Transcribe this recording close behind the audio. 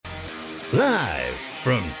Live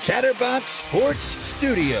from Chatterbox Sports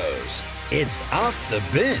Studios, it's Off the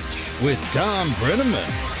Bench with Tom Brennaman.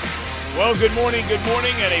 Well, good morning,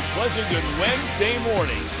 and a pleasant good Wednesday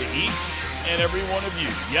morning to each and every one of you.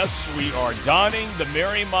 Yes, we are donning the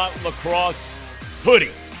Marymount Lacrosse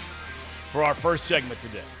hoodie for our first segment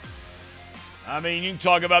today. I mean, you can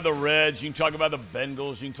talk about the Reds, you can talk about the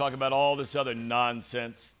Bengals, you can talk about all this other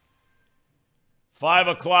nonsense. 5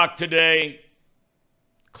 o'clock today,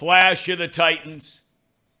 Clash of the Titans,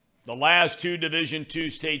 the last two Division II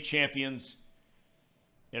state champions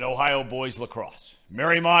in Ohio boys lacrosse.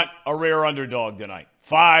 Marymount, a rare underdog tonight.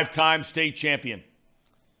 5-time state champion,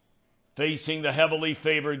 facing the heavily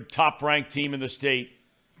favored top-ranked team in the state,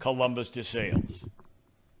 Columbus DeSales.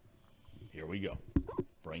 Here we go.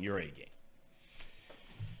 Bring your A game.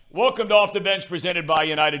 Welcome to Off the Bench, presented by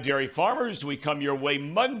United Dairy Farmers. We come your way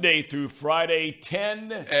Monday through Friday,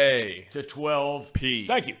 10 A to 12 P.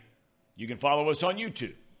 Thank you. You can follow us on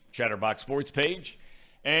YouTube, Chatterbox Sports page.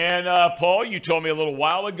 And, Paul, you told me a little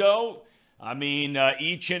while ago,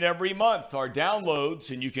 each and every month our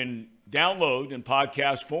downloads, and you can download in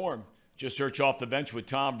podcast form. Just search Off the Bench with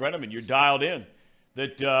Tom Brennaman. You're dialed in.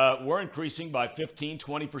 That we're increasing by 15,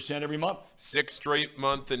 20% every month. 6th straight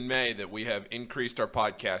month in May that we have increased our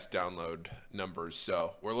podcast download numbers,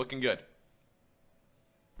 so we're looking good.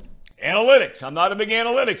 Analytics. I'm not a big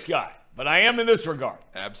analytics guy, but I am in this regard.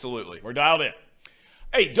 Absolutely. We're dialed in.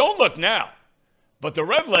 Hey, don't look now, but the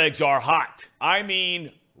Redlegs are hot. I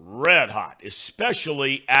mean red hot,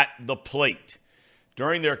 especially at the plate.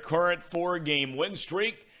 During their current 4-game win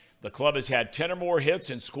streak, the club has had 10 or more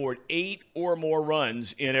hits and scored 8 or more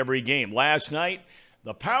runs in every game. Last night,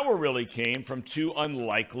 the power really came from two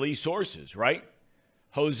unlikely sources, right?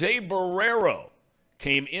 Jose Barrero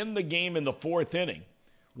came in the game in the 4th inning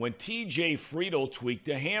when TJ Friedel tweaked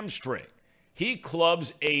a hamstring. He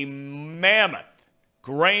clubs a mammoth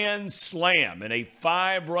grand slam in a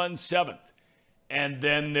 5-run 7th. And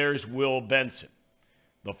then there's Will Benson.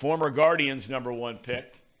 The former Guardians' #1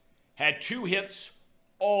 pick had 2 hits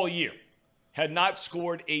all year, had not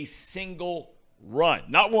scored a single run,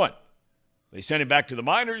 not one. They sent him back to the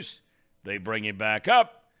minors. They bring him back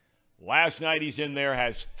up. Last night he's in there,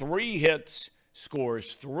 has 3 hits,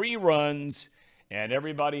 scores 3 runs, and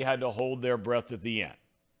everybody had to hold their breath at the end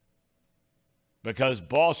because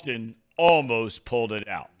Boston almost pulled it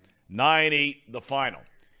out. 9-8 the final.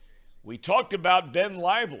 We talked about Ben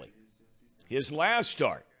Lively, his last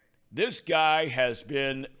start. This guy has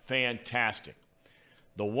been fantastic.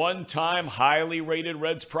 The one-time highly rated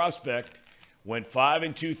Reds prospect went 5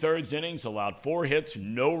 2/3 innings, allowed 4 hits,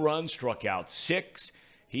 no runs, struck out 6.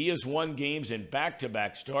 He has won games in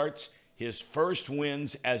back-to-back starts, his first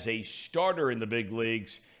wins as a starter in the big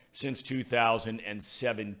leagues since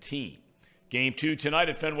 2017. Game 2 tonight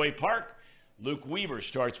at Fenway Park. Luke Weaver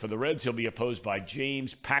starts for the Reds. He'll be opposed by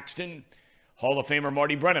James Paxton. Hall of Famer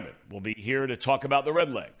Marty Brennaman will be here to talk about the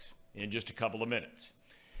Redlegs in just a couple of minutes.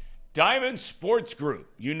 Diamond Sports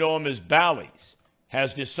Group, you know them as Bally's,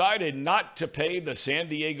 has decided not to pay the San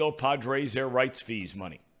Diego Padres their rights fees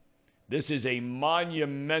money. This is a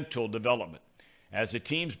monumental development as the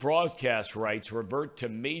team's broadcast rights revert to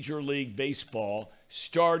Major League Baseball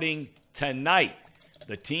starting tonight.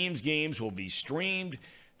 The team's games will be streamed.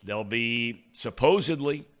 They'll be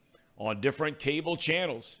supposedly on different cable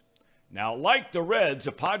channels. Now, like the Reds,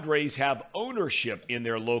 the Padres have ownership in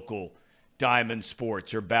their local Diamond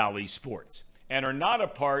Sports or Bally Sports and are not a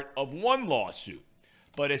part of one lawsuit,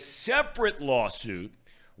 but a separate lawsuit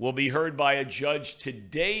will be heard by a judge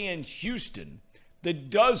today in Houston that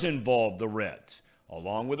does involve the Reds,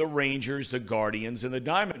 along with the Rangers, the Guardians, and the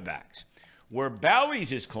Diamondbacks, where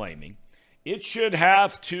Bally's is claiming it should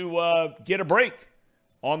have to get a break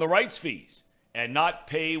on the rights fees and not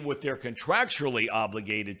pay what they're contractually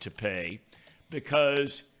obligated to pay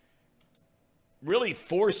because really,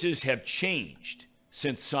 forces have changed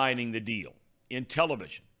since signing the deal in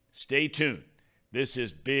television. Stay tuned. This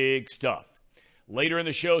is big stuff. Later in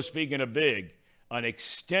the show, speaking of big, an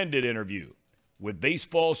extended interview with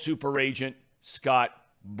baseball super agent Scott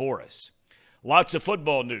Boras. Lots of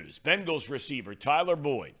football news. Bengals receiver Tyler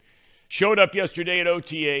Boyd showed up yesterday at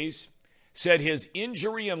OTAs, said his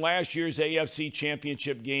injury in last year's AFC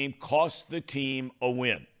Championship game cost the team a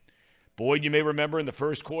win. Boyd, you may remember, in the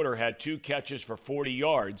first quarter had 2 catches for 40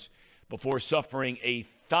 yards before suffering a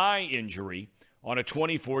thigh injury on a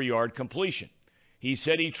 24-yard completion. He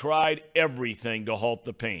said he tried everything to halt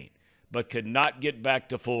the pain, but could not get back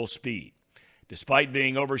to full speed. Despite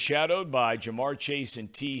being overshadowed by Jamar Chase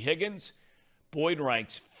and T. Higgins, Boyd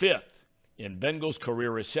ranks 5th in Bengals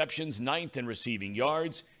career receptions, 9th in receiving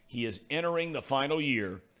yards. He is entering the final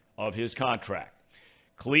year of his contract.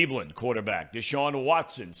 Cleveland quarterback Deshaun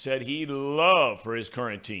Watson said he'd love for his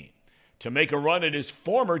current team to make a run at his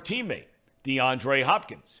former teammate, DeAndre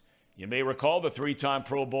Hopkins. You may recall the three-time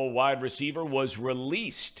Pro Bowl wide receiver was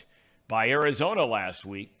released by Arizona last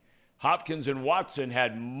week. Hopkins and Watson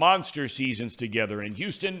had monster seasons together in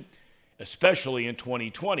Houston, especially in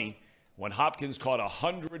 2020, when Hopkins caught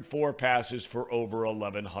 104 passes for over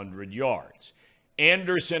 1,100 yards.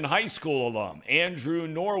 Anderson High School alum Andrew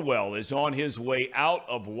Norwell is on his way out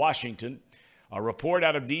of Washington. A report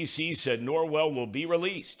out of D.C. said Norwell will be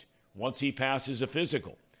released once he passes a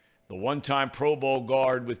physical. The one-time Pro Bowl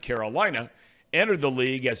guard with Carolina entered the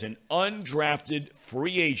league as an undrafted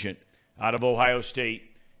free agent out of Ohio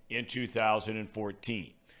State in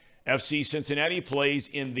 2014. FC Cincinnati plays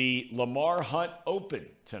in the Lamar Hunt Open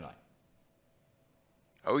tonight.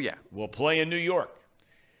 Oh, yeah. We'll play in New York.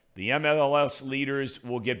 The MLS leaders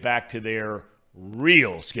will get back to their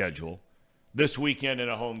real schedule this weekend in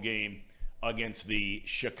a home game against the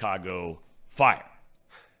Chicago Fire.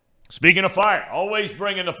 Speaking of fire, always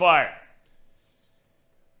bringing the fire.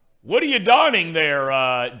 What are you donning there,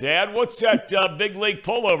 Dad? What's that big league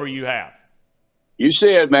pullover you have? You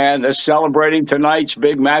see it, man. They're celebrating tonight's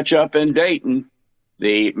big matchup in Dayton.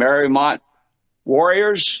 The Marymount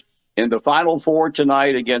Warriors in the Final Four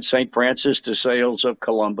tonight against St. Francis de Sales of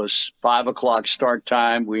Columbus. 5 o'clock start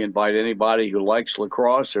time. We invite anybody who likes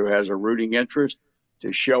lacrosse or has a rooting interest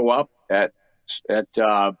to show up at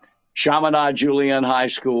Chaminade Julienne High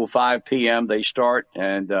School, 5 p.m. They start,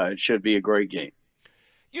 and it should be a great game.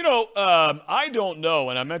 You know, I don't know,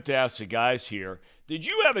 and I meant to ask the guys here, did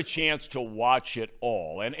you have a chance to watch it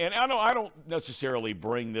all? And I don't necessarily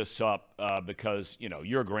bring this up because, you know,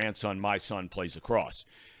 your grandson, my son, plays lacrosse.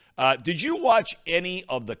 Did you watch any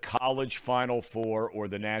of the college Final Four or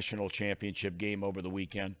the national championship game over the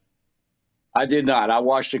weekend? I did not. I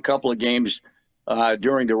watched a couple of games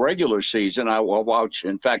during the regular season. I watched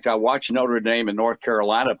Notre Dame and North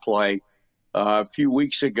Carolina play a few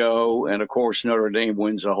weeks ago, and of course Notre Dame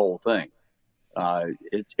wins the whole thing.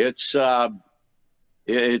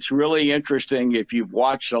 It's really interesting if you've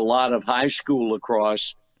watched a lot of high school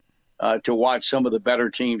lacrosse to watch some of the better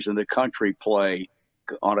teams in the country play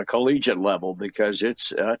on a collegiate level, because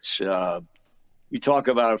it's you talk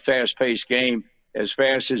about a fast-paced game. As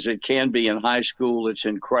fast as it can be in high school, it's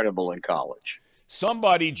incredible in college.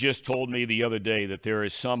 Somebody just told me the other day that there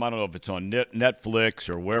is some, I don't know if it's on Netflix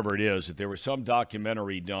or wherever it is, that there was some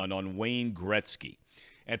documentary done on Wayne Gretzky.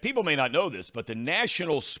 And people may not know this, but the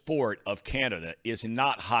national sport of Canada is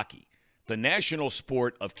not hockey. The national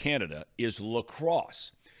sport of Canada is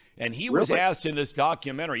lacrosse. And he was asked in this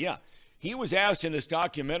documentary,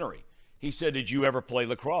 he said, did you ever play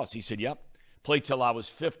lacrosse? He said, yep. Played till I was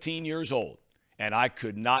 15 years old, and I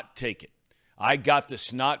could not take it. I got the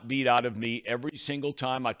snot beat out of me every single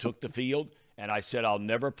time I took the field, and I said, I'll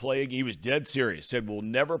never play again. He was dead serious, said, we'll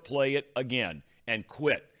never play it again, and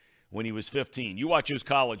quit when he was 15. You watch those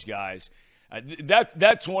college guys.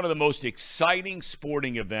 That's one of the most exciting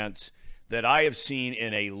sporting events that I have seen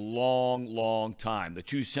in a long, long time. The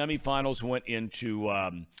two semifinals went into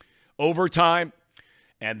overtime,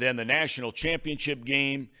 and then the national championship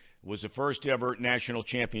game was the first ever national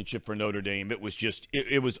championship for Notre Dame. It was just,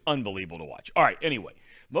 it was unbelievable to watch. All right, anyway,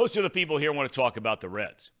 most of the people here want to talk about the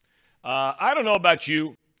Reds. I don't know about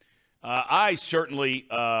you. I certainly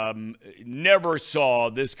never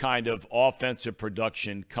saw this kind of offensive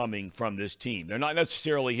production coming from this team. They're not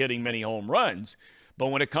necessarily hitting many home runs, but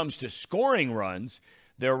when it comes to scoring runs,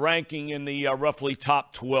 they're ranking in the roughly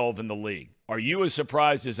top 12 in the league. Are you as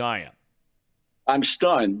surprised as I am? I'm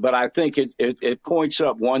stunned, but I think it points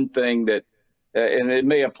up one thing that, and it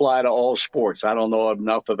may apply to all sports. I don't know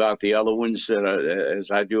enough about the other ones as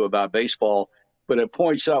I do about baseball, but it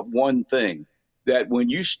points up one thing, that when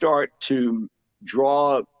you start to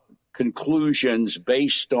draw conclusions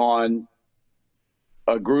based on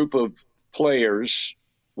a group of players,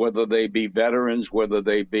 whether they be veterans, whether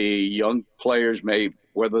they be young players,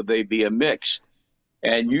 whether they be a mix,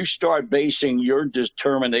 and you start basing your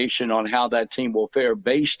determination on how that team will fare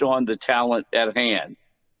based on the talent at hand,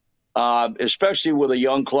 especially with a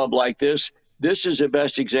young club like this. This is the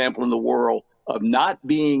best example in the world of not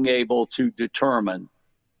being able to determine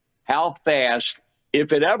how fast,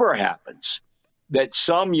 if it ever happens, that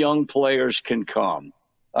some young players can come.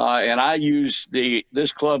 And I use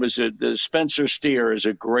this club as the Spencer Steer is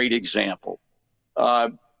a great example.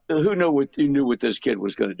 Who knew what this kid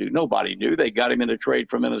was going to do? Nobody knew. They got him in a trade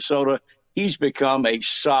from Minnesota. He's become a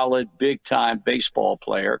solid, big-time baseball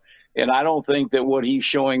player. And I don't think that what he's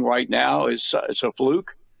showing right now is a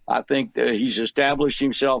fluke. I think that he's established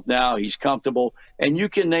himself now. He's comfortable. And you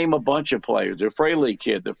can name a bunch of players. The Fraley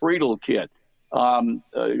kid, the Friedel kid.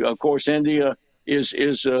 Of course, India is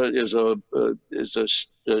a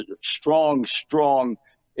strong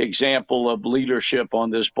example of leadership on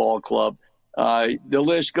this ball club. The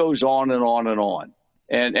list goes on and on and on.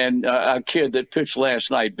 And a kid that pitched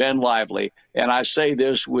last night, Ben Lively, and I say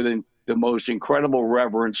this with the most incredible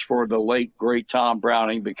reverence for the late, great Tom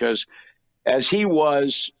Browning, because as he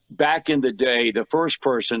was back in the day, the first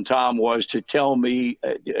person, Tom, was to tell me,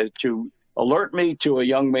 to alert me to a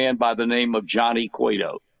young man by the name of Johnny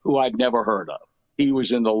Cueto, who I'd never heard of. He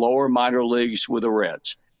was in the lower minor leagues with the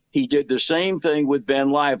Reds. He did the same thing with Ben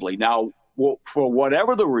Lively. Now, for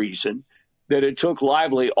whatever the reason that it took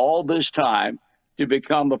Lively all this time to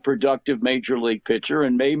become a productive major league pitcher,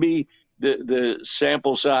 and maybe the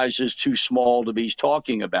sample size is too small to be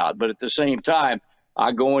talking about. But at the same time,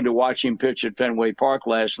 I go in to watch him pitch at Fenway Park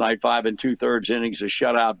last night, 5 2/3 innings of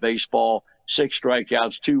shutout baseball, 6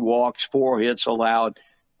 strikeouts, 2 walks, 4 hits allowed.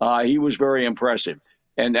 He was very impressive.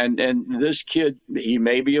 And this kid, he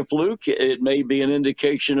may be a fluke. It may be an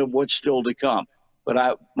indication of what's still to come.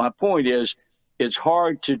 But my point is, it's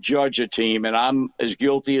hard to judge a team, and I'm as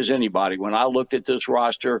guilty as anybody. When I looked at this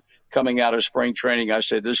roster coming out of spring training, I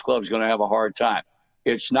said this club's going to have a hard time.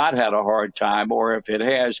 It's not had a hard time, or if it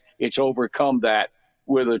has, it's overcome that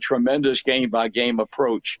with a tremendous game-by-game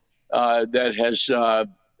approach that has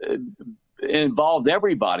involved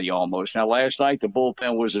everybody almost. Now, last night, the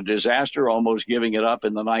bullpen was a disaster, almost giving it up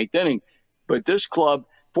in the 9th inning. But this club,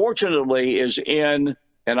 fortunately, is in,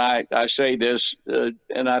 and I say this,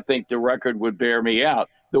 and I think the record would bear me out,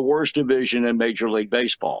 the worst division in Major League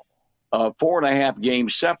Baseball. 4.5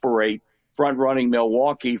 games separate front-running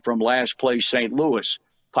Milwaukee from last-place St. Louis.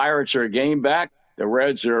 Pirates are a game back. The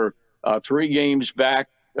Reds are 3 games back.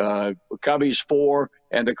 Cubbies 4,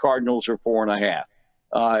 and the Cardinals are 4.5.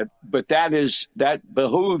 But that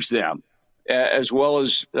behooves them, as well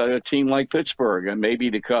as a team like Pittsburgh and maybe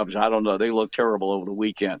the Cubs. I don't know. They look terrible over the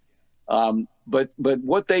weekend. But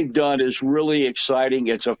what they've done is really exciting.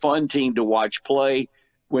 It's a fun team to watch play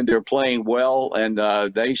when they're playing well, and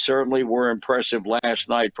they certainly were impressive last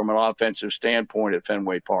night from an offensive standpoint at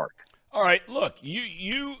Fenway Park. All right, look,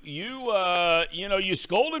 you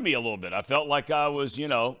scolded me a little bit. I felt like I was,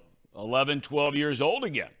 11, 12 years old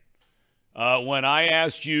again. When I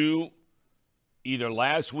asked you either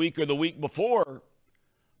last week or the week before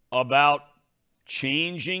about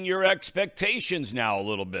changing your expectations now a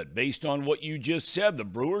little bit based on what you just said. The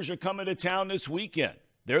Brewers are coming to town this weekend.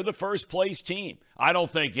 They're the first-place team. I don't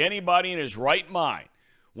think anybody in his right mind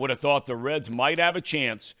would have thought the Reds might have a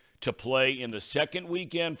chance to play in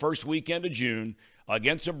the first weekend of June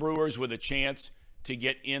against the Brewers with a chance to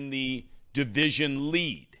get in the division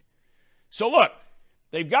lead. So, look,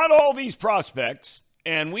 they've got all these prospects,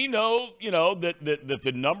 and we know, that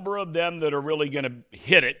the number of them that are really going to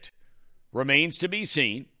hit it remains to be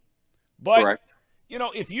seen. But, correct.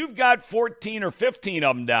 If you've got 14 or 15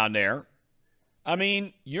 of them down there, I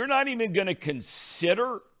mean, you're not even going to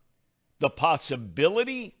consider the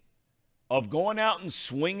possibility of going out and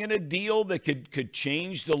swinging a deal that could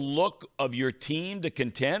change the look of your team to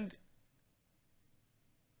contend?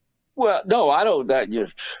 Well, no, I don't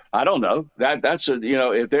know. That's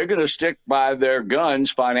if they're going to stick by their guns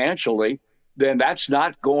financially, then that's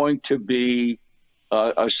not going to be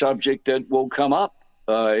a subject that will come up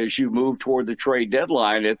as you move toward the trade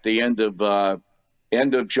deadline at the end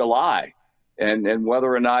of July, and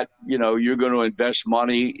whether or not you're going to invest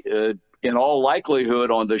money in all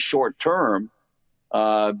likelihood on the short term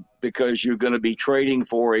because you're going to be trading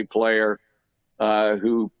for a player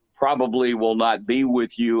who probably will not be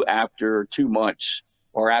with you after 2 months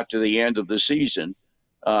or after the end of the season.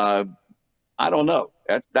 I don't know.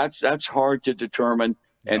 That's hard to determine.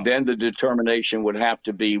 No. And then the determination would have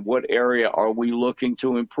to be, what area are we looking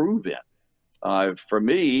to improve in? For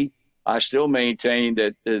me, I still maintain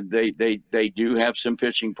that they do have some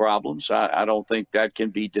pitching problems. I don't think that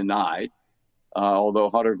can be denied,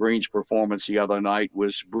 although Hunter Green's performance the other night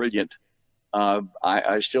was brilliant.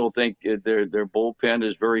 I still think their bullpen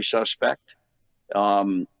is very suspect,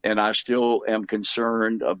 and I still am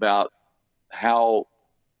concerned about how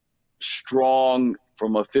strong,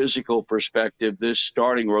 from a physical perspective, this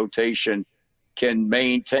starting rotation can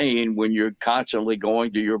maintain when you're constantly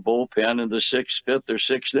going to your bullpen in the 6th, 5th, or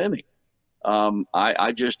 6th inning.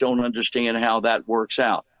 I just don't understand how that works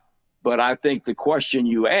out. But I think the question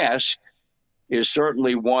you ask is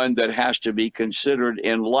certainly one that has to be considered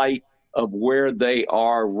in light of where they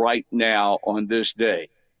are right now on this day.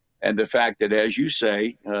 And the fact that, as you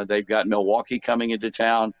say, they've got Milwaukee coming into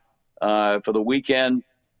town for the weekend.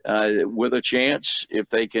 with a chance, if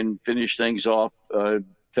they can finish things off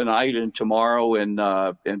tonight and tomorrow in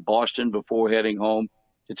Boston before heading home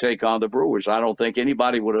to take on the Brewers. I don't think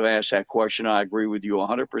anybody would have asked that question. I agree with you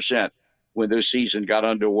 100% when this season got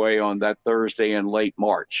underway on that Thursday in late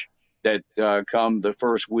March. That come the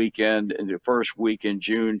first weekend and the first week in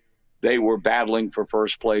June, they were battling for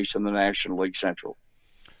first place in the National League Central.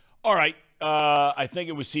 All right. I think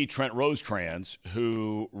it was Trent Rosecrans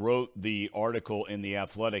who wrote the article in The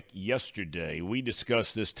Athletic yesterday. We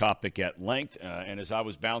discussed this topic at length, and as I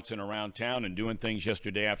was bouncing around town and doing things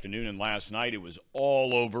yesterday afternoon and last night, it was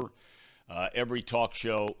all over every talk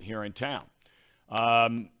show here in town.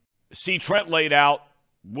 Trent laid out,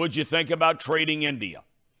 what'd you think about trading India?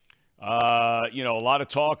 A lot of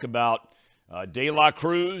talk about De La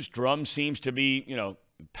Cruz. Drum seems to be,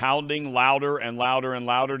 pounding louder and louder and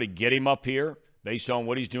louder to get him up here based on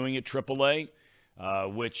what he's doing at AAA,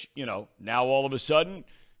 which, now all of a sudden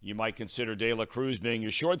you might consider De La Cruz being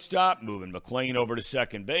your shortstop, moving McClain over to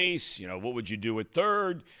second base. What would you do at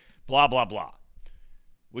third? Blah, blah, blah.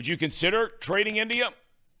 Would you consider trading India?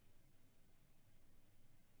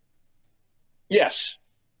 Yes,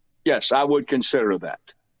 I would consider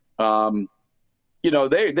that.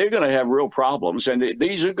 They're going to have real problems, and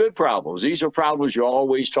these are good problems. These are problems you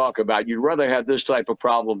always talk about. You'd rather have this type of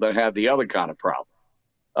problem than have the other kind of problem.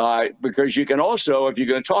 Because you can also, if you're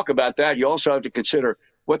going to talk about that, you also have to consider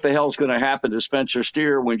what the hell's going to happen to Spencer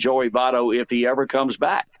Steer when Joey Votto, if he ever comes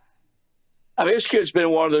back. I mean, this kid's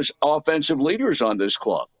been one of those offensive leaders on this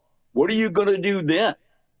club. What are you going to do then?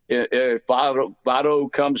 If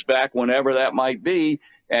Votto comes back, whenever that might be,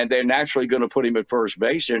 and they're naturally going to put him at first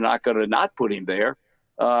base, they're not going to not put him there.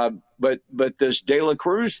 But this De La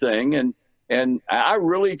Cruz thing, and I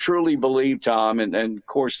really truly believe, Tom, and of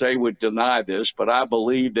course they would deny this, but I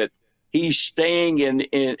believe that he's staying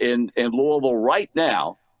in Louisville right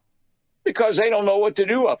now because they don't know what to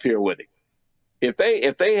do up here with him.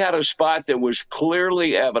 If they had a spot that was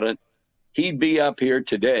clearly evident, he'd be up here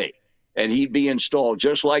today. And he'd be installed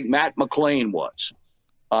just like Matt McClain was.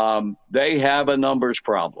 They have a numbers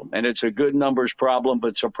problem, and it's a good numbers problem, but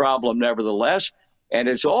it's a problem nevertheless. And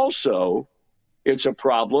it's a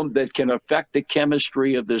problem that can affect the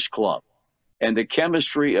chemistry of this club. And the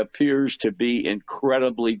chemistry appears to be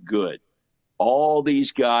incredibly good. All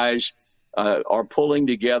these guys are pulling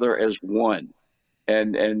together as one.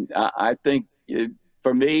 And I think,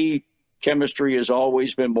 for me, chemistry has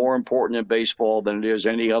always been more important in baseball than it is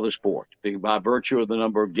any other sport, by virtue of the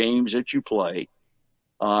number of games that you play.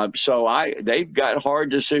 They've got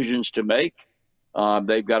hard decisions to make.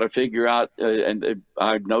 They've got to figure out, and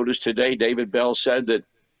I noticed today David Bell said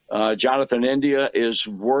that Jonathan India is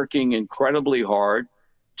working incredibly hard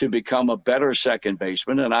to become a better second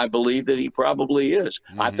baseman, and I believe that he probably is.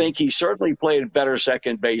 Mm-hmm. I think he certainly played better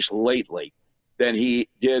second base lately than he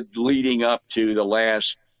did leading up to the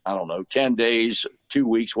last 10 days, 2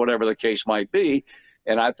 weeks, whatever the case might be.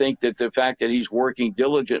 And I think that the fact that he's working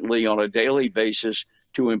diligently on a daily basis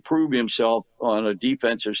to improve himself on a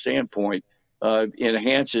defensive standpoint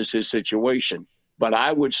enhances his situation. But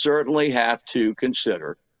I would certainly have to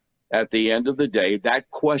consider, at the end of the day, that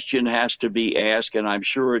question has to be asked, and I'm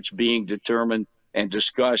sure it's being determined and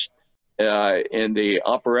discussed in the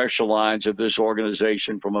upper echelons of this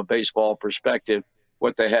organization from a baseball perspective.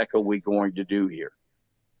 What the heck are we going to do here?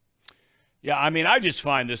 Yeah, I mean, I just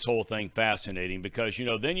find this whole thing fascinating because,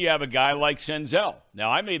 then you have a guy like Senzel. Now,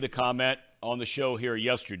 I made the comment on the show here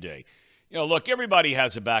yesterday. Look, everybody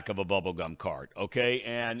has a back of a bubblegum card, okay?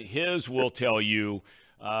 And his will tell you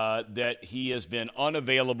that he has been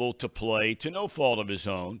unavailable to play to no fault of his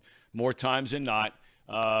own more times than not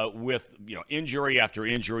with, injury after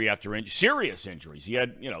injury after injury, serious injuries. He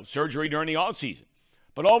had, surgery during the offseason.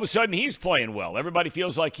 But all of a sudden, he's playing well. Everybody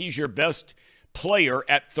feels like he's your best player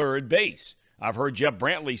at third base. I've heard Jeff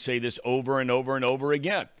Brantley say this over and over and over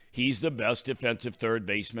again. He's the best defensive third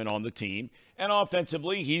baseman on the team, and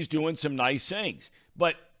offensively, he's doing some nice things.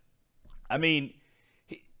 But, I mean,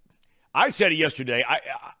 I said it yesterday,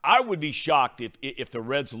 I would be shocked if the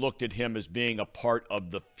Reds looked at him as being a part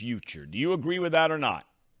of the future. Do you agree with that or not?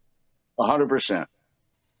 100%.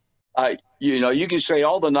 You can say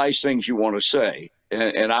all the nice things you want to say,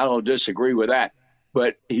 and I don't disagree with that.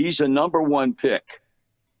 But he's a number one pick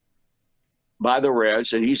by the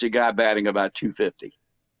Reds, and he's a guy batting about 250.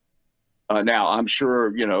 Now, I'm sure,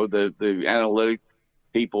 the analytic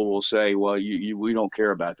people will say, well, we don't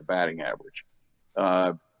care about the batting average.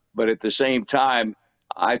 But at the same time,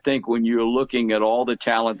 I think when you're looking at all the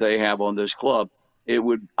talent they have on this club,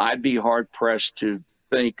 I'd be hard-pressed to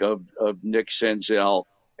think of Nick Senzel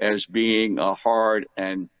as being a hard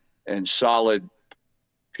and solid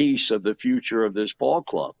piece of the future of this ball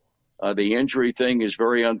club. The injury thing is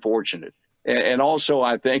very unfortunate. And also,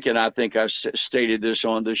 I think I stated this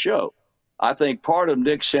on the show, I think part of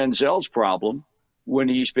Nick Senzel's problem when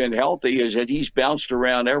he's been healthy is that he's bounced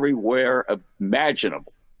around everywhere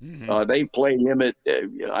imaginable. Mm-hmm. They played him at,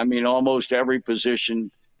 almost every position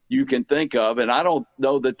you can think of. And I don't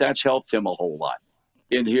know that that's helped him a whole lot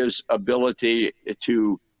in his ability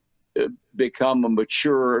to become a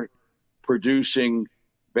mature, producing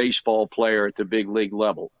baseball player at the big league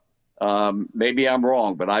level. Maybe I'm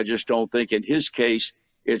wrong, but I just don't think in his case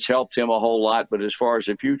it's helped him a whole lot. But as far as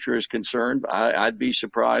the future is concerned, I'd be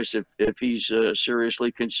surprised if he's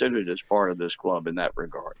seriously considered as part of this club in that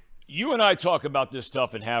regard. You and I talk about this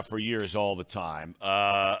stuff in Half for Years all the time.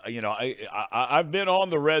 I've been on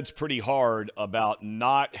the Reds pretty hard about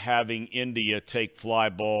not having India take fly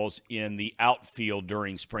balls in the outfield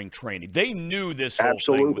during spring training. They knew this whole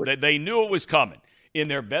thing. They knew it was coming. In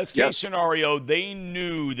their best-case scenario, they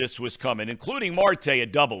knew this was coming, including Marte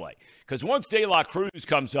at Double-A. Because once De La Cruz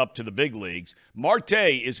comes up to the big leagues, Marte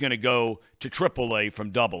is going to go to Triple-A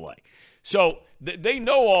from Double-A. So they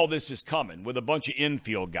know all this is coming with a bunch of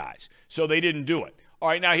infield guys. So they didn't do it. All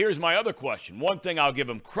right, now here's my other question. One thing I'll give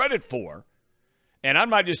him credit for, and I'm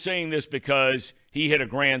not just saying this because he hit a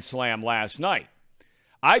grand slam last night.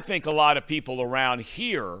 I think a lot of people around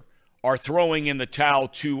here are throwing in the towel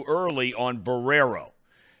too early on Barrero.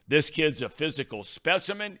 This kid's a physical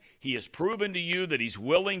specimen. He has proven to you that he's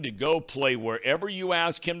willing to go play wherever you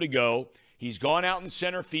ask him to go. He's gone out in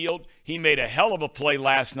center field. He made a hell of a play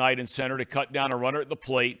last night in center to cut down a runner at the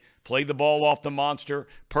plate, played the ball off the monster,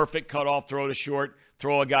 perfect cutoff throw to short,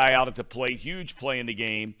 throw a guy out at the plate, huge play in the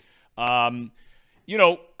game. I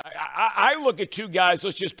look at two guys.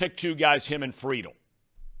 Let's just pick two guys, him and Friedel.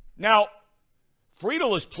 Now,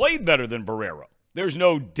 Friedel has played better than Barrero. There's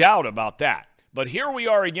no doubt about that. But here we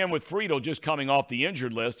are again with Friedel just coming off the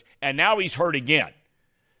injured list, and now he's hurt again.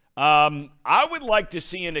 I would like to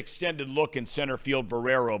see an extended look in center field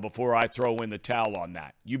Barrero before I throw in the towel on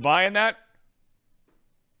that. You buying that?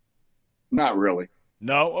 Not really.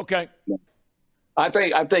 No? Okay. I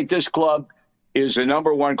think this club is the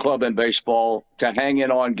number one club in baseball to hang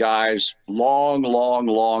in on guys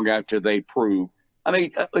long after they prove. I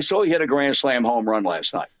mean, so he hit a grand slam home run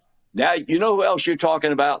last night. Now, you know who else you're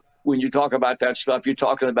talking about when you talk about that stuff? You're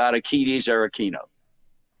talking about Akides or Aquino.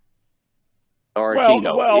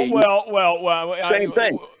 Same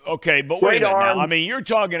thing. Okay, but wait a minute now. I mean, you're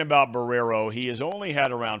talking about Barrero. He has only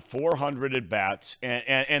had around 400 at-bats.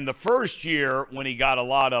 And the first year when he got a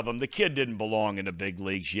lot of them, the kid didn't belong in the big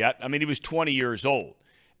leagues yet. I mean, he was 20 years old.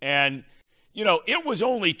 And, it was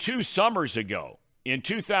only 2 summers ago in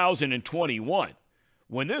 2021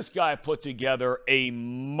 when this guy put together a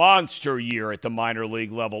monster year at the minor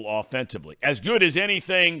league level offensively, as good as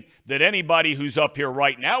anything that anybody who's up here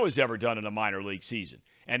right now has ever done in a minor league season.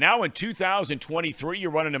 And now in 2023,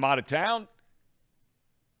 you're running him out of town?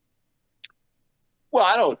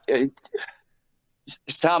 Well,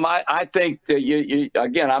 Tom, I think that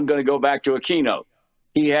again, I'm going to go back to Aquino.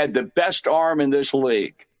 He had the best arm in this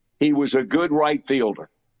league. He was a good right fielder.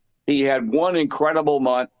 He had one incredible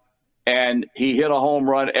month. And he hit a home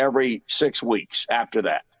run every 6 weeks after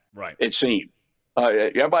that. Right. It seemed.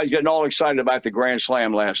 Everybody's getting all excited about the grand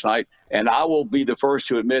slam last night. And I will be the first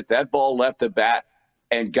to admit that ball left the bat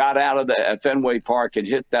and got out of the Fenway Park and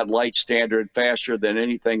hit that light standard faster than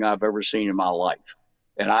anything I've ever seen in my life.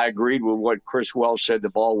 And I agreed with what Chris Welsh said. The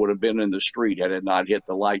ball would have been in the street had it not hit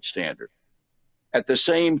the light standard. At the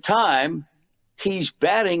same time, he's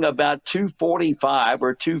batting about 245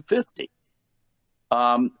 or 250.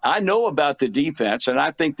 I know about the defense, and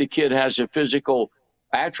I think the kid has the physical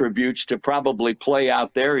attributes to probably play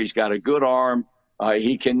out there. He's got a good arm.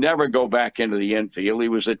 He can never go back into the infield. He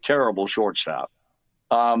was a terrible shortstop.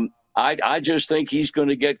 I just think he's going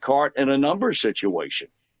to get caught in a number situation.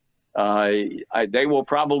 They will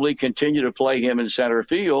probably continue to play him in center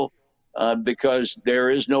field because there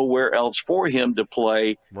is nowhere else for him to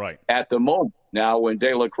play at the moment. Now, when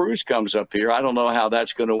De La Cruz comes up here, I don't know how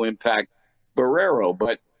that's going to impact Barrero,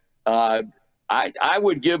 but I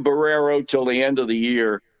would give Barrero till the end of the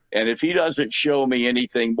year, and if he doesn't show me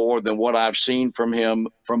anything more than what I've seen from him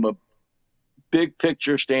from a big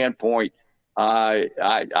picture standpoint,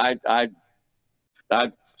 I'd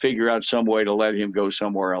figure out some way to let him go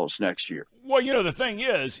somewhere else next year. Well, the thing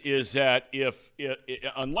is that if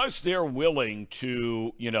unless they're willing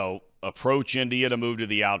to, approach India to move to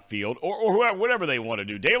the outfield or whatever they want to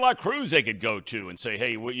do. De La Cruz they could go to and say,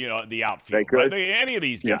 hey, the outfield. Right? Any of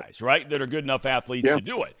these guys, right, that are good enough athletes to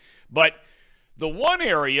do it. But the one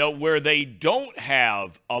area where they don't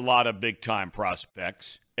have a lot of big-time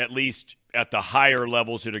prospects at least at the higher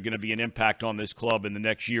levels that are going to be an impact on this club in the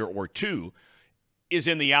next year or two, is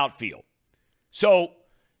in the outfield. So,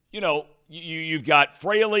 you've got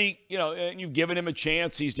Fraley, and you've given him a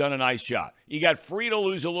chance. He's done a nice job. You got Friedel,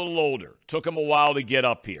 who's a little older. Took him a while to get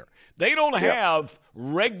up here. They don't have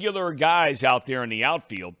regular guys out there in the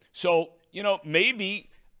outfield. So, maybe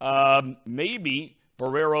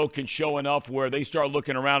Barrero can show enough where they start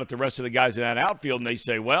looking around at the rest of the guys in that outfield and they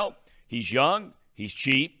say, well, he's young, he's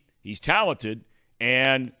cheap, he's talented,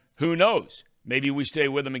 and who knows? Maybe we stay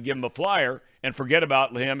with him and give him a flyer and forget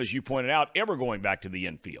about him, as you pointed out, ever going back to the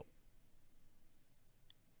infield.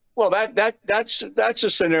 Well, that's a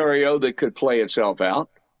scenario that could play itself out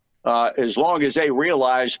as long as they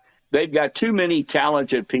realize they've got too many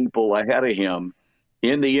talented people ahead of him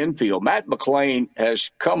in the infield. Matt McLean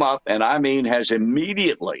has come up and, has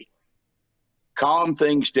immediately calmed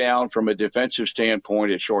things down from a defensive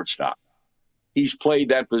standpoint at shortstop. He's played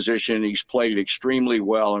that position. He's played extremely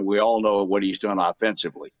well, and we all know what he's done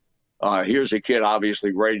offensively. Here's a kid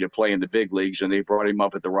obviously ready to play in the big leagues, and they brought him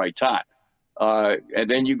up at the right time. And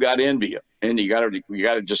then you got Envia, and you got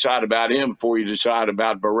to decide about him before you decide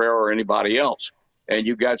about Barrera or anybody else. And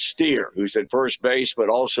you got Steer, who's at first base but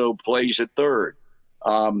also plays at third.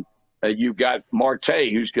 You've got Marte,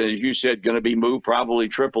 who's, as you said, going to be moved probably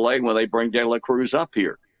AAA when they bring De La Cruz up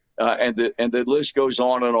here. And the list goes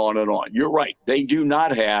on and on and on. You're right. They do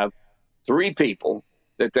not have three people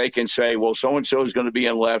that they can say, well, so-and-so is going to be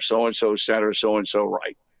in left, so-and-so center, so-and-so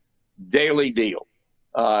right. Daily deal.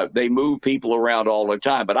 They move people around all the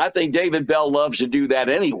time. But I think David Bell loves to do that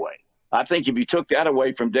anyway. I think if you took that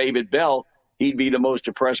away from David Bell, he'd be the most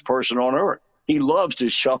depressed person on earth. He loves to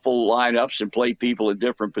shuffle lineups and play people in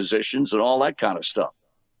different positions and all that kind of stuff.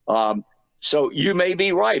 So you may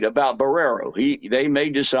be right about Barrero. They may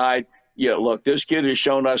decide, look, this kid has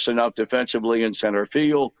shown us enough defensively in center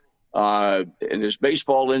field, and his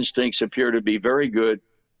baseball instincts appear to be very good.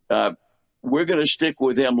 We're going to stick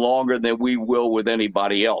with him longer than we will with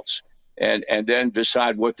anybody else, and then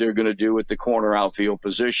decide what they're going to do at the corner outfield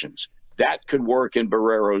positions. That could work in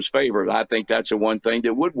Barrero's favor. I think that's the one thing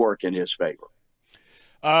that would work in his favor.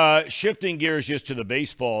 Shifting gears just to the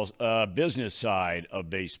baseball business side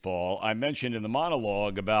of baseball, I mentioned in the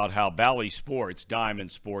monologue about how Bally Sports,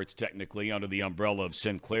 Diamond Sports technically under the umbrella of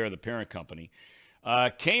Sinclair, the parent company,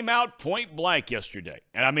 came out point blank yesterday.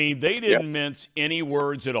 And, they didn't mince any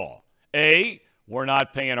words at all. A, we're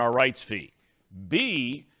not paying our rights fee.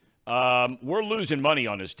 B, we're losing money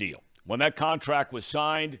on this deal. When that contract was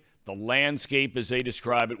signed, the landscape, as they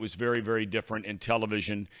describe it, was very, very different in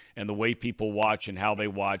television and the way people watch and how they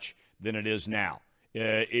watch than it is now.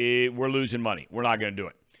 We're losing money. We're not going to do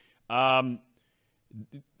it.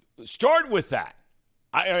 Start with that.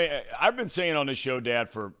 I've been saying on this show,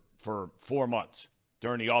 Dad, for 4 months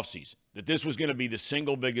during the offseason that this was going to be the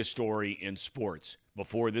single biggest story in sports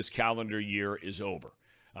before this calendar year is over.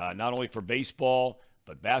 Not only for baseball,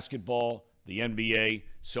 but basketball, the NBA,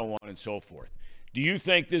 so on and so forth. Do you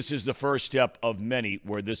think this is the first step of many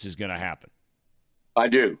where this is going to happen? I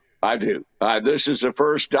do. This is the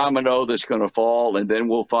first domino that's going to fall, and then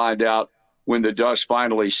we'll find out when the dust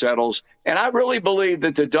finally settles. And I really believe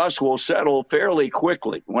that the dust will settle fairly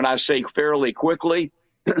quickly. When I say fairly quickly,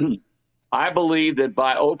 I believe that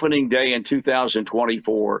by opening day in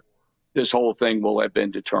 2024, this whole thing will have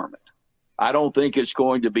been determined. I don't think it's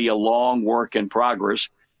going to be a long work in progress.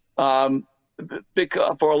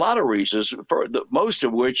 Because, for a lot of reasons, most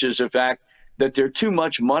of which is the fact that there's too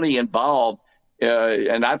much money involved.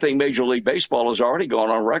 And I think Major League Baseball has already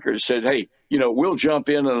gone on record and said, hey, we'll jump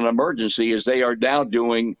in an emergency, as they are now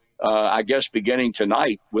doing, I guess, beginning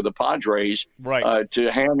tonight with the Padres, right,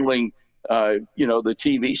 to handling, the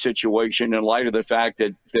TV situation in light of the fact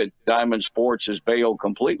that Diamond Sports has bailed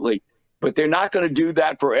completely. But they're not going to do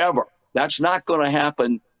that forever. That's not going to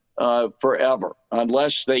happen forever,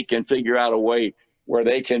 unless they can figure out a way where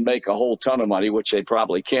they can make a whole ton of money, which they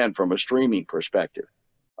probably can from a streaming perspective.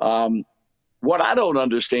 What I don't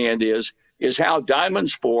understand is how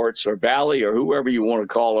Diamond Sports or Bally or whoever you want to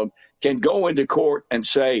call them can go into court and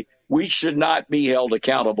say, we should not be held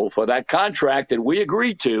accountable for that contract that we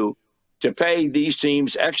agreed to pay these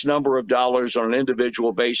teams X number of dollars on an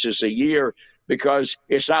individual basis a year, because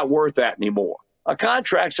it's not worth that anymore. A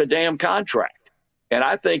contract's a damn contract. And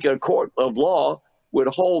I think a court of law would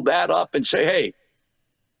hold that up and say, hey,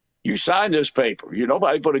 you signed this paper.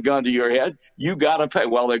 Nobody put a gun to your head. You got to pay.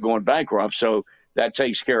 Well, they're going bankrupt, so that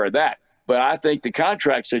takes care of that. But I think the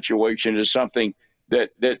contract situation is something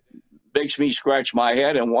that makes me scratch my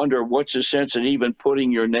head and wonder what's the sense in even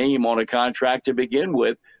putting your name on a contract to begin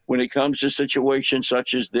with when it comes to situations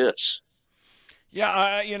such as this. Yeah,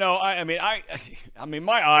 I mean,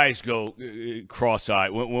 my eyes go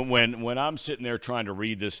cross-eyed when I'm sitting there trying to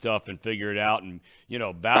read this stuff and figure it out, and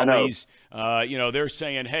Bally's, they're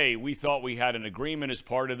saying, hey, we thought we had an agreement as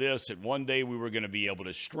part of this that one day we were going to be able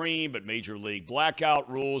to stream, but Major League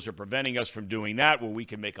blackout rules are preventing us from doing that, where we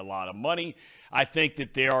can make a lot of money. I think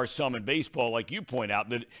that there are some in baseball, like you point out,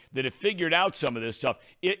 that have figured out some of this stuff.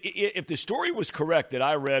 If the story was correct that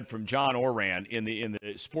I read from John Oran in the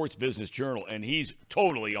Sports Business Journal, and he's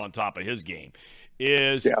totally on top of his game,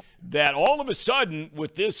 is that all of a sudden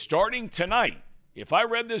with this starting tonight, if I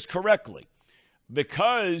read this correctly,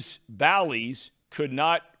 because Bally's could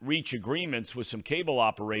not reach agreements with some cable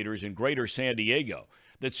operators in greater San Diego,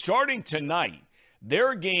 that starting tonight,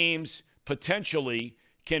 their games potentially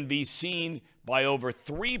can be seen by over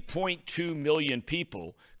 3.2 million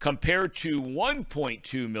people compared to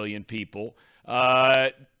 1.2 million people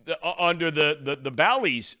under the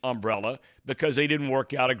Bally's umbrella, because they didn't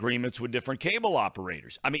work out agreements with different cable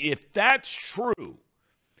operators. I mean, if that's true,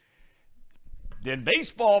 then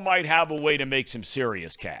baseball might have a way to make some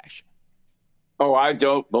serious cash. Oh, I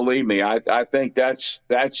don't, believe me. I think that's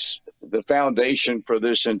the foundation for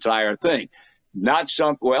this entire thing. I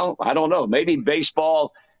don't know. Maybe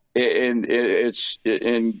baseball in its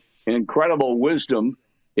incredible wisdom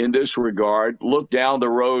in this regard looked down the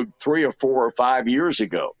road 3 or 4 or 5 years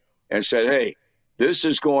ago and said, hey, this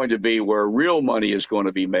is going to be where real money is going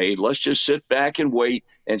to be made. Let's just sit back and wait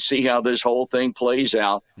and see how this whole thing plays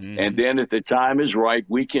out. Mm-hmm. And then if the time is right,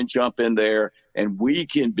 we can jump in there and we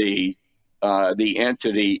can be the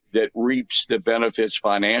entity that reaps the benefits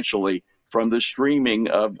financially from the streaming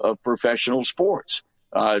of professional sports.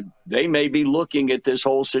 They may be looking at this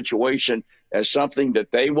whole situation as something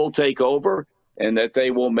that they will take over and that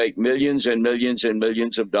they will make millions and millions and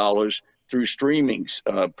millions of dollars through streaming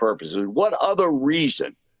purposes. What other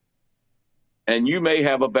reason, and you may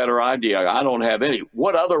have a better idea, I don't have any,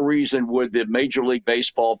 what other reason would the Major League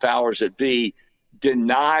Baseball powers that be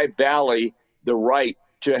deny Bally the right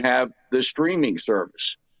to have the streaming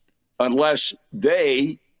service unless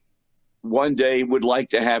they one day would like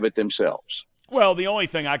to have it themselves? Well, the only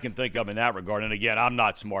thing I can think of in that regard, and again, I'm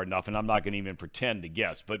not smart enough, and I'm not going to even pretend to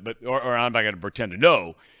guess, or I'm not going to pretend to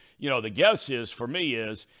know. The guess for me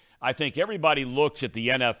is, I think everybody looks at the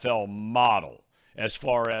NFL model as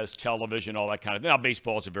far as television, all that kind of thing. Now,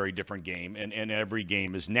 baseball is a very different game, and every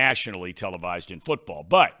game is nationally televised in football.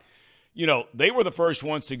 But, they were the first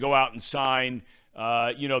ones to go out and sign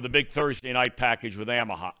the big Thursday night package with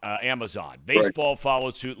Amazon. Baseball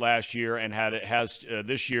followed suit last year and has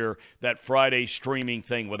this year that Friday streaming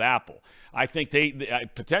thing with Apple. I think they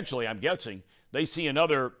potentially, I'm guessing, they see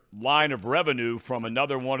another line of revenue from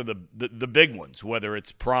another one of the big ones, whether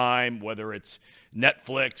it's Prime, whether it's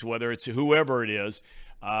Netflix, whether it's whoever it is,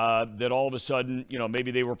 that all of a sudden,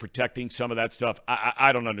 maybe they were protecting some of that stuff.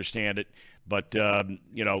 I don't understand it. But,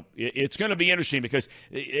 it's going to be interesting because,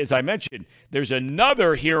 as I mentioned, there's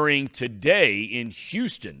another hearing today in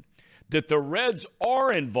Houston that the Reds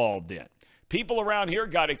are involved in. People around here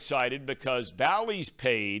got excited because Bally's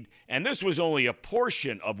paid, and this was only a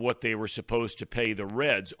portion of what they were supposed to pay the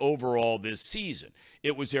Reds overall this season.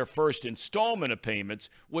 It was their first installment of payments,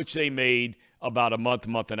 which they made about a month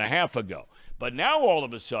and a half ago. But now all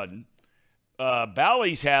of a sudden,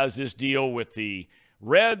 Bally's has this deal with the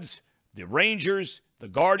Reds, the Rangers, the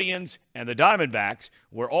Guardians, and the Diamondbacks,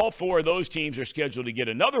 where all 4 of those teams are scheduled to get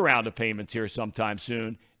another round of payments here sometime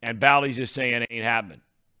soon, and Bally's is saying it ain't happening.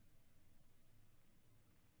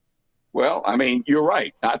 Well, I mean, you're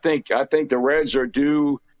right. I think the Reds are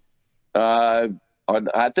due. I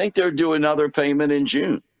think they're due another payment in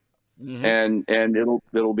June, and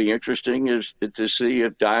it'll be interesting to see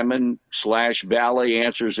if Diamond/Bally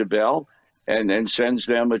answers a bell and sends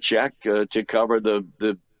them a check to cover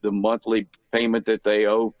the monthly payment that they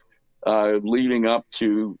owe leading up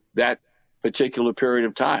to that particular period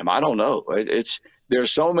of time. I don't know.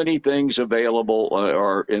 There's so many things available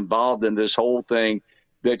or involved in this whole thing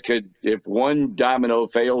that could, if one domino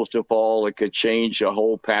fails to fall, it could change a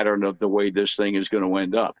whole pattern of the way this thing is going to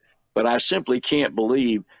end up. But I simply can't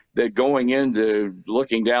believe that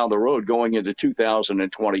looking down the road, going into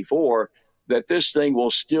 2024, that this thing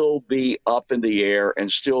will still be up in the air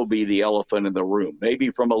and still be the elephant in the room.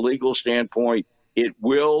 Maybe from a legal standpoint, it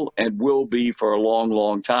will and will be for a long,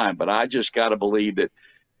 long time. But I just got to believe that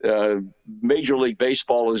Major League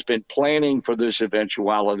Baseball has been planning for this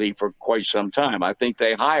eventuality for quite some time. I think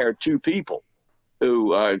they hired 2 people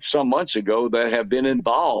who some months ago that have been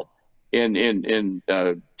involved in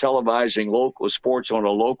televising local sports on a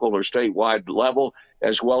local or statewide level,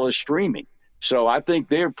 as well as streaming. So I think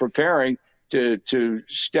they're preparing to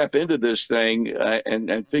step into this thing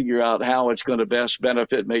and figure out how it's going to best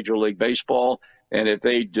benefit Major League Baseball. And if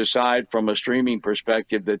they decide from a streaming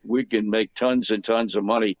perspective that we can make tons and tons of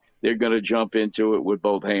money, they're going to jump into it with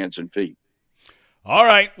both hands and feet. All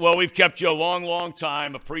right. Well, we've kept you a long, long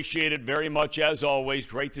time. Appreciate it very much as always.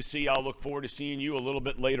 Great to see you. I'll look forward to seeing you a little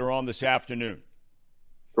bit later on this afternoon.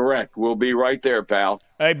 Correct. We'll be right there, pal.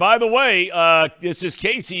 Hey, by the way, this is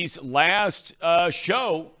Casey's last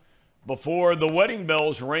show before the wedding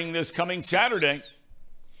bells ring this coming Saturday.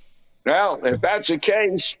 Now, if that's the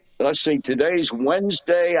case, let's see, today's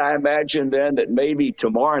Wednesday. I imagine then that maybe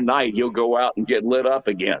tomorrow night he'll go out and get lit up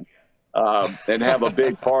again and have a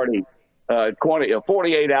big party, a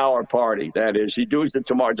 48-hour party. That is, he does it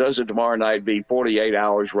tomorrow night, be 48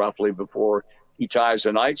 hours roughly before he ties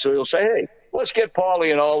the night. So he'll say, hey, let's get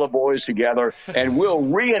Paulie and all the boys together, and we'll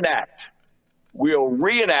reenact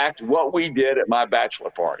what we did at my bachelor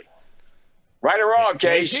party. Right or wrong,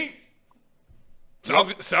 Casey?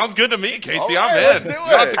 Sounds good to me, Casey. All I'm right, in. let's do You it.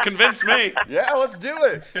 don't have to convince me. Yeah, let's do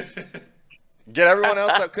it. Get everyone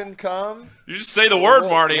else that couldn't come. You just say the word,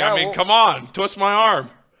 Marty. Come on. Twist my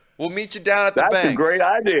arm. We'll meet you down at the That's banks. a great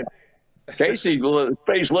idea. Casey's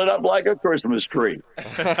face lit up like a Christmas tree.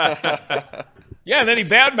 Yeah, and then he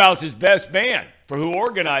badmouths his best man for who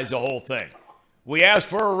organized the whole thing. We asked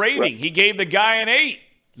for a rating. He gave the guy an 8.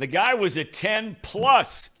 The guy was a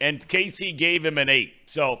 10+, and Casey gave him an 8.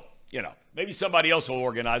 So, maybe somebody else will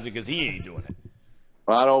organize it because he ain't doing it.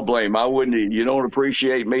 I don't blame him. I wouldn't. You don't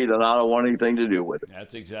appreciate me, then I don't want anything to do with it.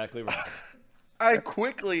 That's exactly right. I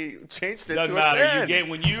quickly changed it Doesn't to matter. a 10.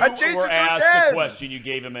 When you I changed were it to a asked 10. the question, you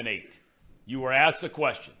gave him an 8. You were asked the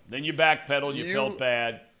question. Then you backpedaled. You felt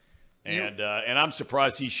bad. And I'm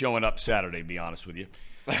surprised he's showing up Saturday, to be honest with you.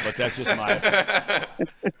 But that's just my opinion.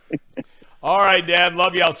 All right, Dad.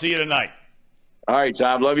 Love you. I'll see you tonight. All right,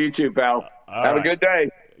 Tom. Love you too, pal. Have a good day.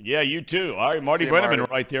 Yeah, you too. All right, Marty See you, Brennaman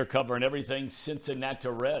Marty. right there covering everything Cincinnati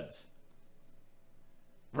Reds.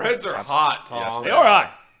 Reds are hot, Tom. Yes, They are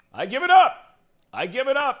hot. I give it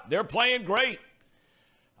up. They're playing great.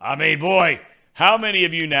 I mean, boy, how many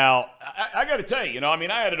of you now? I got to tell you, I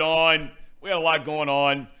had it on. We had a lot going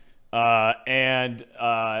on, and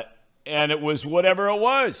it was whatever it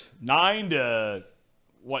was, 9-2,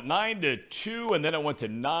 and then it went to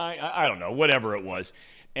 9. I don't know, whatever it was,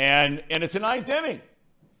 and it's a 9th inning,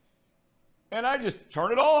 and I just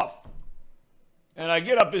turn it off, and I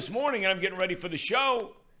get up this morning and I'm getting ready for the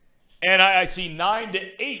show. And I see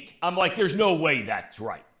 9-8. I'm like, there's no way that's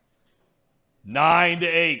right.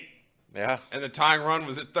 9-8. Yeah. And the tying run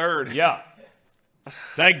was at third. Yeah.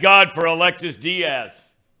 Thank God for Alexis Diaz.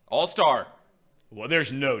 All-star. Well,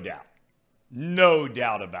 there's no doubt. No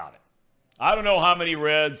doubt about it. I don't know how many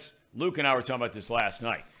Reds. Luke and I were talking about this last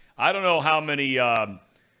night. I don't know how many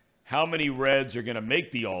Reds are going to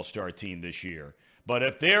make the All-Star team this year. But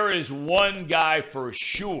if there is one guy for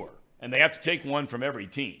sure, and they have to take one from every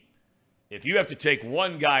team, if you have to take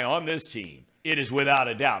one guy on this team, it is without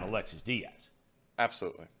a doubt Alexis Diaz.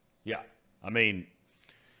 Absolutely. Yeah. I mean,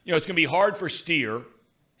 it's going to be hard for Steer.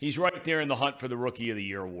 He's right there in the hunt for the Rookie of the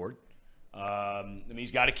Year award.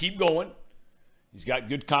 He's got to keep going. He's got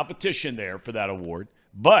good competition there for that award.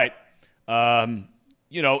 But,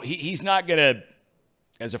 he's not going to,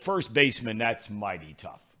 as a first baseman, that's mighty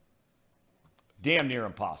tough. Damn near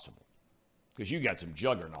impossible. Because you got some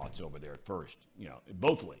juggernauts over there at first, in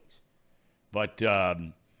both leagues. But,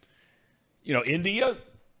 India,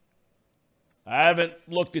 I haven't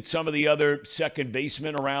looked at some of the other second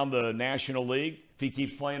basemen around the National League. If he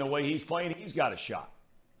keeps playing the way he's playing, he's got a shot.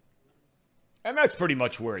 And that's pretty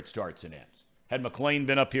much where it starts and ends. Had McClain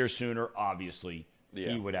been up here sooner, obviously,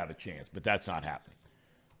 he would have a chance. But that's not happening.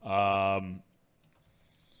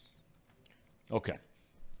 Okay.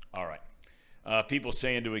 All right. People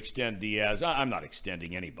saying to extend Diaz. I'm not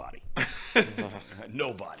extending anybody.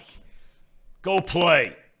 Nobody. Go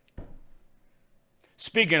play.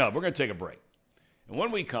 Speaking of, we're going to take a break. And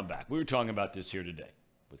when we come back, we were talking about this here today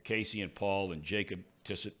with Casey and Paul and Jacob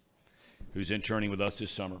Tissett, who's interning with us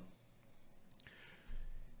this summer.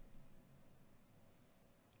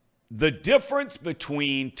 The difference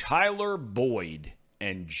between Tyler Boyd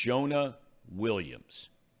and Jonah Williams.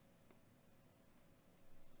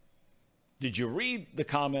 Did you read the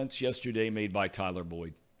comments yesterday made by Tyler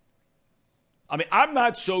Boyd? I'm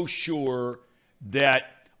not so sure that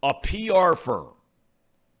a PR firm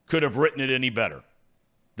could have written it any better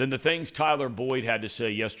than the things Tyler Boyd had to say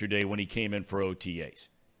yesterday when he came in for OTAs.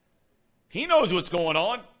 He knows what's going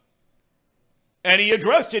on, and he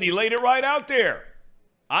addressed it. He laid it right out there.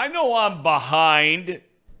 I know I'm behind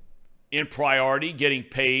in priority getting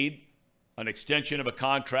paid an extension of a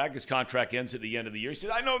contract. His contract ends at the end of the year. He said,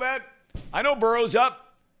 I know that. I know Burrow's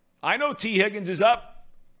up. I know T. Higgins is up.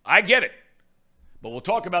 I get it. But we'll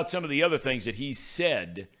talk about some of the other things that he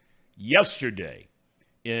said yesterday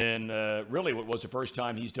in really what was the first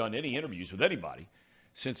time he's done any interviews with anybody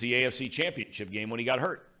since the AFC Championship game when he got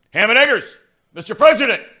hurt. Ham and Eggers, Mr.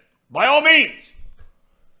 President, by all means.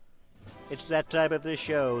 It's that time of the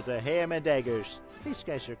show, the Ham and Eggers. These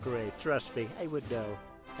guys are great, trust me, I would know.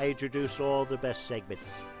 I introduce all the best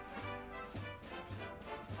segments.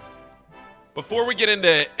 Before we get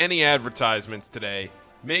into any advertisements today,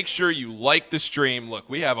 make sure you like the stream. Look,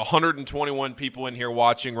 we have 121 people in here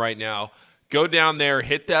watching right now. Go down there,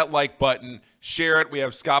 hit that like button, share it. We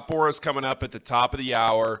have Scott Boras coming up at the top of the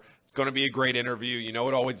hour. It's going to be a great interview. You know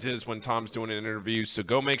it always is when Tom's doing an interview. So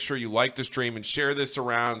go make sure you like the stream and share this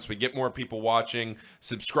around so we get more people watching.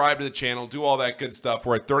 Subscribe to the channel. Do all that good stuff.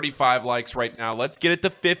 We're at 35 likes right now. Let's get it to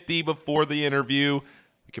 50 before the interview.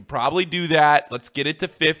 We could probably do that. Let's get it to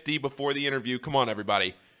 50 before the interview. Come on,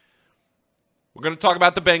 everybody. We're going to talk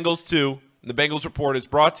about the Bengals, too. And the Bengals Report is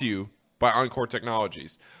brought to you by Encore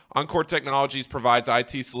Technologies. Encore Technologies provides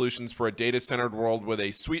IT solutions for a data-centered world with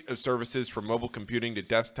a suite of services from mobile computing to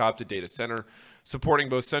desktop to data center, supporting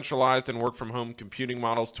both centralized and work-from-home computing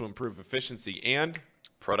models to improve efficiency and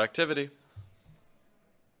productivity.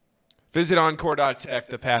 Visit Encore.tech.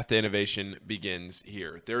 The path to innovation begins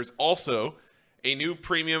here. There's also a new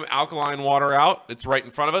premium alkaline water out. It's right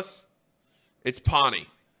in front of us. It's Pani.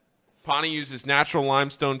 Pani uses natural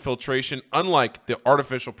limestone filtration, unlike the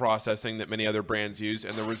artificial processing that many other brands use,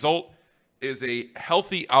 and the result is a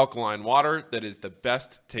healthy alkaline water that is the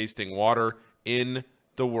best tasting water in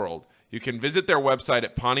the world. You can visit their website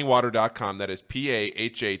at paniwater.com. That is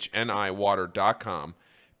P-A-H-H-N-I water.com.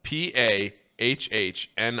 P-A-H-H-N-I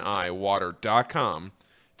water.com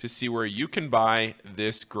to see where you can buy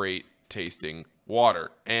this great tasting water.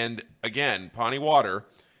 And again, Pani Water,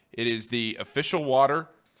 it is the official water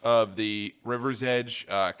of the River's Edge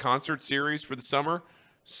concert series for the summer.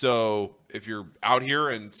 So if you're out here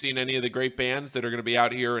and seeing any of the great bands that are going to be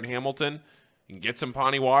out here in Hamilton, you can get some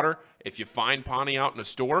Pani water. If you find Pani out in a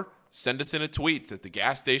store, send us in a tweet. It's at the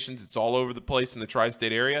gas stations. It's all over the place in the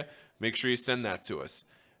tri-state area. Make sure you send that to us.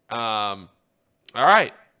 All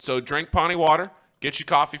right. So drink Pani water. Get your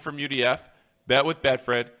coffee from UDF. Bet with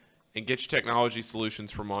Betfred. And get your technology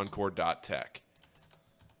solutions from Encore.tech.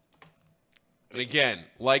 And again,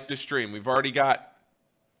 like the stream. We've already got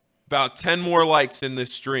about 10 more likes in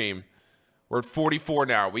this stream. We're at 44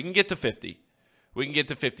 now. We can get to 50. We can get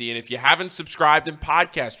to 50. And if you haven't subscribed in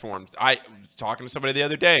podcast form, I was talking to somebody the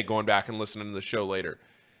other day, going back and listening to the show later.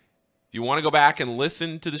 If you want to go back and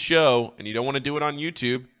listen to the show and you don't want to do it on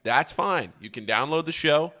YouTube, that's fine. You can download the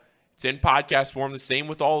show. It's in podcast form. The same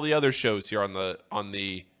with all the other shows here on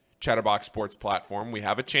the Chatterbox Sports platform. We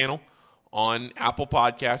have a channel on Apple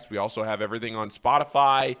Podcasts. We also have everything on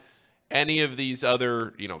Spotify, any of these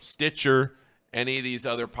other, Stitcher, any of these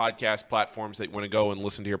other podcast platforms that you want to go and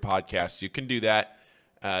listen to your podcast. You can do that.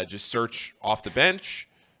 Just search Off the Bench,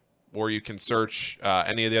 or you can search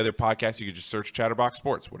any of the other podcasts. You can just search Chatterbox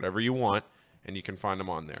Sports, whatever you want, and you can find them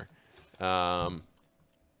on there. I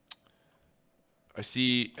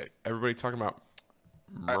see everybody talking about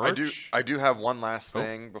merch. I do have one last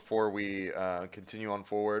thing before we continue on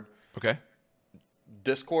forward. Okay.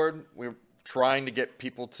 Discord, we're trying to get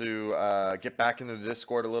people to get back into the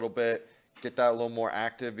Discord a little bit, get that a little more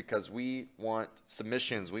active, because we want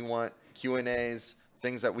submissions. We want Q&As,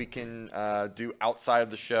 things that we can do outside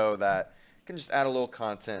of the show that can just add a little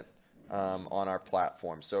content on our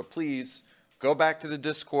platform. So please go back to the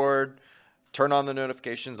Discord, turn on the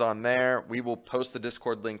notifications on there. We will post the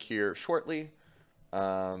Discord link here shortly.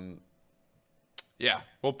 Yeah,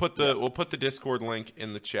 we'll put the Discord link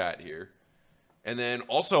in the chat here. And then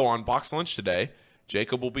also on Box Lunch today,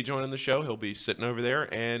 Jacob will be joining the show. He'll be sitting over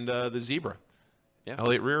there, and the Zebra,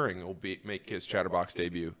 Elliot Rearing, will make his Chatterbox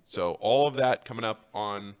debut. So all of that coming up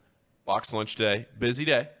on Box Lunch today. Busy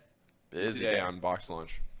day. Busy day on Box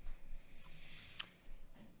Lunch.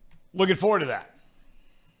 Looking forward to that.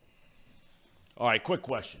 All right, quick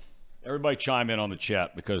question. Everybody chime in on the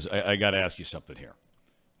chat because I got to ask you something here.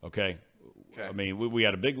 Okay? I mean, we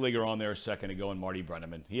had a big leaguer on there a second ago in Marty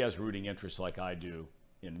Brennaman. He has rooting interest like I do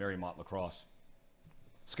in Marymount Lacrosse.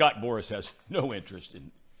 Scott Boras has no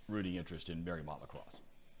rooting interest in Marymount Lacrosse.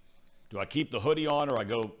 Do I keep the hoodie on or I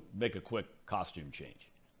go make a quick costume change?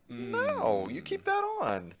 No, you keep that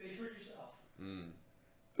on. Stay true to yourself.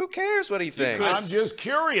 Who cares what he thinks? I'm just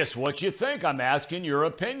curious what you think. I'm asking your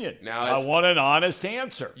opinion. Now, I want an honest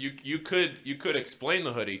answer. You could explain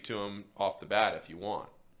the hoodie to him off the bat if you want.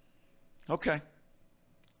 Okay.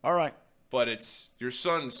 All right. but it's your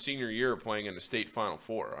son's senior year playing in the state Final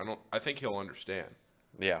Four. I think he'll understand.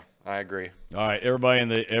 Yeah, I agree. All right,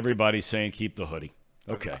 everybody's saying keep the hoodie.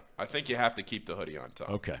 Okay. I think you have to keep the hoodie on top.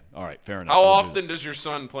 Okay. All right, fair enough. How often does your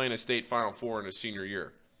son play in a state Final Four in his senior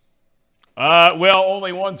year? Well,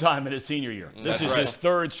 only one time in his senior year. This is right. his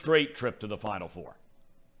third straight trip to the Final Four.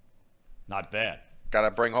 Not bad. Got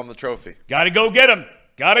to bring home the trophy. Got to go get him.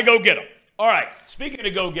 Got to go get him. All right, speaking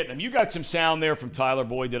of go getting him, you got some sound there from Tyler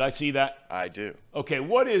Boyd. Did I see that? I do. Okay,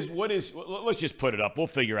 what is? Let's just put it up. We'll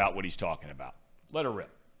figure out what he's talking about. Let her rip.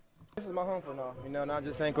 This is my home for now, and I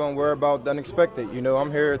just ain't going to worry about the unexpected. I'm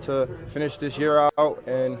here to finish this year out,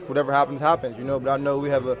 and whatever happens, happens, but I know we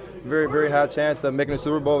have a very, very high chance of making the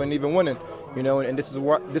Super Bowl and even winning, and this is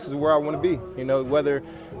where I want to be, whether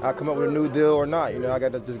I come up with a new deal or not, I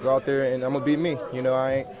got to just go out there and I'm going to be me,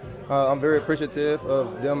 I'm very appreciative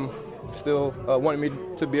of them still wanting me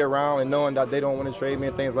to be around and knowing that they don't want to trade me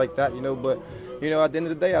and things like that, but, at the end of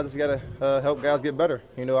the day, I just got to help guys get better,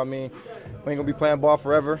 we ain't going to be playing ball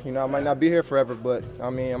forever. I might not be here forever, but,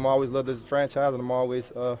 I'm always love this franchise, and I'm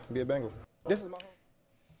always be a Bengal. This is my home.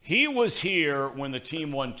 He was here when the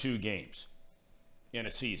team won 2 games in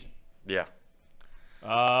a season. Yeah.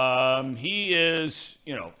 He is,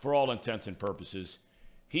 for all intents and purposes,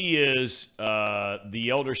 he is the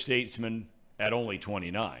elder statesman at only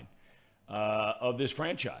 29 of this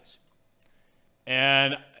franchise.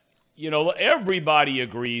 And everybody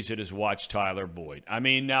agrees that has watched Tyler Boyd.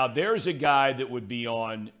 Now there's a guy that would be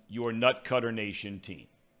on your Nut Cutter Nation team.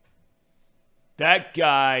 That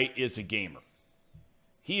guy is a gamer.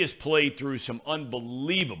 He has played through some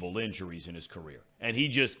unbelievable injuries in his career, and he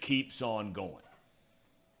just keeps on going.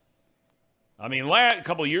 A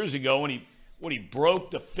couple of years ago when he broke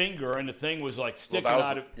the finger and the thing was like sticking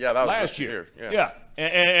out of that was last year. Yeah.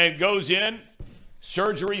 And goes in,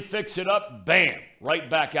 surgery, fix it up, bam, right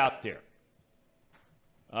back out there.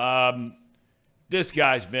 This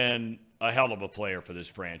guy's been a hell of a player for this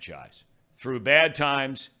franchise through bad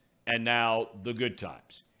times and now the good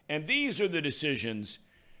times. And these are the decisions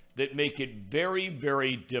that make it very,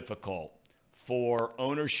 very difficult for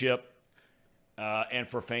ownership and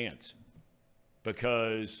for fans.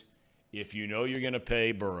 Because if you're going to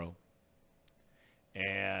pay Burrow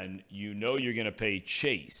and you're going to pay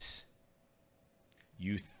Chase,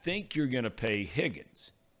 you think you're going to pay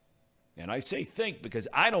Higgins. And I say think because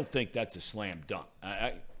I don't think that's a slam dunk.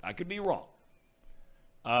 I could be wrong.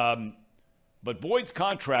 But Boyd's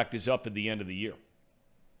contract is up at the end of the year.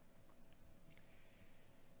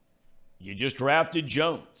 You just drafted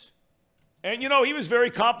Jones. And, he was very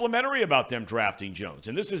complimentary about them drafting Jones.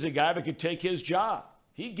 And this is a guy that could take his job.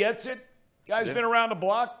 He gets it. Guy's been around the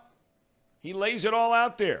block. He lays it all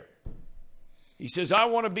out there. He says, I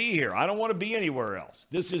want to be here. I don't want to be anywhere else.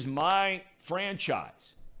 This is my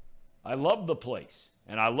franchise. I love the place.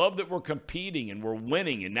 And I love that we're competing and we're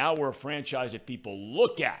winning. And now we're a franchise that people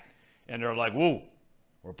look at. And they're like, whoa,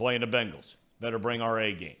 we're playing the Bengals. Better bring our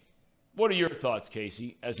A game. What are your thoughts,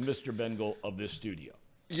 Casey, as Mr. Bengal of this studio?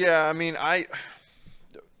 Yeah,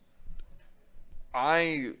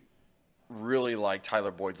 I really like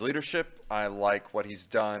Tyler Boyd's leadership. I like what he's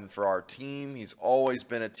done for our team. He's always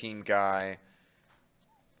been a team guy.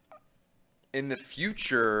 In the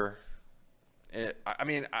future,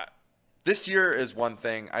 this year is one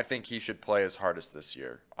thing. I think he should play his hardest this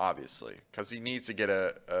year, obviously, because he needs to get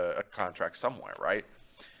a contract somewhere, right?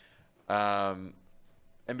 And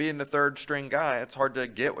being the third string guy, it's hard to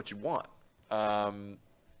get what you want.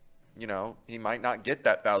 He might not get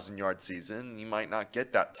that 1,000-yard season. He might not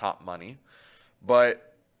get that top money.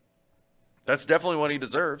 But that's definitely what he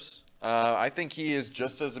deserves. I think he is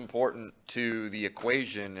just as important to the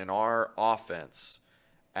equation in our offense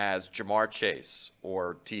as Jamar Chase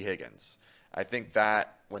or T. Higgins. I think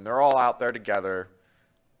that when they're all out there together,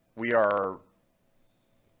 we are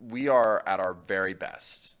at our very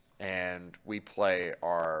best, and we play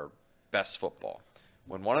our best football.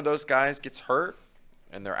 When one of those guys gets hurt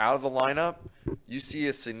and they're out of the lineup, you see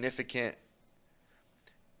a significant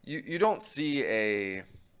 – you don't see a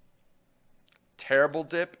terrible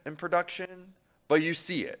dip in production, but you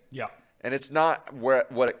see it. Yeah. And it's not what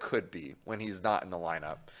it could be when he's not in the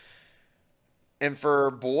lineup. And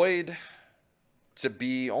for Boyd to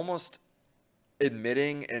be almost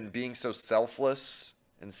admitting and being so selfless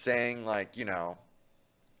and saying, I'll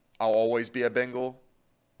always be a Bengal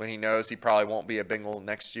when he knows he probably won't be a Bengal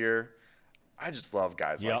next year. I just love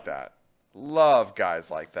guys like that. Love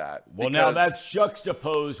guys like that. Well, now that's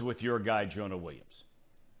juxtaposed with your guy, Jonah Williams.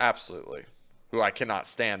 Absolutely. Who I cannot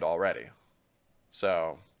stand already.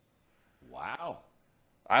 So. Wow.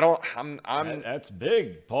 That's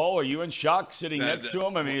big. Paul, are you in shock sitting next to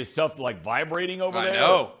him? I mean, is stuff like vibrating over there? I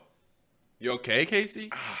know. You okay, Casey?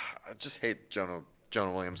 I just hate Jonah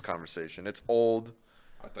Williams conversation. It's old.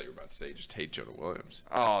 I thought you were about to say you just hate Jonah Williams.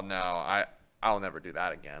 Oh no, I'll never do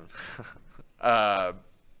that again. I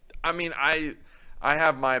mean, I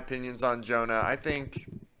have my opinions on Jonah. I think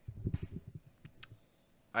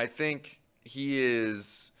he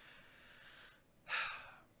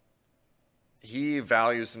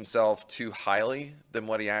values himself too highly than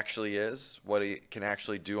what he actually is, what he can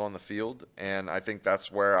actually do on the field, and I think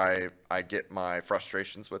that's where I get my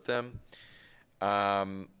frustrations with him.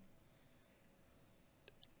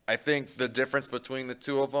 I think the difference between the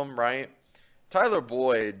two of them, right? Tyler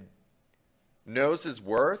Boyd knows his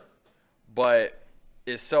worth, but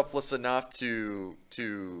is selfless enough to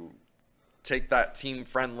take that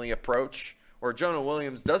team-friendly approach, where Jonah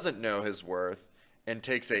Williams doesn't know his worth and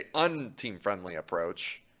takes a un-team-friendly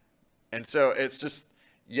approach. And so it's just,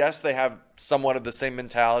 yes, they have somewhat of the same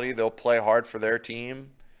mentality. They'll play hard for their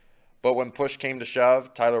team. But when push came to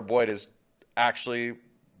shove, Tyler Boyd is actually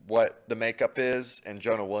what the makeup is, and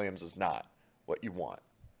Jonah Williams is not what you want,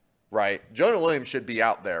 right? Jonah Williams should be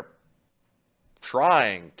out there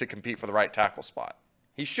trying to compete for the right tackle spot.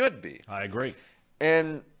 He should be. I agree.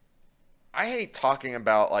 And I hate talking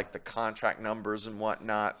about like the contract numbers and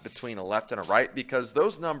whatnot between a left and a right, because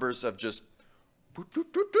those numbers have just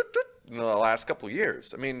in the last couple of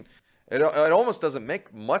years. I mean, it almost doesn't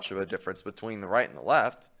make much of a difference between the right and the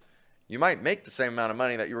left. You might make the same amount of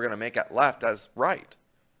money that you were going to make at left as right,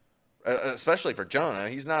 especially for Jonah.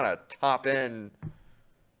 He's not a top-end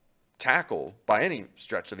tackle by any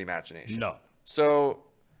stretch of the imagination. No. So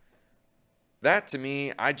that, to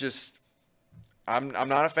me, I'm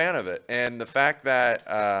not a fan of it. And the fact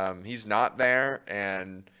that he's not there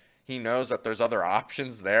and he knows that there's other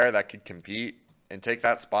options there that could compete and take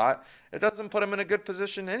that spot, it doesn't put him in a good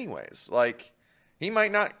position anyways. Like, he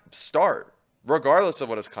might not start regardless of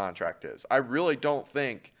what his contract is. I really don't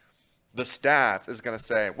think the staff is going to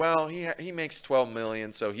say, well, he makes $12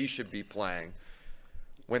 million, so he should be playing.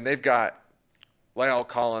 When they've got La'el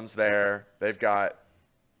Collins there, they've got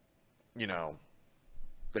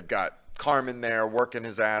Carmen there working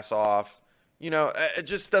his ass off. It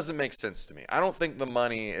just doesn't make sense to me. I don't think the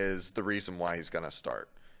money is the reason why he's going to start.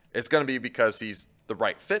 It's going to be because he's the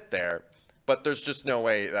right fit there, but there's just no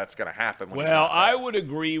way that's going to happen. Well, I would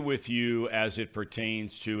agree with you as it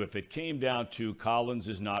pertains to if it came down to Collins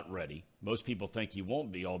is not ready. Most people think he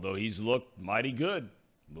won't be, although he's looked mighty good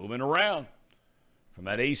moving around from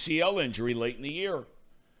that ACL injury late in the year.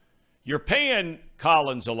 You're paying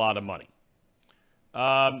Collins a lot of money.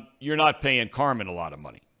 You're not paying Carmen a lot of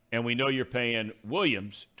money. And we know you're paying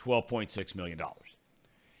Williams $12.6 million.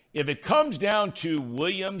 If it comes down to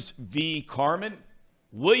Williams v. Carmen,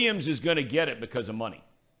 Williams is going to get it because of money,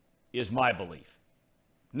 is my belief.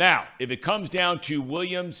 Now, if it comes down to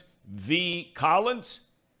Williams v. Collins,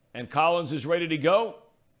 and Collins is ready to go,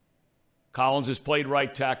 Collins has played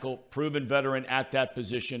right tackle, proven veteran at that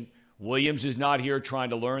position. Williams is not here trying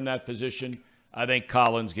to learn that position. I think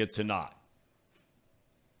Collins gets a nod.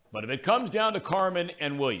 But if it comes down to Carmen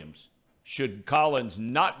and Williams, should Collins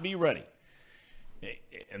not be ready?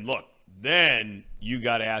 And look, then you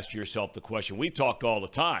got to ask yourself the question. We've talked all the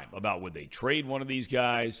time about would they trade one of these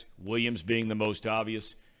guys, Williams being the most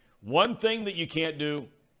obvious. One thing that you can't do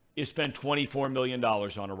is spend $24 million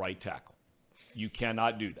on a right tackle. You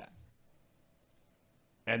cannot do that.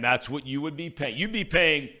 And that's what you would be paying. You'd be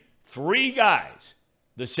paying three guys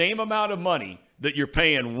the same amount of money that you're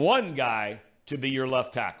paying one guy to be your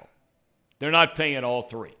left tackle. They're not paying all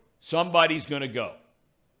three. Somebody's going to go.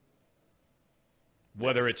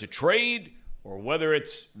 Whether it's a trade or whether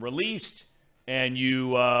it's released and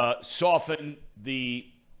you soften the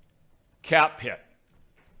cap hit.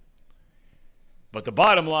 But the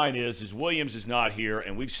bottom line is Williams is not here,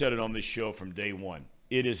 and we've said it on this show from day one.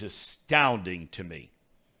 It is astounding to me,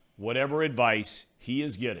 whatever advice he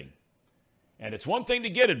is getting. And it's one thing to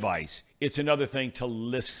get advice. It's another thing to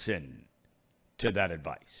listen to that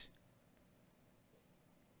advice.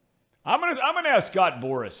 I'm gonna ask Scott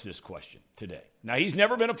Boras this question today. Now, he's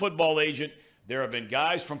never been a football agent. There have been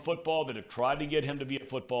guys from football that have tried to get him to be a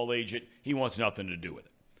football agent. He wants nothing to do with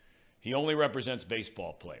it. He only represents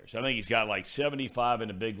baseball players. I think he's got like 75 in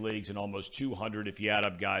the big leagues and almost 200 if you add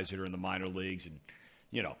up guys that are in the minor leagues. And,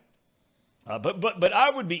 but I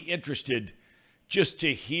would be interested just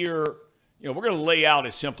to hear, we're going to lay out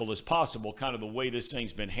as simple as possible kind of the way this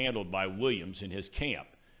thing's been handled by Williams in his camp.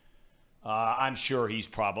 I'm sure he's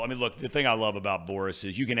probably, look, the thing I love about Boras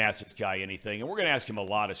is you can ask this guy anything, and we're going to ask him a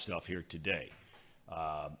lot of stuff here today.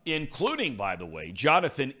 including, by the way,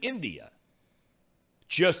 Jonathan India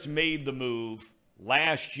just made the move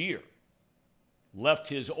last year, left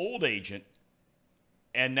his old agent,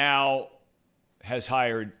 and now has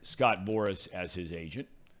hired Scott Boras as his agent.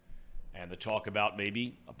 And the talk about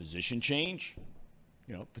maybe a position change,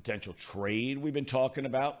 potential trade we've been talking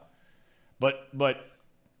about. But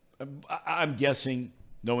I'm guessing,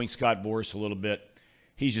 knowing Scott Boras a little bit,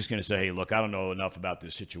 he's just going to say, hey, look, I don't know enough about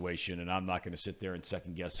this situation, and I'm not going to sit there and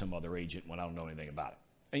second-guess some other agent when I don't know anything about it.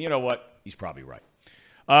 And you know what? He's probably right.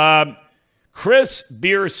 Chris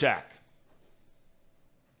Biersack.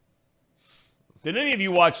 Did any of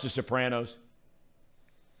you watch The Sopranos?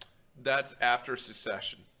 That's after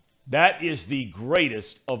Succession. That is the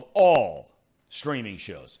greatest of all streaming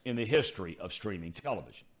shows in the history of streaming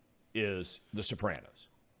television, is The Sopranos.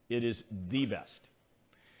 It is the best.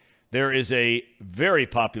 There is a very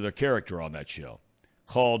popular character on that show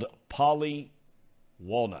called Polly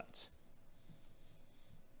Walnuts.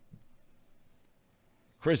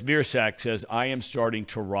 Chris Biersack says, I am starting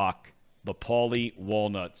to rock the Polly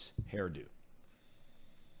Walnuts hairdo.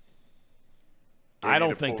 I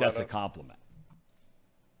don't think that's a compliment.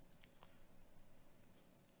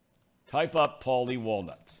 Type up Polly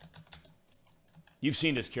Walnuts. You've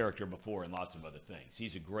seen this character before in lots of other things.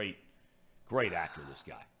 He's a great actor, this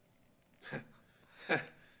guy.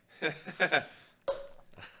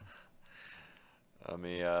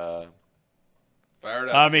 Fire it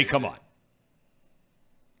up. Come on.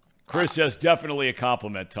 Chris says, definitely a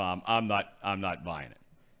compliment, Tom. I'm not buying it.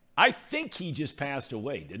 I think he just passed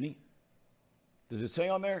away, didn't he? Does it say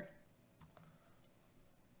on there?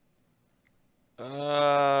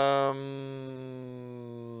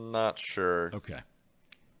 Not sure. Okay.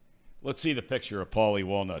 Let's see the picture of Paulie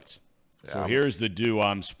Walnuts. Yeah, so here's the do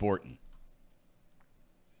I'm sporting.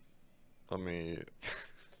 Tony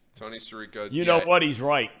Sirico. You know what? He's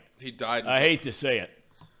right. He died. I hate to say it.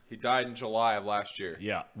 He died in July of last year.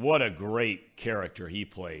 Yeah. What a great character he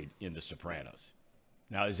played in The Sopranos.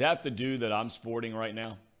 Now, is that the dude that I'm sporting right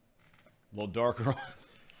now? A little darker.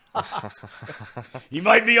 He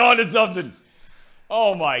might be onto something.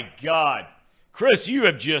 Oh, my God. Chris, you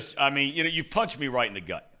have just, you punched me right in the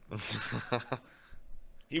gut.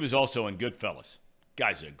 He was also in Goodfellas.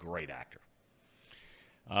 Guy's a great actor.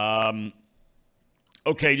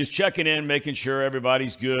 Okay, just checking in, making sure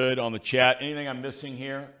everybody's good on the chat. Anything I'm missing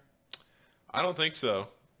here? I don't think so.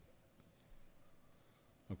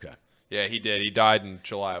 Okay. Yeah, he did. He died in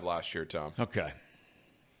July of last year, Tom. Okay.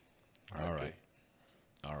 All right.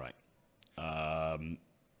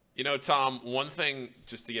 Tom, one thing,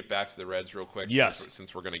 just to get back to the Reds real quick, yes.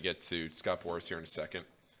 since we're going to get to Scott Boras here in a second.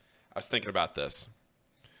 I was thinking about this.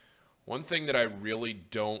 One thing that I really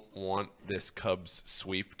don't want this Cubs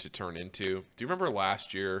sweep to turn into, do you remember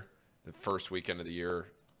last year, the first weekend of the year,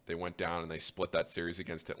 they went down and they split that series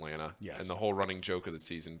against Atlanta? Yes. And the whole running joke of the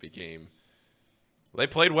season became, they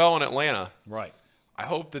played well in Atlanta. Right. I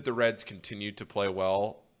hope that the Reds continue to play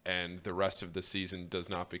well and the rest of the season does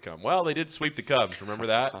not become, well, they did sweep the Cubs. Remember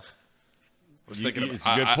that? It's a good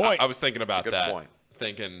point. I was thinking about that. Point.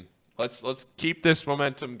 Thinking, let's keep this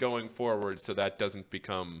momentum going forward so that doesn't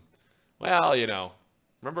become, well,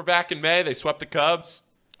 remember back in May they swept the Cubs?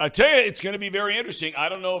 I tell you, it's going to be very interesting. I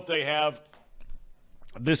don't know if they have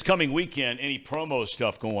this coming weekend any promo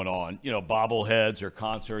stuff going on, bobbleheads or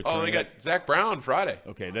concerts. Oh, they got Zach Brown Friday.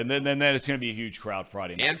 Okay, then it's going to be a huge crowd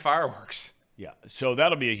Friday night. And fireworks. Yeah, so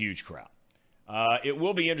that'll be a huge crowd. It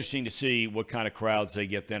will be interesting to see what kind of crowds they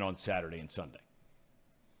get then on Saturday and Sunday.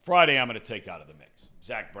 Friday, I'm going to take out of the mix.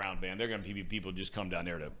 Zach Brown band, they're going to be people just come down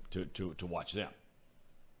there to watch them.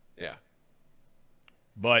 Yeah.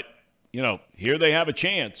 But, here they have a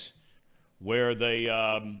chance where they,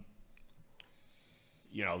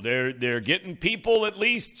 they're getting people at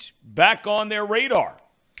least back on their radar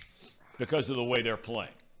because of the way they're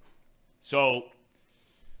playing. So,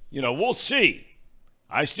 we'll see.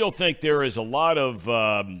 I still think there is a lot of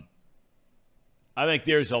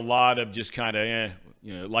just kind of,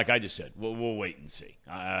 like I just said, we'll wait and see.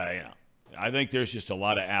 I think there's just a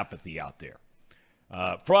lot of apathy out there.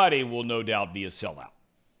 Friday will no doubt be a sellout.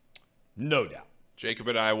 No doubt. Jacob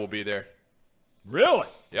and I will be there. Really?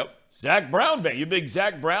 Yep. Zach Brown band. You a big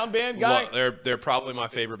Zach Brown band guy? Well, they're probably my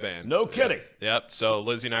favorite band. No kidding. Yep. So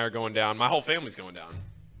Lizzie and I are going down. My whole family's going down.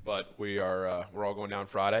 But we're all going down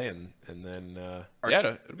Friday, and then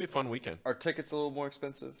it'll be a fun weekend. Are tickets a little more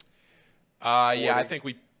expensive? Yeah, I think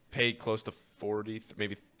we paid close to 40,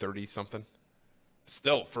 maybe 30 something.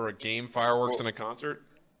 Still for a game, fireworks, and a concert.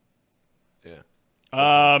 Yeah.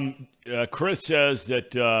 Chris says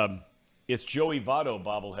that it's Joey Votto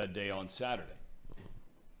bobblehead day on Saturday.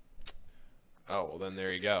 Oh, well, then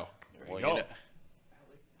there you go.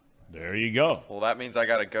 There you go. Well, that means I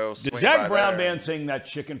got to go swing Did Zach by Brown there. Band sing that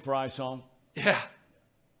Chicken Fry song? Yeah.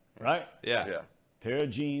 Right? Yeah. Yeah. Pair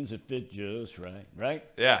of jeans that fit just right. Right?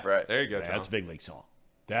 Yeah. Right. There you go, Tom. That's a big league song.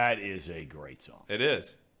 That is a great song. It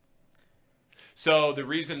is. So the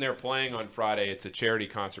reason they're playing on Friday, it's a charity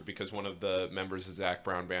concert because one of the members of Zach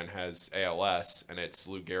Brown Band has ALS, and it's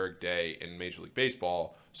Lou Gehrig Day in Major League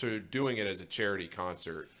Baseball. So they're doing it as a charity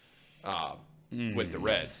concert with the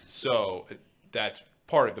Reds. So that's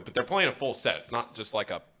part of it. But they're playing a full set. It's not just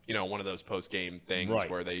like one of those post-game things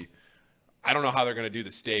where I don't know how they're going to do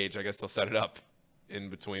the stage. I guess they'll set it up in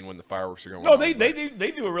between when the fireworks are going on. No,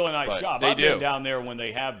 they do a really nice job. I've been down there when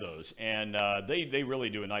they have those, and they really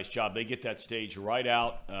do a nice job. They get that stage right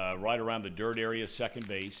out, right around the dirt area, second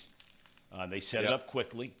base. They set it up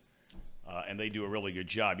quickly, and they do a really good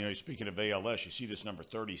job. Speaking of ALS, you see this number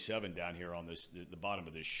 37 down here on the bottom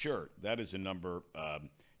of this shirt. That is a number.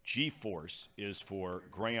 G-Force is for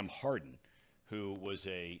Graham Harden, who was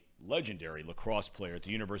a legendary lacrosse player at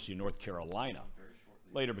the University of North Carolina.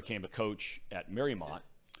 Later became a coach at Marymount,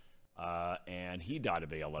 and he died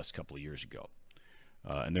of ALS a couple of years ago.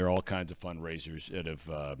 And there are all kinds of fundraisers that have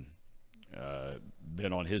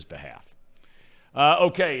been on his behalf.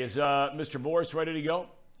 Okay, is Mr. Boras ready to go?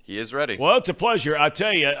 He is ready. Well, it's a pleasure. I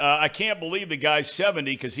tell you, I can't believe the guy's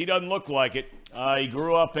 70 because he doesn't look like it. He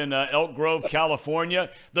grew up in Elk Grove, California,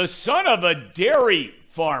 the son of a dairy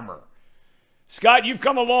farmer. Scott, you've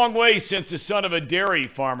come a long way since the son of a dairy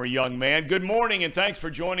farmer, young man. Good morning, and thanks for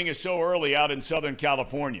joining us so early out in Southern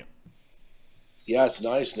California. Yeah, it's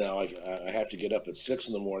nice now. I have to get up at 6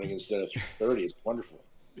 in the morning instead of 3:30. It's wonderful,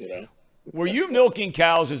 Were you milking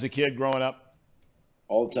cows as a kid growing up?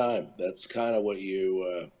 All the time. That's kind of what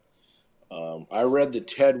you I read the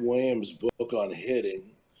Ted Williams book on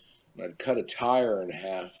hitting, and I'd cut a tire in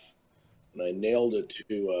half, and I nailed it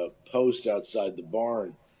to a post outside the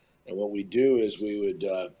barn. And what we do is we would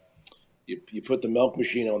you put the milk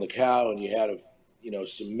machine on the cow, and you had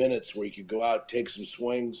some minutes where you could go out, take some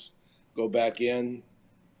swings, go back in,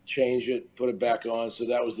 change it, put it back on. So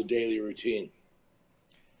that was the daily routine.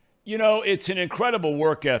 It's an incredible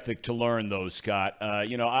work ethic to learn, though, Scott.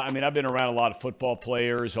 I've been around a lot of football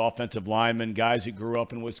players, offensive linemen, guys that grew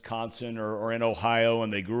up in Wisconsin or in Ohio,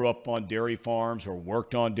 and they grew up on dairy farms or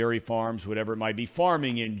worked on dairy farms, whatever it might be,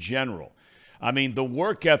 farming in general. The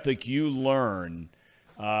work ethic you learn,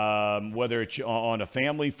 whether it's on a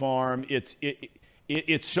family farm,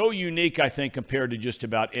 it's so unique, I think, compared to just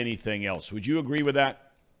about anything else. Would you agree with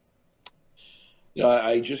that?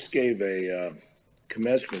 I just gave a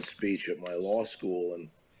commencement speech at my law school, and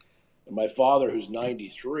my father, who's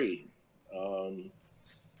 93,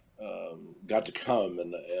 got to come,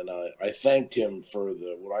 and I thanked him for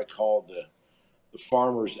what I call the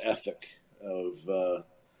farmer's ethic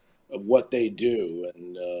of what they do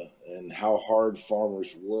and how hard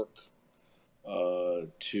farmers work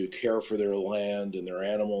to care for their land and their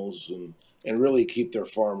animals and really keep their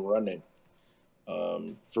farm running.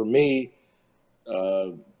 For me,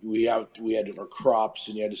 we had our crops,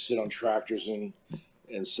 and you had to sit on tractors and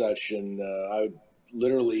such, and I would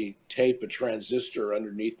literally tape a transistor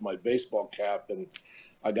underneath my baseball cap, and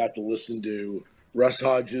I got to listen to Russ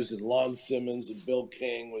Hodges and Lon Simmons and Bill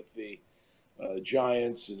King with the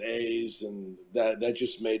Giants and A's, and that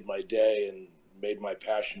just made my day and made my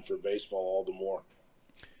passion for baseball all the more.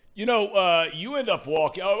 You end up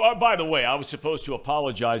walking. Oh, by the way, I was supposed to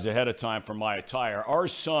apologize ahead of time for my attire. Our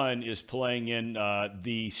son is playing in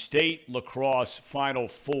the state lacrosse Final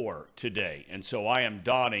Four today, and so I am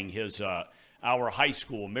donning his our high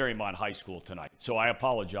school, Marymount High School, tonight. So I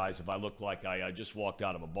apologize if I look like I just walked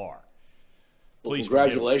out of a bar. Please,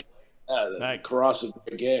 congratulations! Lacrosse is a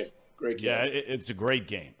great game. Great game. Yeah, it's a great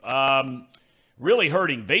game. Really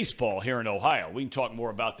hurting baseball here in Ohio. We can talk more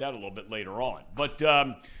about that a little bit later on. But,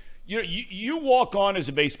 you walk on as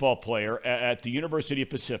a baseball player at the University of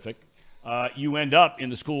Pacific. You end up in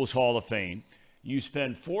the school's Hall of Fame. You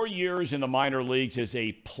spend 4 years in the minor leagues as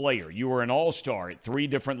a player. You were an all-star at 3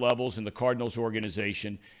 different levels in the Cardinals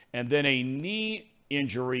organization. And then a knee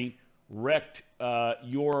injury wrecked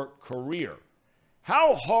your career.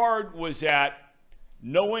 How hard was that,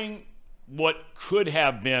 knowing what could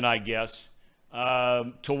have been, I guess,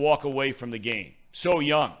 to walk away from the game so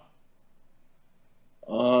young?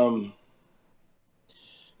 I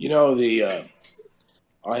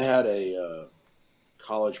had a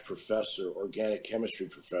college professor, organic chemistry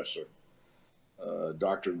professor,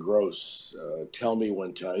 Dr. Gross, tell me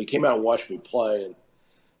one time, he came out and watched me play, and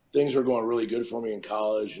things were going really good for me in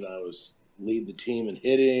college, and I was lead the team in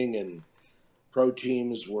hitting, and pro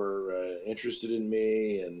teams were interested in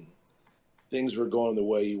me, and things were going the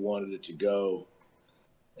way you wanted it to go.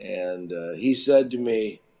 And he said to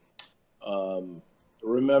me,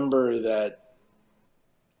 remember that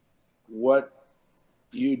what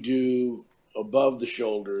you do above the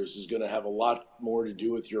shoulders is going to have a lot more to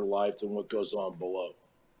do with your life than what goes on below.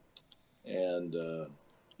 And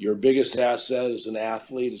your biggest asset as an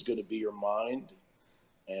athlete is going to be your mind.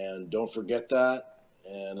 And don't forget that.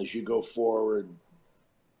 And as you go forward,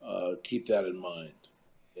 keep that in mind.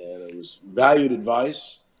 And it was valued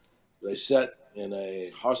advice. I sat in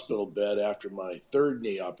a hospital bed after my third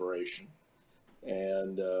knee operation.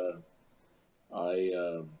 And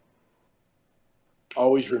I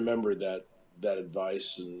always remember that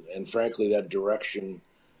advice and frankly, that direction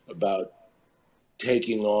about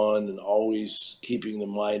taking on and always keeping the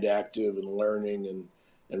mind active and learning.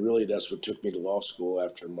 And really that's what took me to law school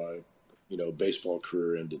after my, baseball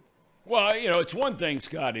career ended. Well, it's one thing,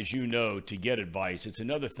 Scott, as you know, to get advice. It's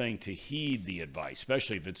another thing to heed the advice,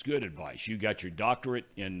 especially if it's good advice. You got your doctorate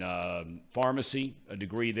in pharmacy, a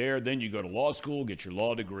degree there. Then you go to law school, get your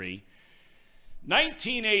law degree.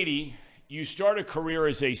 1980, you start a career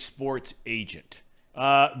as a sports agent.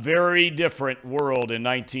 Very different world in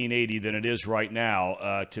 1980 than it is right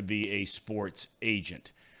now to be a sports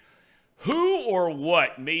agent. Who or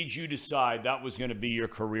what made you decide that was going to be your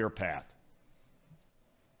career path?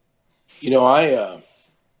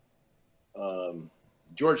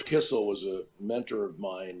 George Kissel was a mentor of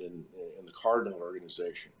mine in the Cardinal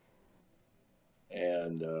organization.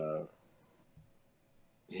 And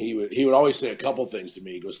he would always say a couple things to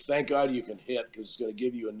me. He goes, thank God you can hit because it's going to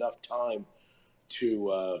give you enough time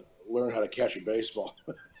to learn how to catch a baseball.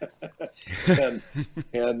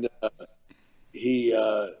 and he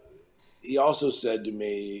also said to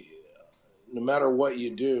me, no matter what you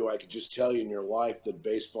do, I could just tell you in your life that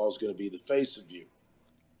baseball is going to be the face of you.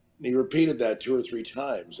 And he repeated that 2 or 3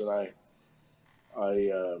 times. And I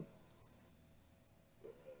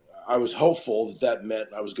was hopeful that meant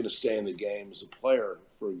I was going to stay in the game as a player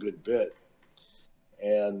for a good bit.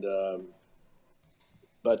 And,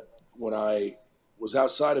 but when I was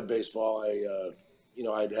outside of baseball,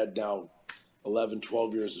 I'd had now 11,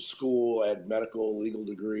 12 years of school. I had medical, legal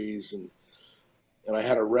degrees, and I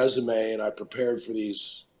had a resume, and I prepared for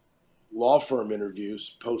these law firm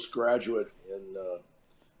interviews, postgraduate in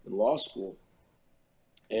law school.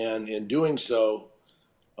 And in doing so,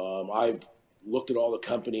 I looked at all the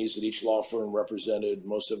companies that each law firm represented.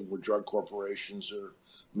 Most of them were drug corporations or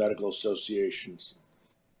medical associations.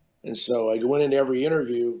 And so I went into every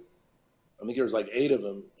interview. I think there was like 8 of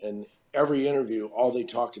them, and every interview, all they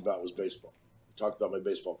talked about was baseball. They talked about my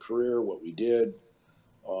baseball career, what we did,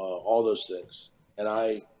 all those things. And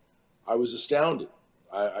I was astounded.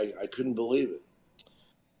 I couldn't believe it.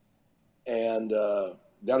 And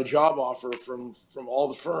got a job offer from all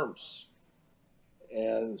the firms.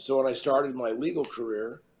 And so when I started my legal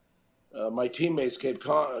career, my teammates kept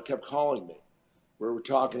calling me. We were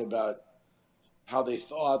talking about how they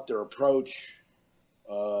thought, their approach,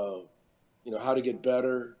 how to get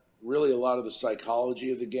better, really a lot of the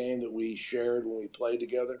psychology of the game that we shared when we played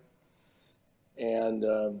together. And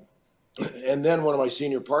then one of my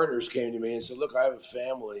senior partners came to me and said, look, I have a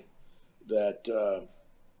family that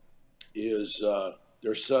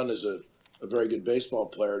their son is a very good baseball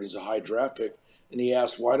player, and he's a high draft pick. And he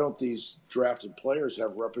asked, why don't these drafted players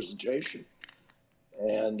have representation?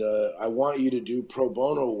 And I want you to do pro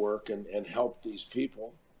bono work and help these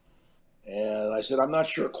people. And I said, I'm not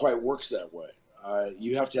sure it quite works that way.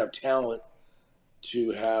 You have to have talent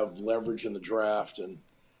to have leverage in the draft.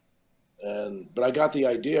 But I got the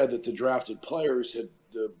idea that the drafted players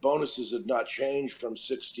the bonuses had not changed from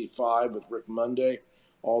 65 with Rick Monday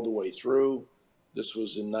all the way through. This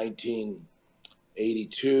was in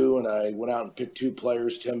 1982, and I went out and picked 2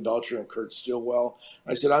 players, Tim Belcher and Kurt Stillwell.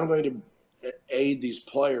 I said, I'm going to aid these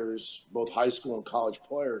players, both high school and college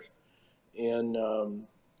players, in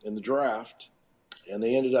the draft. And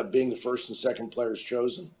they ended up being the first and second players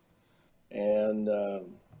chosen. And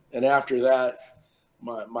after that,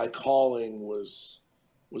 my calling was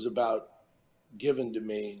about given to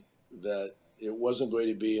me, that it wasn't going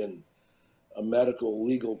to be in a medical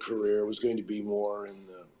legal career. It was going to be more in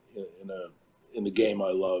the game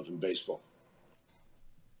I love, in baseball.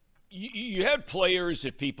 You had players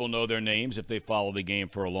that people know their names if they follow the game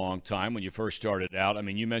for a long time when you first started out. I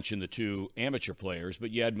mean, you mentioned the 2 amateur players, but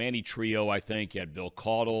you had Manny Trio, I think. You had Bill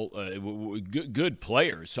Caudle, good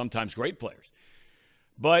players, sometimes great players.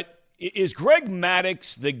 But is Greg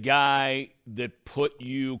Maddux the guy that put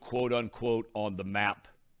you, quote unquote, on the map?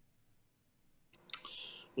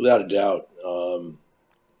 Without a doubt.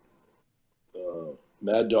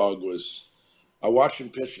 Mad Dog I watched him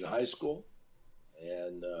pitch in high school.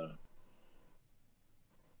 and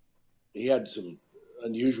he had some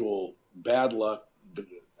unusual bad luck.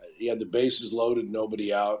 He had the bases loaded,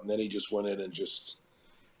 nobody out, and then he just went in and just,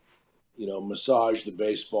 massaged the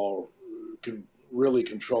baseball, could really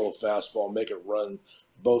control a fastball, make it run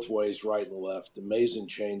both ways, right and left. Amazing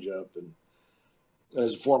changeup. And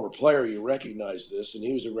as a former player, you recognize this, and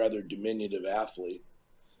he was a rather diminutive athlete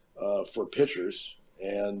for pitchers.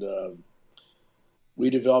 And we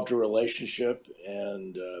developed a relationship,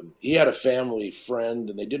 and he had a family friend,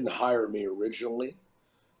 and they didn't hire me originally,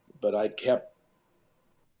 but I kept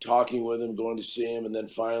talking with him, going to see him, and then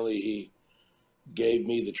finally he gave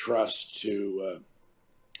me the trust to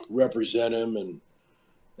represent him,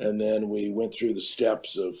 and then we went through the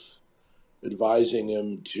steps of advising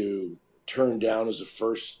him to turn down as a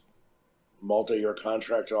first multi-year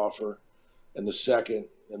contract offer, and the second,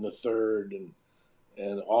 and the third,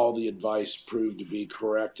 and all the advice proved to be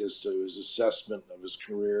correct as to his assessment of his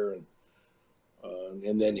career,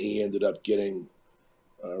 and then he ended up getting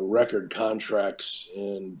record contracts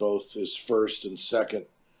in both his first and second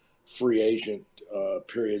free agent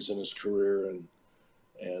periods in his career,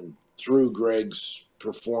 and through Greg's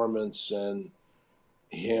performance and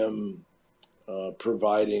him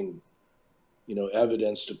providing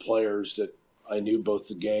evidence to players that I knew both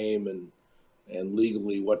the game and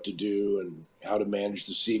legally what to do and how to manage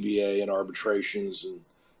the CBA and arbitrations and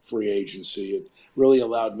free agency. It really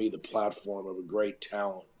allowed me the platform of a great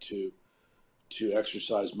talent to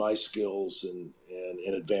exercise my skills and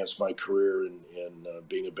advance my career in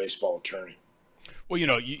being a baseball attorney. Well,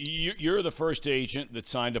 you're the first agent that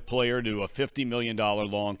signed a player to a $50 million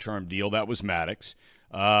long-term deal. That was Maddox.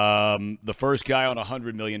 The first guy on a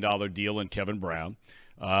 $100 million deal in Kevin Brown.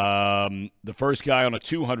 The first guy on a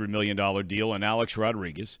 $200 million deal in Alex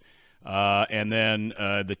Rodriguez. And then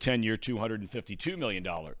the 10-year, $252 million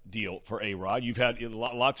deal for A-Rod. You've had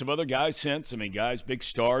lots of other guys since. I mean, guys, big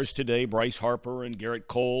stars today, Bryce Harper and Garrett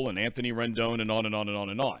Cole and Anthony Rendon and on and on and on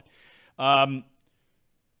and on.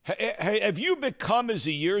 Have you become, as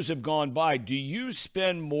the years have gone by, do you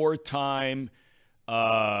spend more time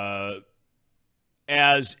as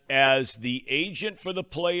the agent for the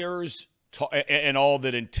players and all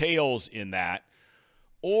that entails in that,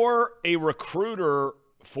 or a recruiter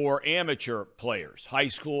for amateur players, high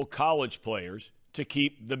school, college players, to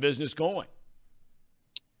keep the business going?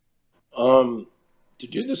 To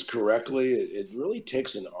do this correctly, it really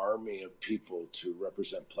takes an army of people to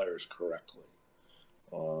represent players correctly.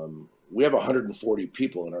 We have 140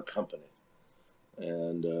 people in our company,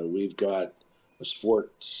 and we've got a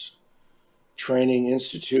sports training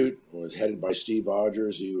institute headed by Steve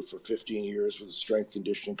Odgers. He for 15 years was the strength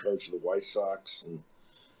conditioning coach of the White Sox,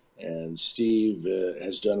 and Steve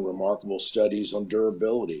has done remarkable studies on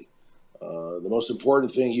durability. The most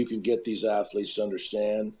important thing you can get these athletes to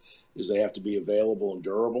understand is they have to be available and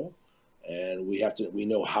durable, and we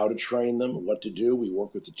know how to train them, what to do. We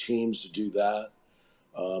work with the teams to do that.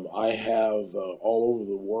 I have all over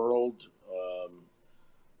the world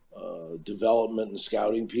development and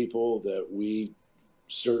scouting people that we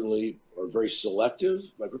certainly are very selective.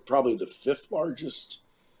 Like, we're probably the fifth largest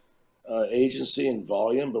agency in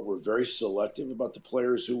volume, but we're very selective about the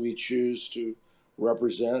players who we choose to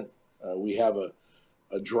represent. We have a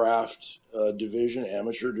draft division,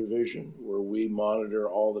 amateur division, where we monitor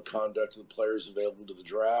all the conduct of the players available to the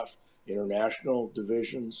draft, international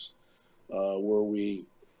divisions, where we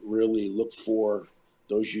really look for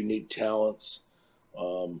those unique talents.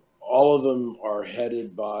 All of them are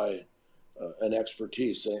headed by an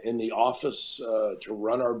expertise in the office to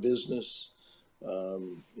run our business.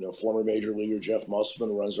 Former major leaguer Jeff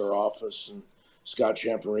Musselman runs our office, and Scott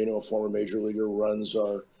Champerino, a former major leaguer, runs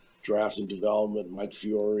our draft and development. Mike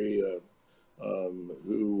Fiore,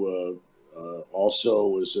 who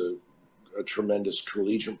also is a tremendous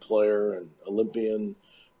collegiate player and Olympian,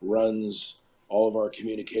 runs all of our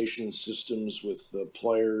communication systems with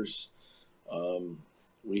players.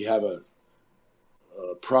 We have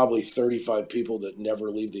probably 35 people that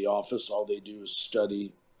never leave the office. All they do is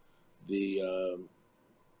study the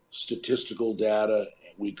statistical data.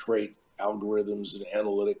 We create algorithms and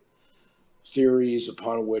analytic theories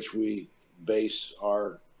upon which we base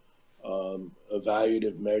our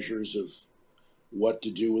evaluative measures of what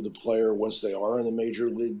to do with the player once they are in the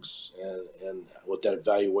major leagues, and what that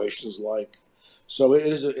evaluation is like. So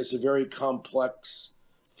it's a very complex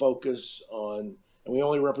focus on, and we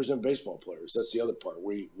only represent baseball players. That's the other part.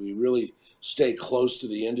 We really stay close to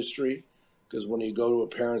the industry, because when you go to a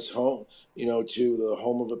parent's home, to the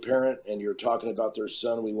home of a parent, and you're talking about their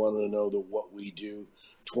son, we want to know that what we do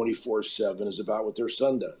 24/7 is about what their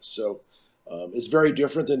son does. So It's very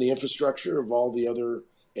different than the infrastructure of all the other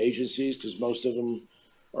agencies because most of them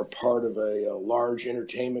are part of a large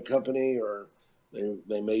entertainment company, or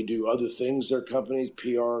they may do other things, their companies,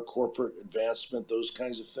 PR, corporate advancement, those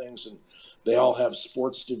kinds of things. And they all have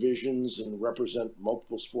sports divisions and represent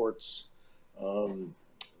multiple sports.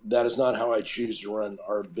 That is not how I choose to run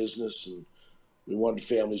our business. And we wanted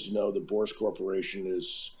families to know that Boras Corporation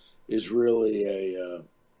is really a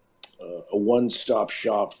one-stop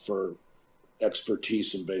shop for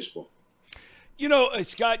expertise in baseball. You know,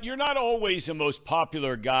 Scott, you're not always the most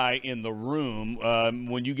popular guy in the room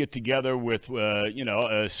when you get together with,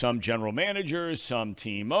 some general managers, some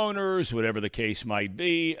team owners, whatever the case might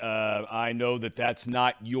be. I know that that's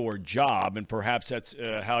not your job, and perhaps that's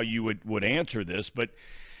how you would answer this. But,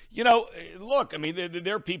 look, I mean,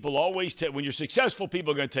 there are people always when you're successful,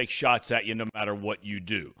 people are going to take shots at you no matter what you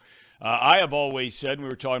do. I have always said, and we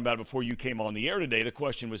were talking about it before you came on the air today, the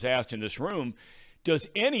question was asked in this room, does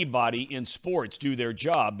anybody in sports do their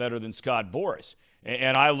job better than Scott Boras?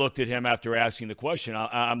 And I looked at him after asking the question.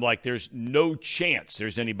 I'm like, there's no chance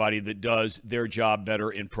there's anybody that does their job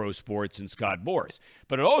better in pro sports than Scott Boras.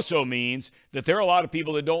 But it also means that there are a lot of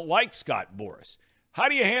people that don't like Scott Boras. How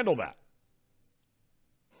do you handle that?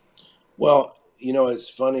 Well, it's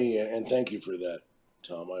funny, and thank you for that,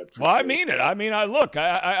 Tom. I appreciate Well, I mean it. I mean,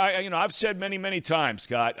 I've said many, many times,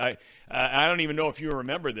 Scott. I don't even know if you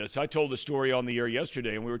remember this. I told the story on the air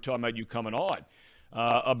yesterday, and we were talking about you coming on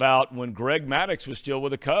about when Greg Maddux was still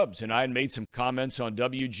with the Cubs, and I had made some comments on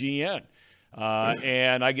WGN.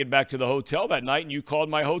 And I get back to the hotel that night, and you called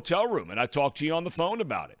my hotel room, and I talked to you on the phone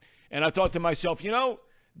about it. And I thought to myself,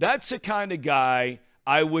 that's the kind of guy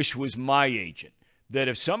I wish was my agent. That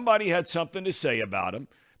if somebody had something to say about him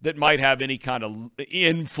that might have any kind of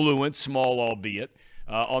influence, small albeit,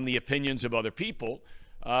 on the opinions of other people,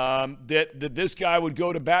 that this guy would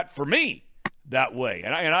go to bat for me that way.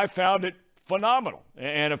 And I found it phenomenal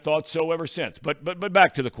and have thought so ever since. But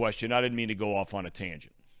back to the question. I didn't mean to go off on a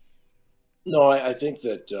tangent. No, I think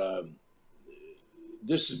that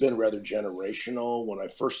this has been rather generational. When I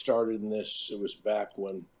first started in this, it was back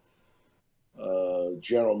when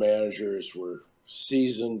general managers were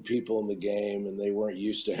seasoned people in the game, and they weren't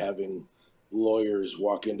used to having lawyers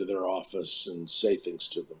walk into their office and say things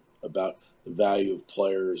to them about the value of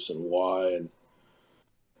players and why.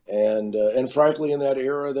 And frankly, in that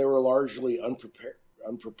era, they were largely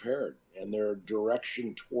unprepared, and their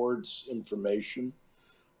direction towards information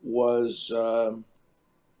was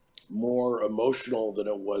more emotional than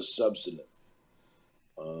it was substantive.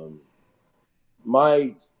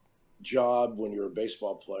 My job when you're a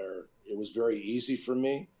baseball player, it was very easy for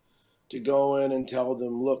me to go in and tell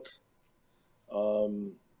them, look,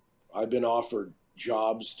 I've been offered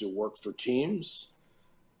jobs to work for teams.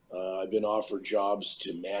 I've been offered jobs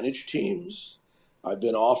to manage teams. I've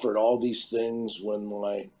been offered all these things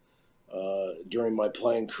during my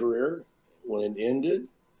playing career. When it ended,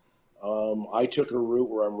 I took a route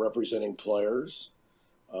where I'm representing players.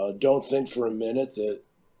 Don't think for a minute that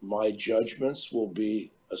my judgments will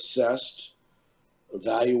be assessed,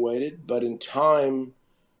 evaluated, but in time,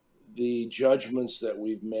 the judgments that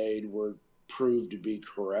we've made were proved to be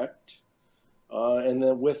correct. And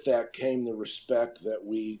then with that came the respect that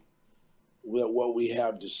what we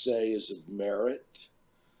have to say is of merit.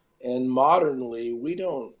 And modernly,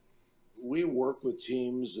 we work with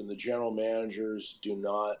teams, and the general managers do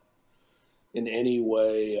not in any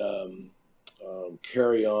way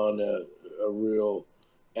carry on a real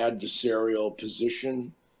adversarial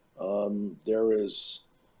position. There is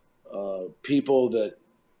people that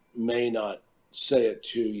may not say it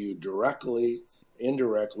to you directly,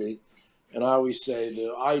 indirectly. And I always say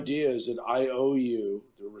the idea is that I owe you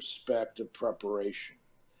the respect of preparation.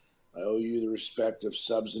 I owe you the respect of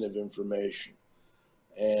substantive information.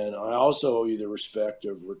 And I also owe you the respect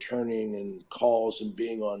of returning and calls and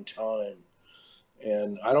being on time.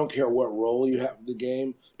 And I don't care what role you have in the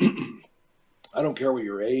game. I don't care what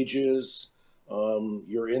your age is.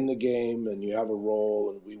 You're in the game and you have a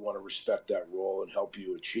role, and we want to respect that role and help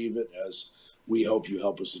you achieve it as we hope you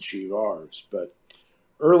help us achieve ours. But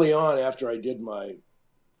early on, after I did my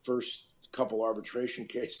first couple arbitration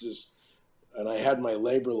cases, and I had my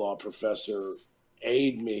labor law professor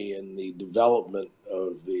aid me in the development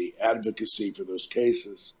of the advocacy for those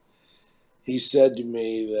cases, he said to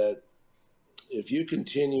me that if you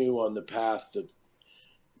continue on the path that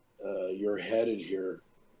you're headed here,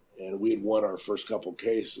 and we had won our first couple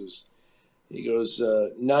cases, he goes,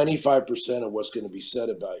 95% of what's going to be said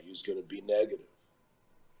about you is going to be negative.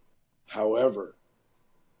 However,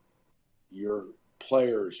 your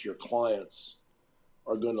players, your clients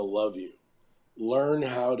are going to love you. learn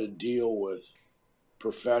how to deal with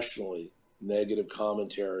professionally negative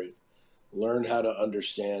commentary, learn how to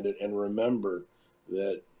understand it, and remember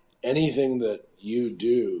that anything that you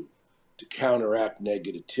do to counteract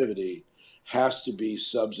negativity has to be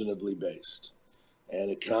substantively based, and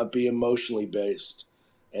it can't be emotionally based.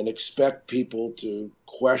 And expect people to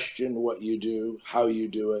question what you do, how you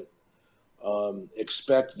do it.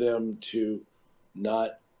 Expect them to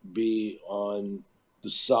not be on the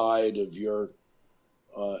side of your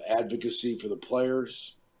advocacy for the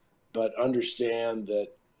players, but understand that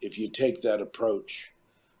if you take that approach,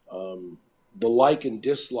 the like and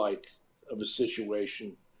dislike of a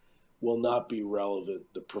situation will not be relevant.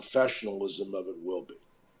 The professionalism of it will be.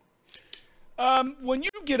 When you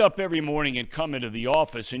get up every morning and come into the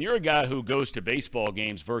office, and you're a guy who goes to baseball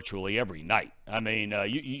games virtually every night. I mean,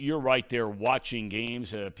 you're right there watching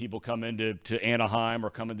games. People come into Anaheim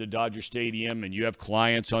or come into Dodger Stadium, and you have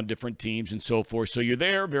clients on different teams and so forth. So you're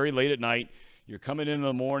there very late at night. You're coming in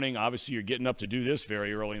the morning. Obviously, you're getting up to do this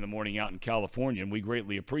very early in the morning out in California, and we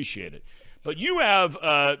greatly appreciate it. But you have,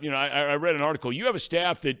 I read an article. You have a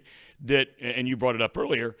staff that, and you brought it up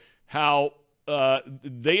earlier, how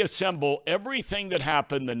they assemble everything that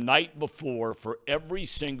happened the night before for every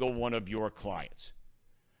single one of your clients.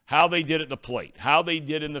 How they did at the plate, how they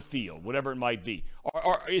did in the field, whatever it might be.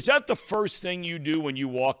 Is that the first thing you do when you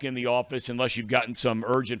walk in the office, unless you've gotten some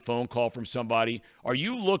urgent phone call from somebody? Are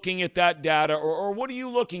you looking at that data, or what are you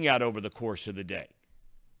looking at over the course of the day?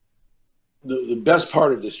 The best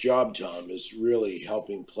part of this job, Tom, is really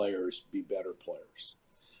helping players be better players.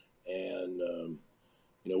 And,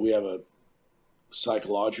 we have a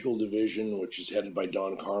psychological division, which is headed by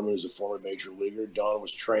Don Carmen, who's a former major leaguer. Don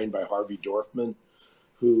was trained by Harvey Dorfman,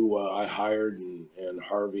 who I hired, and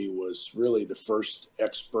Harvey was really the first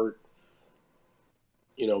expert,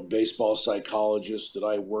 baseball psychologist that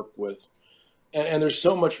I worked with. And there's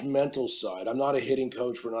so much mental side. I'm not a hitting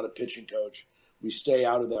coach. We're not a pitching coach. We stay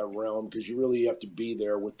out of that realm because you really have to be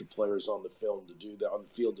there with the players on the field to do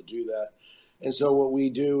that. And so what we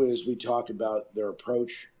do is we talk about their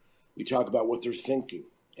approach. We talk about what they're thinking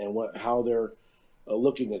and how they're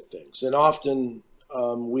looking at things. And often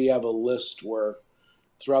we have a list where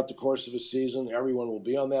throughout the course of a season, everyone will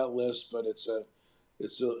be on that list, but it's a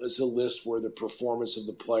list where the performance of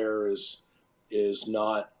the player is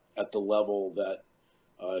not at the level that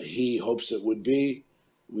he hopes it would be.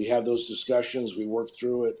 We have those discussions. We work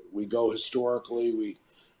through it. We go historically.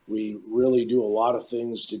 We really do a lot of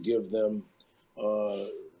things to give them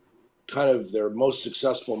kind of their most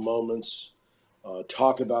successful moments,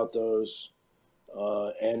 talk about those,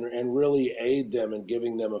 and really aid them in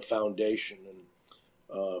giving them a foundation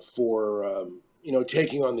for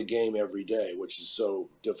taking on the game every day, which is so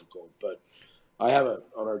difficult. But I have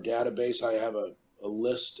on our database, I have a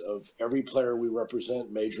list of every player we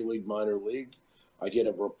represent, major league, minor league. I get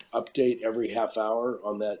an update every half hour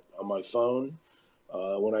on my phone.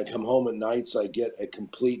 When I come home at nights, I get a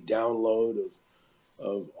complete download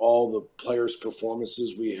of all the players'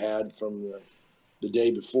 performances we had from the day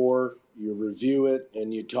before. You review it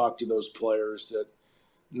and you talk to those players that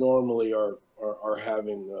normally are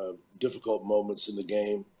having difficult moments in the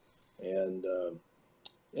game, and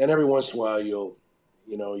every once in a while you'll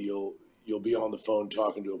be on the phone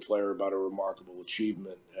talking to a player about a remarkable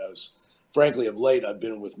achievement. As frankly, of late, I've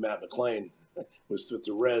been with Matt McClain, with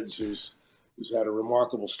the Reds, who's had a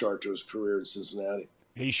remarkable start to his career in Cincinnati.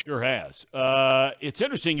 He sure has. It's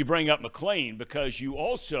interesting you bring up McClain because you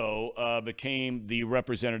also became the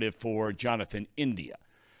representative for Jonathan India.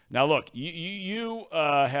 Now, look, you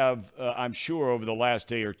have, I'm sure, over the last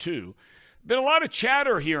day or two, been a lot of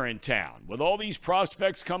chatter here in town with all these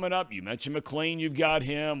prospects coming up. You mentioned McClain, you've got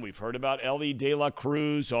him. We've heard about Ellie De La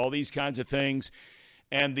Cruz, all these kinds of things.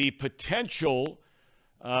 And the potential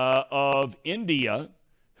of India,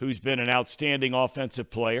 who's been an outstanding offensive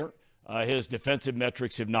player. His defensive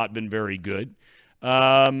metrics have not been very good.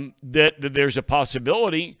 That there's a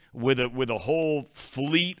possibility with a whole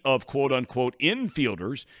fleet of quote-unquote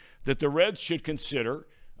infielders that the Reds should consider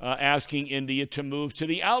asking India to move to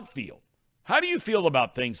the outfield. How do you feel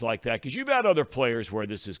about things like that? Because you've had other players where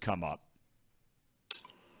this has come up.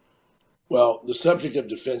 Well, the subject of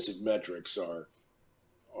defensive metrics are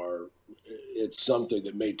it's something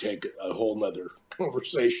that may take a whole nother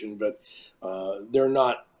conversation, but they're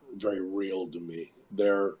not very real to me.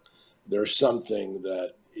 They're something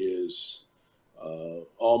that is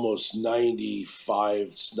almost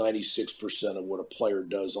 96% of what a player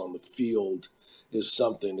does on the field is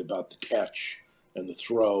something about the catch and the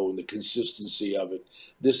throw and the consistency of it.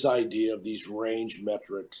 This idea of these range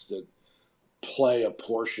metrics that play a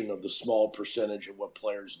portion of the small percentage of what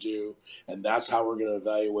players do, and that's how we're going to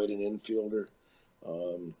evaluate an infielder.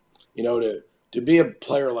 To be a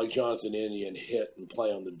player like Jonathan India and hit and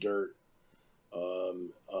play on the dirt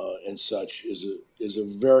and such is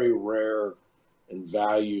a very rare and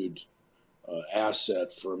valued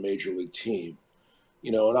asset for a major league team.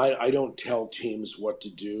 And I don't tell teams what to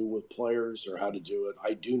do with players or how to do it.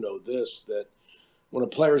 I do know this, that when a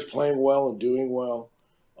player is playing well and doing well,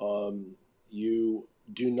 you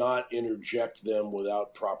do not interject them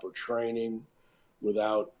without proper training,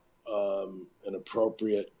 without an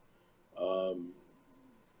appropriate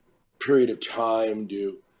period of time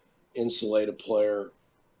to insulate a player.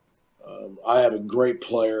 I have a great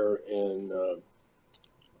player in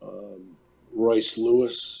Royce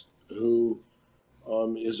Lewis, who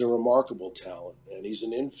is a remarkable talent, and he's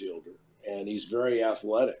an infielder, and he's very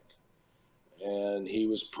athletic. And he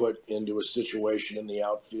was put into a situation in the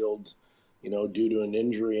outfield, due to an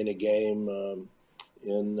injury in a game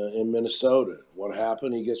in Minnesota. What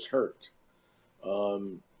happened? He gets hurt.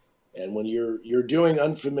 And when you're doing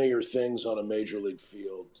unfamiliar things on a major league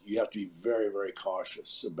field, you have to be very, very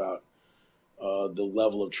cautious about the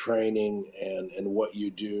level of training and what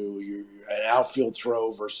you do. An outfield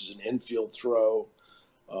throw versus an infield throw,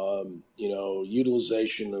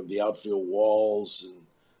 utilization of the outfield walls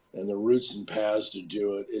and the routes and paths to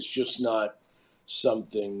do it. It's just not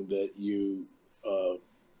something that you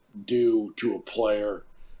do to a player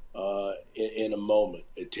in a moment.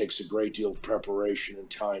 It takes a great deal of preparation and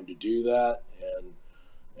time to do that,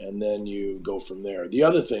 and then you go from there. The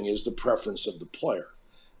other thing is the preference of the player.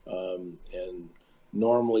 And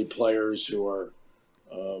normally players who are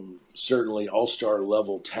certainly all-star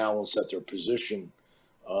level talents at their position,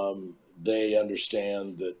 they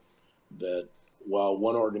understand that while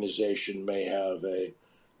one organization may have a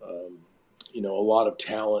lot of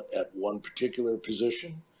talent at one particular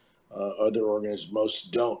position, other organizations,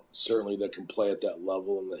 most don't, certainly, that can play at that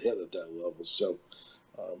level and hit at that level. So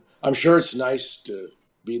I'm sure it's nice to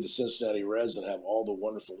be the Cincinnati Reds and have all the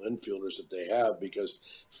wonderful infielders that they have,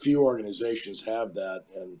 because few organizations have that.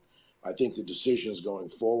 And I think the decisions going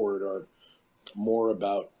forward are more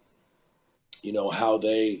about, how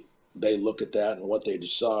they look at that and what they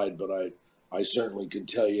decide. But I certainly can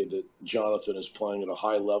tell you that Jonathan is playing at a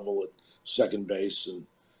high level at second base, and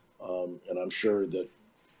I'm sure that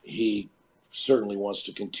he certainly wants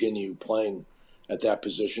to continue playing at that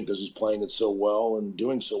position because he's playing it so well and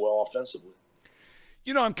doing so well offensively.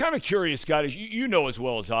 I'm kind of curious, Scott, as you know as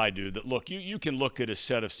well as I do, that, look, you can look at a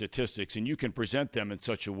set of statistics and you can present them in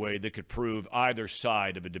such a way that could prove either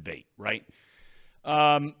side of a debate, right?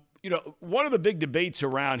 One of the big debates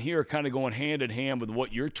around here, kind of going hand in hand with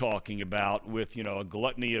what you're talking about, with, a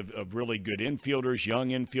gluttony of really good infielders, young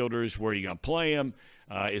infielders, where are you going to play them?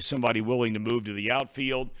 Is somebody willing to move to the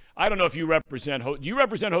outfield? I don't know if you represent – do you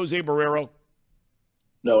represent Jose Barrero?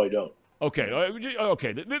 No, I don't.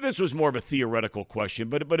 Okay. This was more of a theoretical question,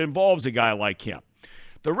 but involves a guy like him.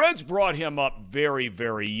 The Reds brought him up very,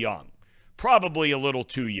 very young, probably a little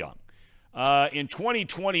too young. In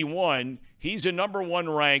 2021, he's a number one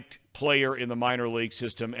ranked player in the minor league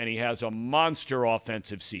system, and he has a monster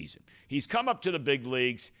offensive season. He's come up to the big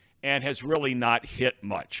leagues and has really not hit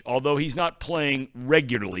much, although he's not playing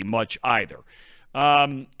regularly much either,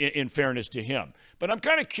 in fairness to him. But I'm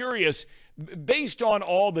kind of curious, based on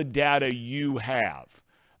all the data you have,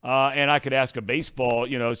 and I could ask a baseball,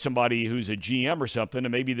 somebody who's a GM or something,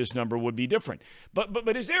 and maybe this number would be different.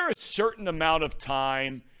 But is there a certain amount of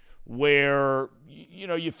time where,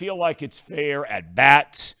 you feel like it's fair at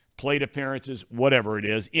bats, plate appearances, whatever it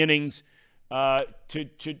is, innings, to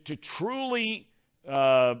truly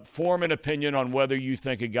form an opinion on whether you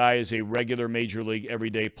think a guy is a regular major league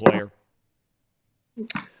everyday player?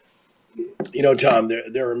 Tom,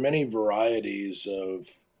 there are many varieties of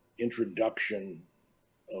introduction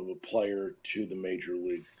of a player to the major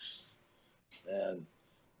leagues. And,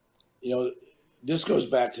 this goes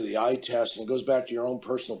back to the eye test, and it goes back to your own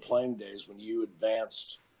personal playing days when you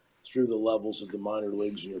advanced through the levels of the minor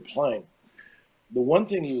leagues and you're playing. The one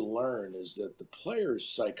thing you learn is that the player's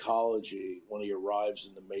psychology when he arrives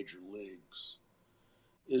in the major leagues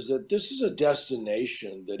is that this is a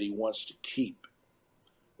destination that he wants to keep.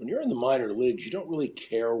 When you're in the minor leagues, you don't really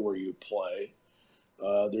care where you play.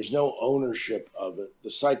 There's no ownership of it. The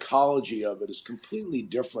psychology of it is completely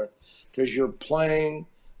different because you're playing,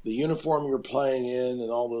 the uniform you're playing in, and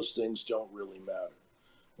all those things don't really matter.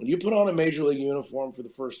 When you put on a major league uniform for the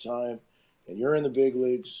first time and you're in the big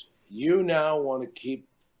leagues, you now want to keep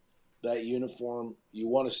that uniform. You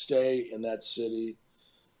want to stay in that city.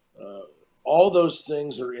 All those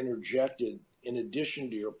things are interjected in addition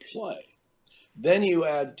to your play. Then you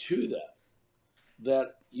add to that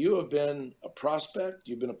you have been a prospect,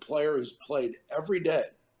 you've been a player who's played every day,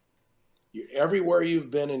 everywhere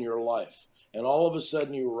you've been in your life, and all of a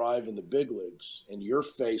sudden you arrive in the big leagues and you're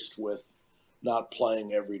faced with not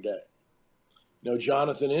playing every day.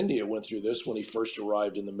 Jonathan India went through this when he first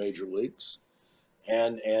arrived in the major leagues,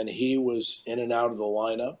 and he was in and out of the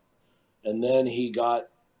lineup, and then he got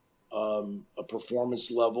a performance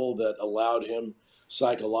level that allowed him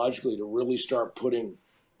psychologically to really start putting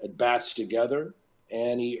at bats together,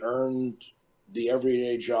 and he earned the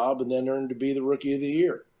everyday job and then earned to be the Rookie of the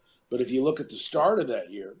Year. But if you look at the start of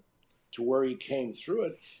that year to where he came through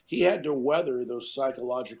it, he had to weather those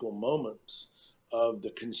psychological moments of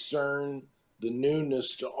the concern, the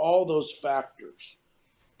newness, to all those factors.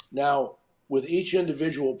 Now, with each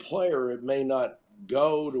individual player, it may not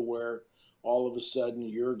go to where all of a sudden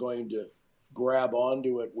you're going to grab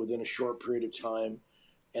onto it within a short period of time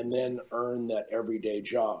and then earn that everyday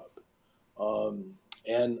job.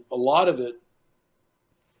 And a lot of it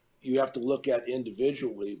you have to look at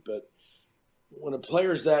individually, but when a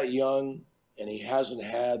player's that young and he hasn't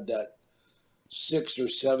had that 600 or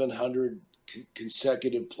 700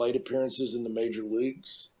 consecutive plate appearances in the major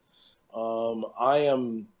leagues, I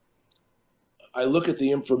look at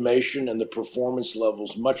the information and the performance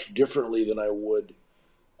levels much differently than I would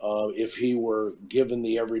if he were given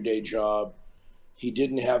the everyday job. He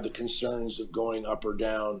didn't have the concerns of going up or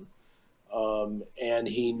down, and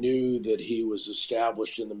he knew that he was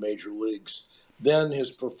established in the major leagues. Then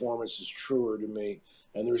his performance is truer to me,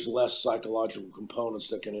 and there's less psychological components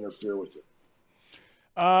that can interfere with it.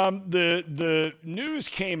 The news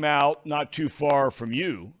came out not too far from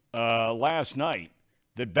you last night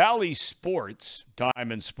that Bally Sports,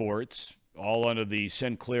 Diamond Sports, all under the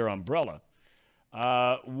Sinclair umbrella,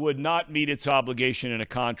 would not meet its obligation in a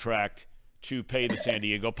contract to pay the San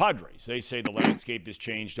Diego Padres. They say the landscape has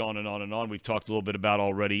changed on and on and on. We've talked a little bit about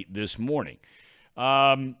already this morning.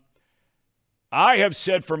 I have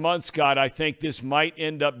said for months, Scott, I think this might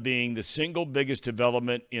end up being the single biggest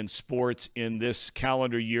development in sports in this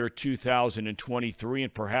calendar year, 2023,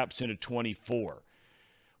 and perhaps into 24.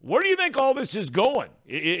 Where do you think all this is going?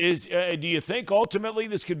 Do you think ultimately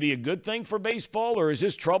this could be a good thing for baseball, or is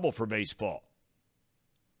this trouble for baseball?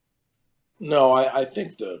 No, I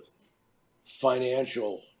think the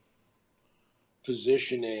financial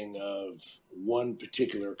positioning of one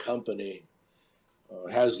particular company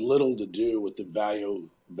has little to do with the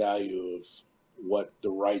value of what the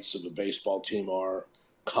rights of a baseball team are,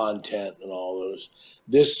 content, and all those.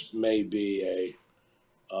 This may be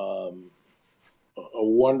a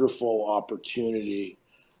wonderful opportunity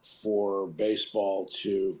for baseball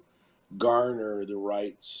to garner the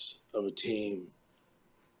rights of a team,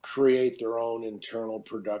 create their own internal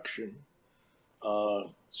production,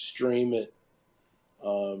 stream it,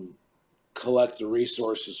 collect the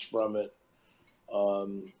resources from it,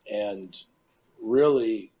 and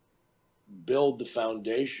really build the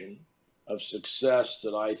foundation of success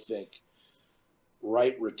that I think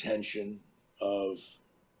right retention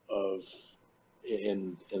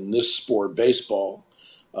in this sport, baseball,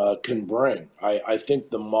 can bring. I think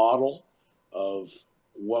the model of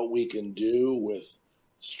what we can do with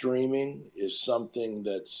streaming is something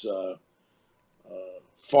that's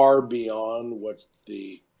far beyond what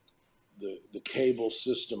the cable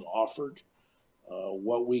system offered.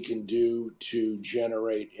 What we can do to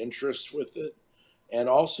generate interest with it, and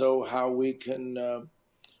also how we can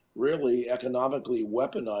really economically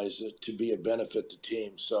weaponize it to be a benefit to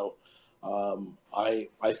teams. So I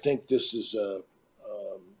think this is a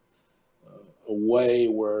way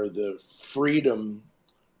where the freedom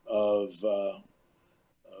of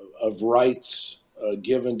rights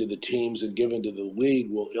given to the teams and given to the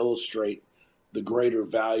league will illustrate the greater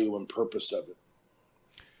value and purpose of it.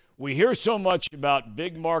 We hear so much about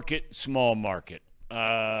big market, small market.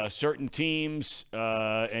 Certain teams,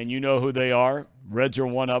 and you know who they are. Reds are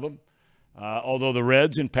one of them. Although the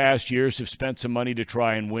Reds in past years have spent some money to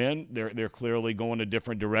try and win, they're clearly going a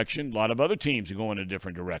different direction. A lot of other teams are going a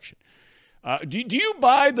different direction. Do you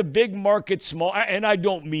buy the big market, small? And I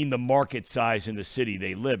don't mean the market size in the city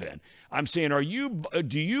they live in. I'm saying,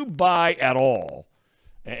 do you buy at all?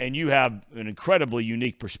 And you have an incredibly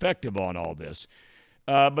unique perspective on all this.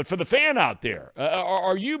 But for the fan out there,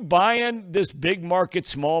 are you buying this big market,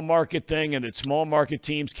 small market thing, and that small market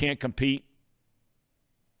teams can't compete?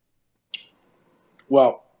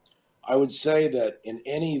 Well, I would say that in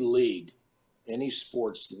any league, any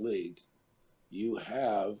sports league, you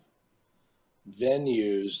have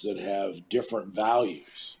venues that have different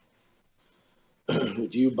values.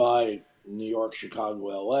 If you buy New York, Chicago,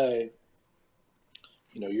 LA,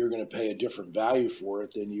 you're going to pay a different value for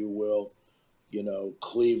it than you will,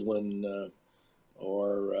 Cleveland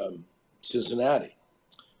or Cincinnati.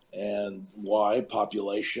 And why?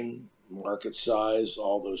 Population, market size,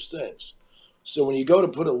 all those things. So when you go to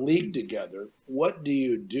put a league together, what do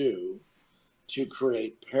you do to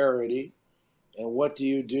create parity? And what do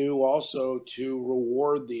you do also to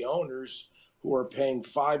reward the owners who are paying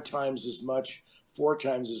 5 times as much, 4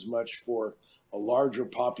 times as much for a larger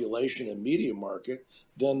population and media market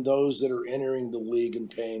than those that are entering the league and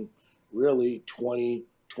paying really 20,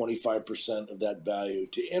 25% of that value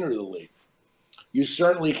to enter the league? You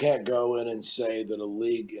certainly can't go in and say that a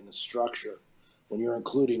league in a structure, when you're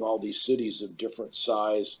including all these cities of different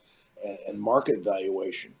size and market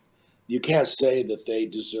valuation, you can't say that they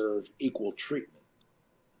deserve equal treatment.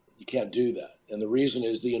 You can't do that. And the reason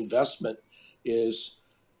is the investment is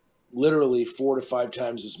literally 4 to 5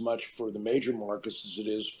 times as much for the major markets as it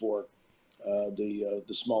is for the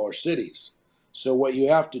smaller cities. So what you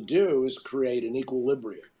have to do is create an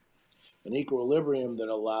equilibrium that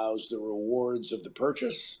allows the rewards of the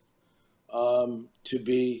purchase to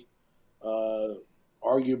be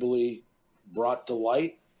arguably brought to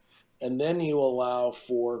light. And then you allow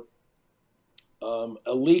for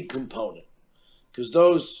a league component, because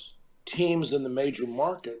those teams in the major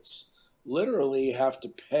markets literally have to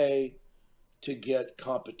pay to get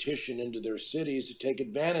competition into their cities to take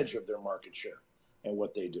advantage of their market share and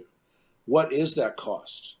what they do. What is that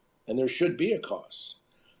cost? And there should be a cost.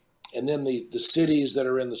 And then the cities that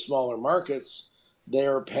are in the smaller markets, they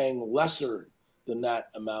are paying lesser than that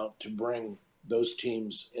amount to bring those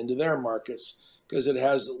teams into their markets because it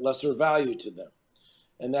has lesser value to them.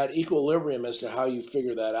 And that equilibrium as to how you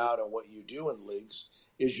figure that out and what you do in leagues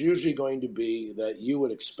is usually going to be that you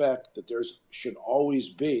would expect that there should always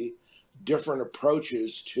be different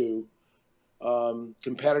approaches to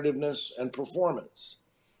competitiveness and performance.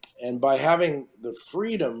 And by having the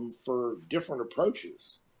freedom for different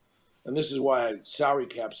approaches, and this is why salary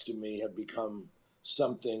caps to me have become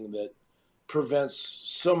something that prevents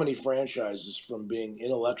so many franchises from being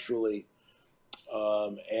intellectually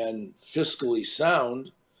and fiscally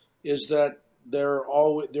sound, is that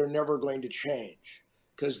they're never going to change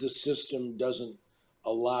because the system doesn't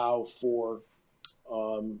allow for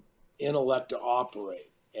intellect to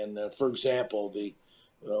operate. And for example, the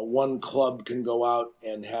one club can go out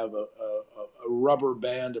and have a rubber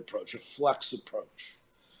band approach, a flex approach,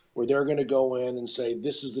 where they're going to go in and say,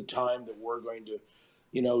 this is the time that we're going to,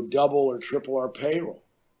 double or triple our payroll.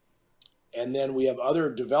 And then we have other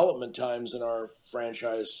development times in our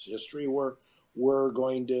franchise history where we're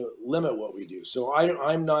going to limit what we do. So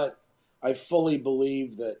I fully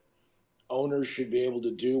believe that owners should be able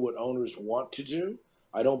to do what owners want to do.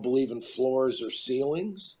 I don't believe in floors or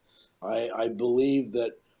ceilings. I believe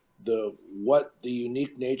that what the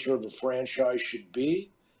unique nature of a franchise should be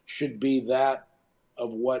that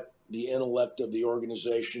of what the intellect of the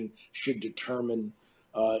organization should determine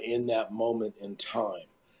in that moment in time.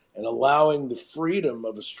 And allowing the freedom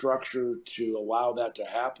of a structure to allow that to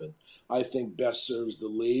happen, I think best serves the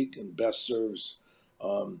league and best serves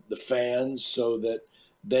the fans so that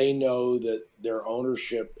they know that their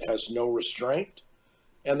ownership has no restraint,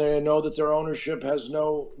 and they know that their ownership has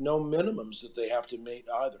no minimums that they have to meet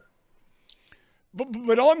either.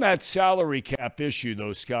 But on that salary cap issue,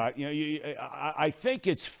 though, Scott, I think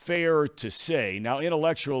it's fair to say, now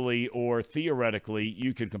intellectually or theoretically,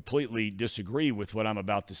 you could completely disagree with what I'm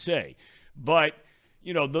about to say. But,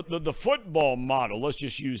 the football model, let's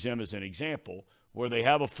just use them as an example, where they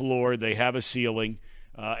have a floor, they have a ceiling,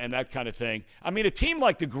 and that kind of thing. I mean, a team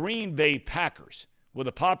like the Green Bay Packers, with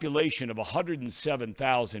a population of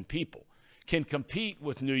 107,000 people, can compete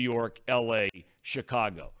with New York, L.A.,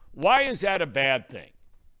 Chicago. Why is that a bad thing?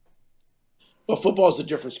 Well, football is a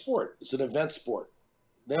different sport. It's an event sport.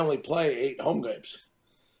 They only play 8 home games.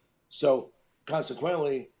 So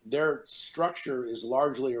consequently, their structure is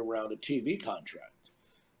largely around a TV contract.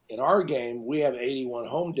 In our game, we have 81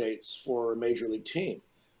 home dates for a major league team.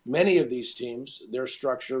 Many of these teams, their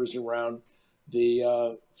structure is around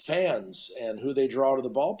the fans and who they draw to the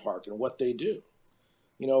ballpark and what they do.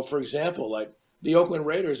 For example, like the Oakland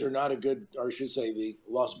Raiders are not a good, or I should say the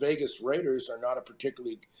Las Vegas Raiders are not a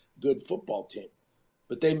particularly good football team,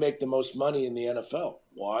 but they make the most money in the NFL.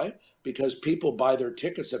 Why? Because people buy their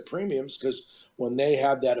tickets at premiums, because when they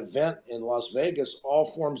have that event in Las Vegas, all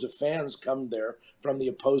forms of fans come there from the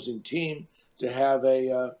opposing team to have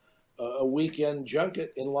a weekend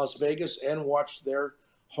junket in Las Vegas and watch their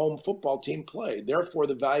home football team play. Therefore,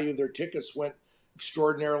 the value of their tickets went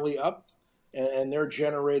extraordinarily up, and they're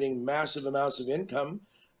generating massive amounts of income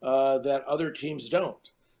that other teams don't.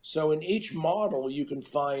 So in each model, you can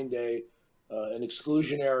find an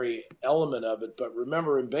exclusionary element of it. But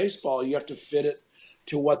remember, in baseball, you have to fit it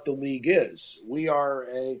to what the league is.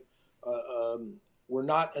 We're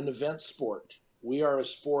not an event sport. We are a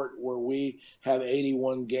sport where we have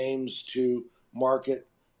 81 games to market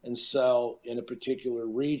and sell in a particular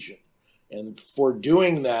region. And for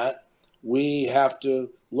doing that, we have to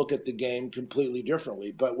look at the game completely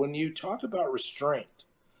differently. But when you talk about restraint,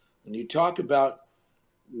 when you talk about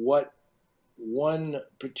what one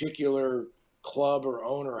particular club or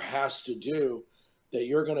owner has to do, that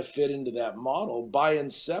you're going to fit into that model by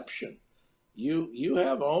inception, you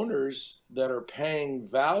have owners that are paying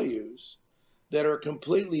values that are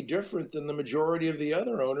completely different than the majority of the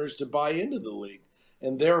other owners to buy into the league.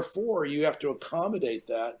 And therefore, you have to accommodate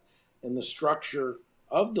that in the structure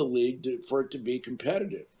of the league for it to be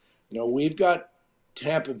competitive. We've got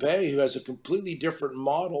Tampa Bay, who has a completely different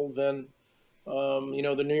model than,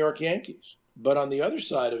 the New York Yankees. But on the other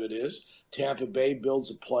side of it is Tampa Bay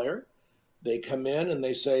builds a player. They come in and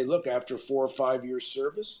they say, look, after 4 or 5 years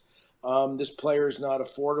service, this player is not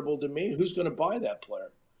affordable to me. Who's going to buy that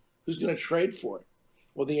player? Who's going to trade for it?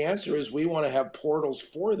 Well, the answer is we want to have portals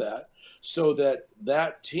for that so that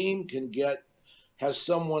that team has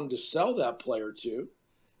someone to sell that player to.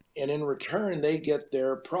 And in return, they get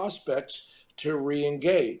their prospects to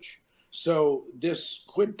re-engage. So this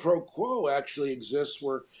quid pro quo actually exists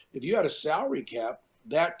where if you had a salary cap,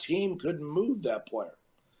 that team couldn't move that player.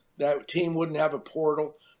 That team wouldn't have a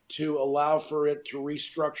portal to allow for it to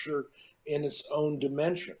restructure in its own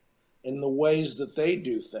dimension in the ways that they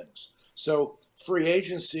do things. So free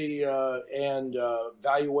agency and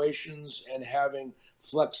valuations and having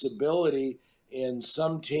flexibility in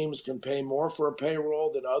some teams can pay more for a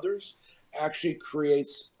payroll than others actually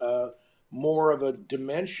creates more of a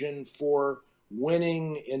dimension for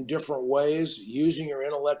winning in different ways, using your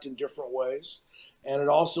intellect in different ways. And it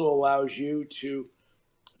also allows you to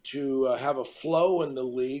have a flow in the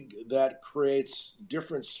league that creates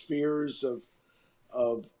different spheres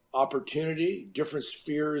of opportunity, different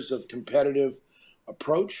spheres of competitive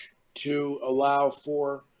approach to allow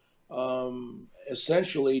for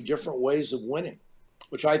essentially different ways of winning,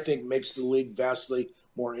 which I think makes the league vastly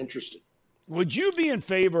more interesting. Would you be in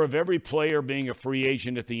favor of every player being a free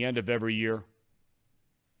agent at the end of every year?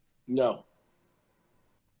 No,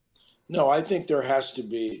 I think there has to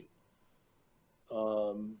be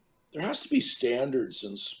standards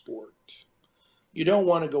in sport. You don't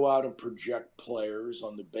want to go out and project players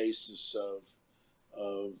on the basis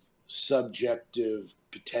of subjective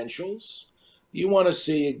potentials. You want to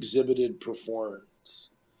see exhibited performance.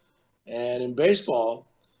 And in baseball,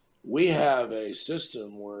 we have a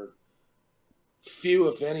system where few,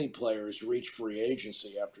 if any, players reach free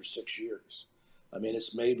agency after 6 years. I mean,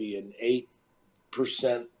 it's maybe an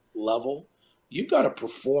 8% level. You've got to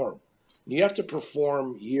perform. You have to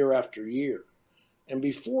perform year after year. And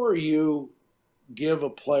before you give a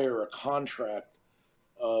player a contract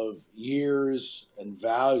of years and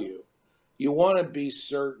value, you want to be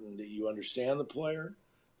certain that you understand the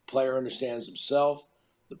player understands himself,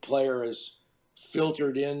 the player is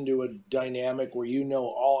filtered into a dynamic where you know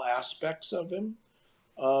all aspects of him.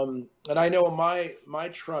 And I know my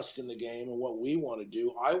trust in the game and what we want to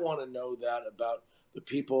do, I want to know that about the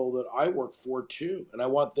people that I work for too. And I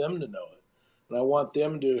want them to know it. And I want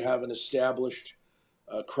them to have an established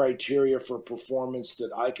criteria for performance that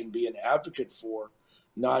I can be an advocate for,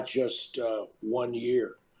 not just 1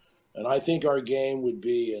 year. And I think our game would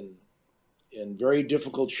be in very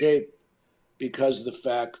difficult shape because of the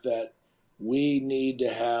fact that we need to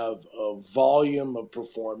have a volume of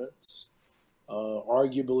performance,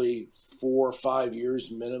 arguably 4 or 5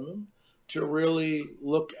 years minimum, to really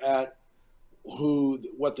look at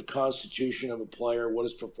what the constitution of a player, what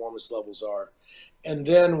his performance levels are. And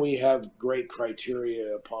then we have great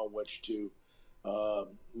criteria upon which to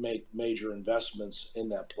make major investments in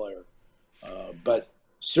that player. But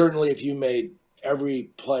certainly if you made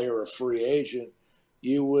every player a free agent,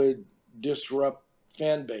 you would disrupt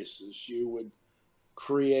fan bases. You would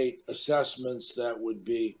create assessments that would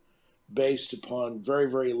be based upon very,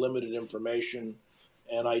 very limited information.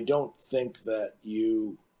 And I don't think that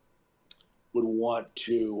you would want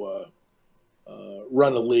to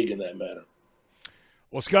run a league in that manner.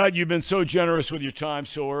 Well, Scott, you've been so generous with your time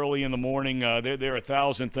so early in the morning. There are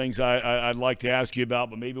 1,000 things I'd like to ask you about,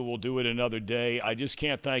 but maybe we'll do it another day. I just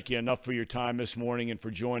can't thank you enough for your time this morning and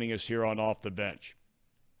for joining us here on Off the Bench.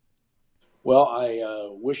 Well, I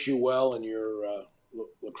wish you well in your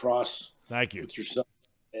lacrosse. Thank you. With your son,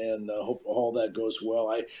 and hope all that goes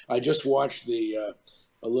well. I just watched a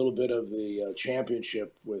little bit of the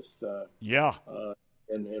championship with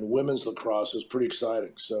and women's lacrosse is pretty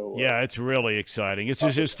exciting. So yeah, it's really exciting. This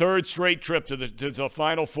is his third straight trip to the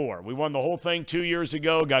Final Four. We won the whole thing 2 years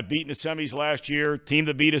ago, got beat in the semis last year. Team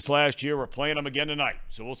that beat us last year, we're playing them again tonight.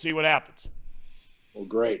 So we'll see what happens. Well,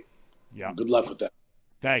 great. Yeah. Good luck with that.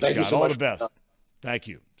 Thanks, Thank you Scott. so All much. the best. Thank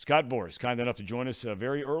you. Scott Boras, kind enough to join us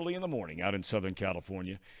very early in the morning out in Southern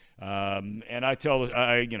California. And I've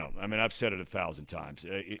said it 1,000 times.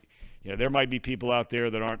 There might be people out there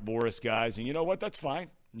that aren't Boras guys, and you know what? That's fine.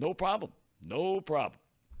 No problem. No problem.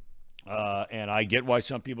 And I get why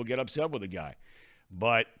some people get upset with a guy.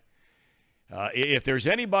 But if there's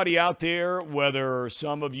anybody out there, whether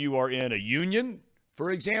some of you are in a union,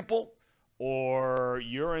 for example, or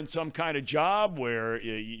you're in some kind of job where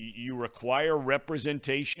you require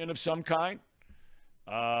representation of some kind,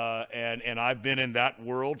 and I've been in that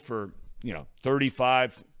world for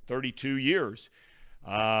 35, 32 years,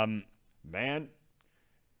 man,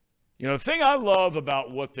 the thing I love about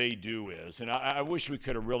what they do is, and I wish we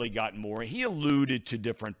could have really gotten more, he alluded to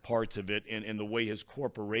different parts of it in the way his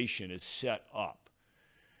corporation is set up.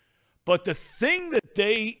 But the thing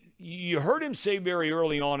that you heard him say very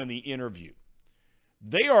early on in the interview,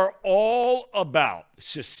 they are all about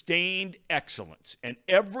sustained excellence and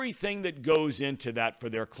everything that goes into that for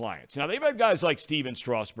their clients. Now, they've had guys like Steven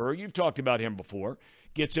Strasburg. You've talked about him before.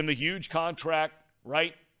 Gets him a huge contract,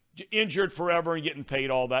 right? Injured forever and getting paid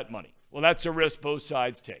all that money. Well, that's a risk both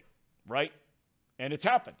sides take, right? And it's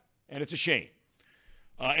happened, and it's a shame.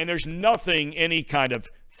 And there's nothing any kind of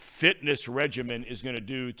fitness regimen is going to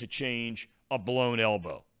do to change a blown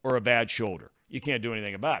elbow or a bad shoulder. You can't do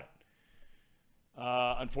anything about it.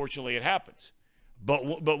 Unfortunately, it happens.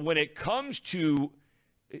 But when it comes to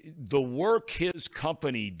the work his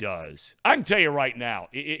company does, I can tell you right now,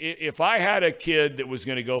 if I had a kid that was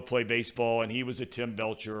going to go play baseball and he was a Tim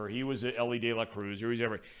Belcher or he was a Ellie De La Cruz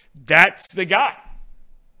or that's the guy.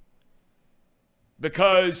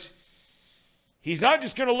 Because he's not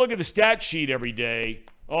just going to look at the stat sheet every day.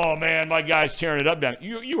 Oh, man, my guy's tearing it up down.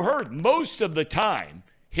 You heard most of the time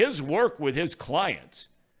his work with his clients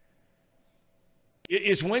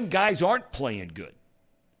is when guys aren't playing good.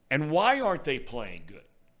 And why aren't they playing good?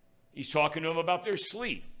 He's talking to them about their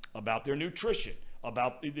sleep, about their nutrition,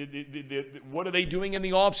 about what are they doing in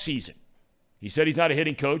the offseason. He said he's not a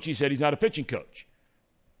hitting coach. He said he's not a pitching coach.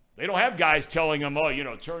 They don't have guys telling them,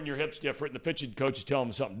 turn your hips different, and the pitching coach is telling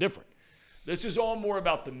them something different. This is all more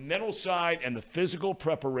about the mental side and the physical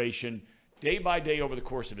preparation day by day over the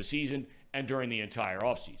course of a season and during the entire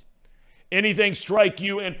offseason. Anything strike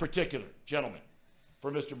you in particular, gentlemen,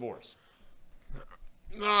 for Mr. Boras?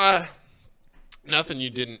 Nothing you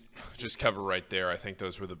didn't just cover right there. I think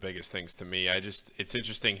those were the biggest things to me. It's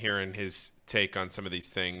interesting hearing his take on some of these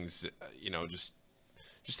things,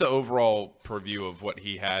 just the overall purview of what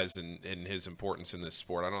he has and his importance in this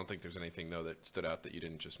sport. I don't think there's anything, though, that stood out that you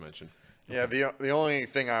didn't just mention. Yeah, the only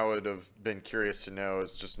thing I would have been curious to know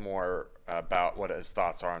is just more about what his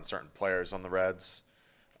thoughts are on certain players on the Reds.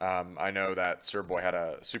 I know that Sir Boy had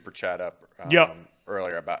a super chat up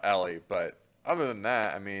earlier about Ellie, but other than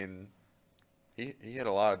that, I mean, he had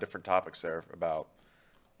a lot of different topics there about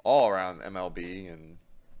all around MLB, and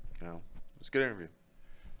it was a good interview.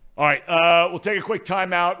 All right, we'll take a quick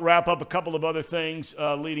timeout, wrap up a couple of other things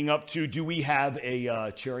leading up to. Do we have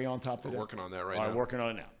a cherry on top today? We're working on that right now. All right, working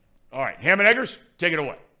on it now. All right, Ham and Eggers, take it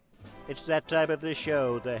away. It's that time of the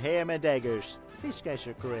show, the Ham and Eggers. These guys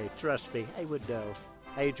are great. Trust me, I would know.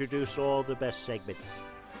 I introduce all the best segments.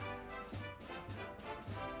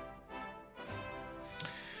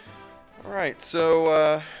 All right,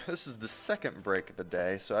 so this is the second break of the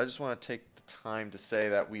day, so I just want to take the time to say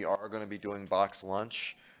that we are going to be doing box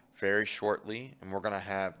lunch very shortly, and we're going to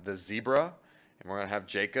have the Zebra, and we're going to have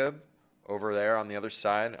Jacob over there on the other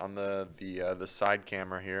side, on the side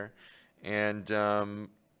camera here, and it's going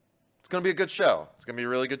to be a good show. It's going to be a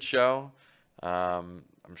really good show. I'm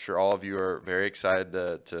sure all of you are very excited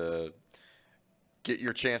to get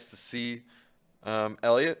your chance to see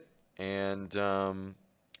Elliot, and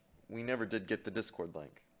we never did get the Discord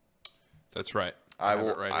link. That's right. I have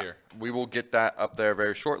will it right here. We will get that up there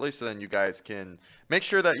very shortly, so then you guys can make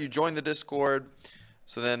sure that you join the Discord,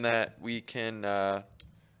 so then that we can.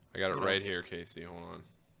 I got it right here, Casey. Hold on.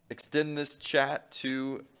 Extend this chat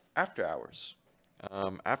to after hours,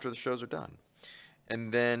 after the shows are done,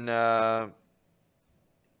 and then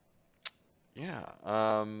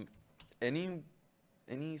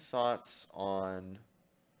any thoughts on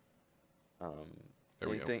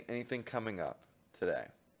anything coming up today?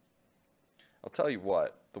 I'll tell you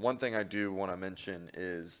what. The one thing I do want to mention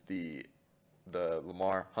is the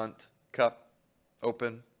Lamar Hunt Cup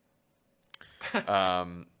Open.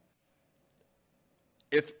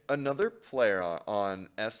 if another player on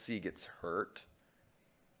FC gets hurt,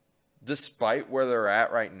 despite where they're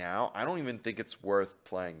at right now, I don't even think it's worth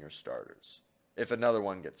playing your starters if another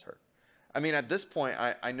one gets hurt. I mean, at this point,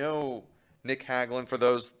 I know Nick Hagelin, for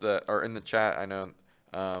those that are in the chat, I know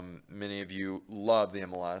many of you love the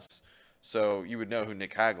MLS, so you would know who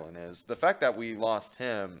Nick Hagelin is. The fact that we lost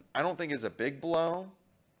him, I don't think is a big blow.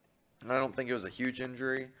 I don't think it was a huge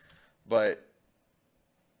injury, but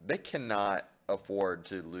they cannot afford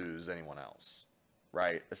to lose anyone else,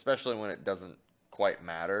 right? Especially when it doesn't quite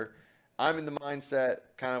matter. I'm in the mindset,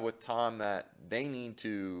 kind of with Tom, that they need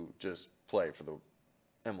to just play for the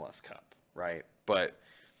MLS Cup, right? But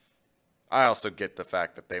I also get the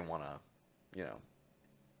fact that they want to,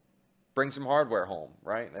 bring some hardware home,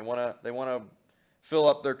 right? They want to fill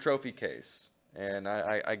up their trophy case, and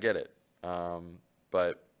I get it.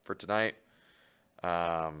 But for tonight,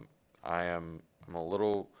 I'm a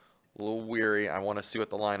little weary. I want to see what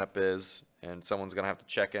the lineup is, and someone's gonna have to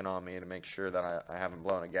check in on me to make sure that I haven't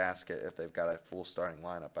blown a gasket if they've got a full starting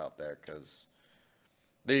lineup out there, because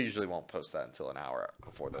they usually won't post that until an hour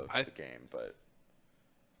before the game. But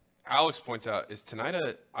Alex points out,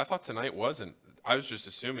 I thought tonight wasn't. I was just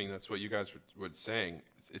assuming that's what you guys were saying.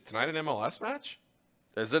 Is tonight an MLS match?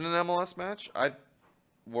 Is it an MLS match?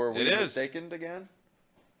 Were we mistaken again?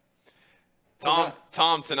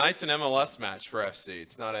 Tom, tonight's an MLS match for FC.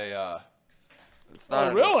 It's not a. It's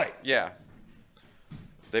not. Really? Yeah.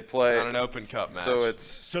 They play. It's not an Open Cup match.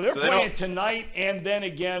 So they're playing tonight and then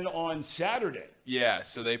again on Saturday. Yeah.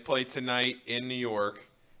 So they play tonight in New York,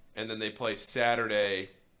 and then they play Saturday.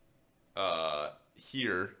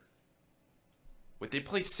 Here. Would they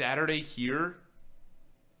play Saturday here?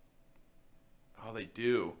 Oh, they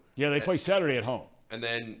do. Yeah, they play Saturday at home. And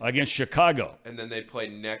then against Chicago. And then they play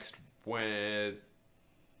next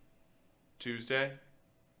Tuesday.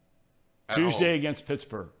 Tuesday against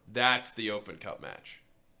Pittsburgh. That's the Open Cup match.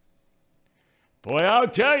 Boy, I'll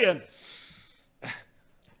tell you.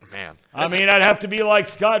 Man. I mean, I'd have to be like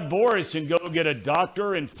Scott Boras and go get a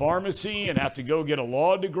doctor in pharmacy and have to go get a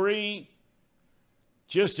law degree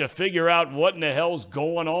just to figure out what in the hell's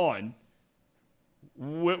going on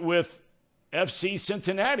with FC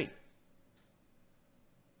Cincinnati.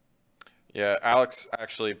 Yeah, Alex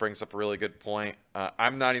actually brings up a really good point.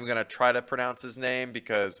 I'm not even going to try to pronounce his name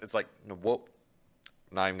because it's like, whoop.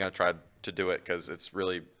 I'm not even going to try to do it because it's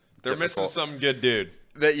really They're difficult. missing some good dude.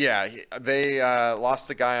 They lost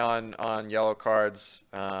the guy on yellow cards.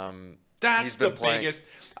 That's the biggest.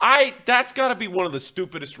 That's got to be one of the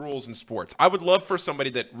stupidest rules in sports. I would love for somebody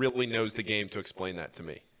that really knows the game to explain that to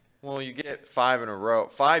me. Well, you get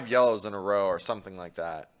 5 yellows in a row or something like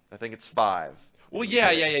that. I think it's 5. Well,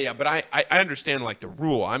 yeah. But I understand, like, the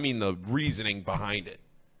rule. I mean the reasoning behind it.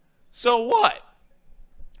 So what?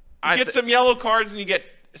 You get some yellow cards and you get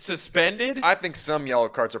suspended? I think some yellow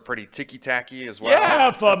cards are pretty ticky-tacky as well. Yeah,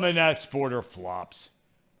 half of them in that sport are flops.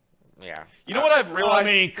 Yeah. You know what I've realized?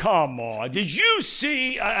 I mean, come on. Did you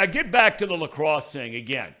see – I get back to the lacrosse thing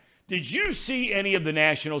again. Did you see any of the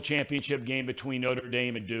national championship game between Notre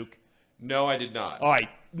Dame and Duke? No, I did not. All right.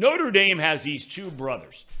 Notre Dame has these two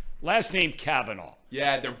brothers. Last name Kavanaugh.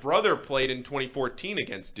 Yeah, their brother played in 2014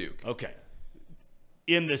 against Duke. Okay.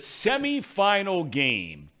 In the semifinal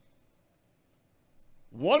game,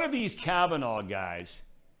 one of these Kavanaugh guys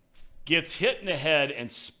gets hit in the head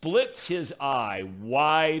and splits his eye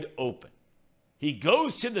wide open. He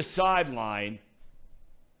goes to the sideline.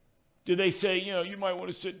 Do they say, you might want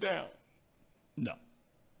to sit down? No.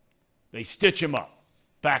 They stitch him up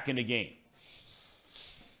back in the game.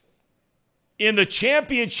 In the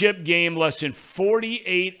championship game, less than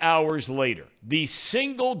 48 hours later, the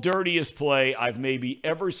single dirtiest play I've maybe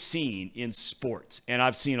ever seen in sports, and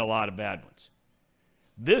I've seen a lot of bad ones.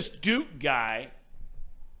 This Duke guy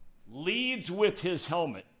leads with his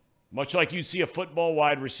helmet, much like you'd see a football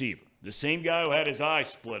wide receiver. The same guy who had his eye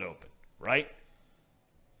split open, right?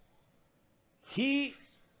 The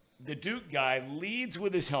Duke guy, leads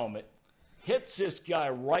with his helmet, hits this guy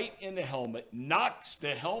right in the helmet, knocks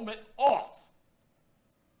the helmet off.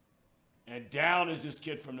 And down is this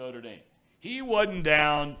kid from Notre Dame. He wasn't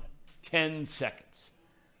down 10 seconds.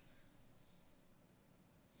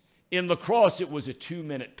 In lacrosse, it was a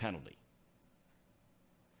 2-minute penalty.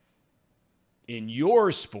 In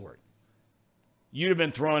your sport, you'd have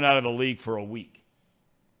been thrown out of the league for a week.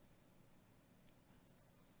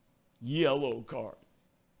 Yellow card.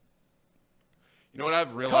 You know what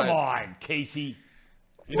I've realized? Come on, Casey.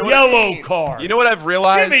 Yellow card. You know what I've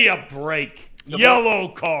realized? Give me a break. Yellow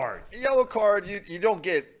card. Yellow card, you don't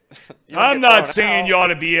get. I'm not saying you ought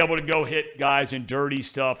to be able to go hit guys and dirty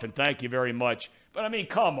stuff, and thank you very much. But, I mean,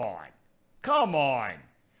 come on. Come on.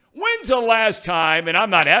 When's the last time, and I'm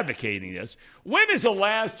not advocating this, when is the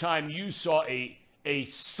last time you saw a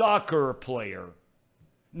soccer player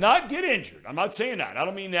not get injured? I'm not saying that. I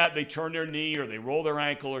don't mean that they turn their knee or they roll their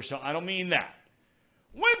ankle or something. I don't mean that.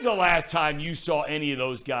 When's the last time you saw any of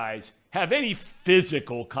those guys have any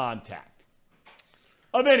physical contact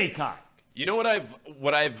of any kind? You know what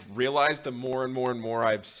I've realized the more and more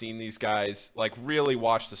I've seen these guys like really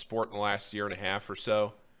watch the sport in the last year and a half or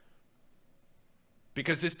so.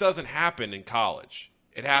 Because this doesn't happen in college.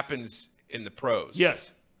 It happens in the pros.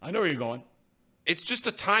 Yes, I know where you're going. It's just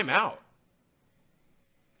a timeout.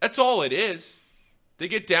 That's all it is. They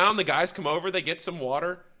get down, the guys come over, they get some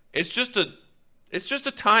water. It's just a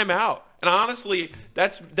timeout. And honestly,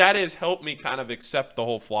 that has helped me kind of accept the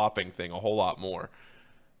whole flopping thing a whole lot more.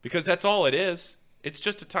 Because that's all it is. It's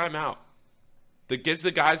just a timeout. That gives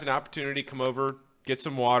the guys an opportunity to come over, get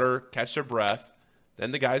some water, catch their breath.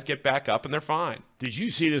 Then the guys get back up and they're fine. Did you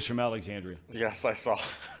see this from Alexandria? Yes, I saw.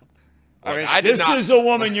 This is a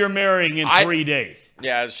woman you're marrying in 3 days.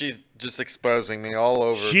 Yeah, she's just exposing me all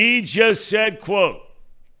over. She just said, quote,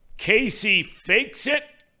 Casey fakes it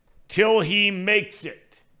till he makes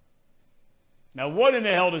it. Now, what in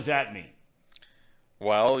the hell does that mean?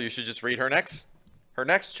 Well, you should just read her next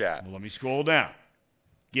chat. Well, let me scroll down.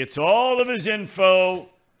 Gets all of his info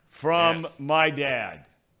from my dad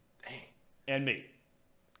and me.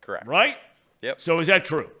 Correct. Right? Yep. So is that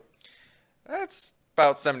true? That's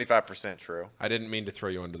about 75% true. I didn't mean to throw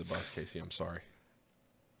you under the bus, Casey. I'm sorry.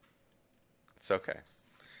 It's okay.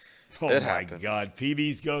 Oh, it my happens. God.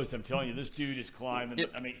 PB's ghost. I'm telling you, this dude is climbing.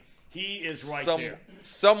 He is right there.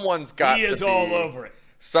 Someone's got to be. He is all over it.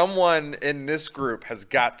 Someone in this group has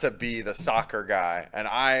got to be the soccer guy. And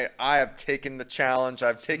I have taken the challenge.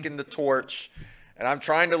 I've taken the torch. And I'm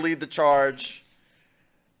trying to lead the charge.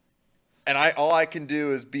 And all I can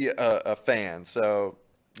do is be a fan. So,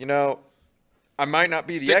 I might not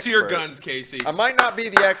be the expert. Stick to your guns, Casey. I might not be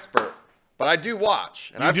the expert, but I do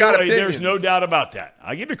watch. And I've got opinions. There's no doubt about that.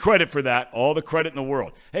 I give you credit for that, all the credit in the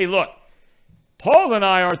world. Hey, look, Paul and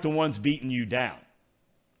I aren't the ones beating you down.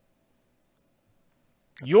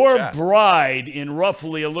 Your bride in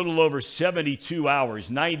roughly a little over 72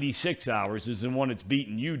 hours, 96 hours, is the one that's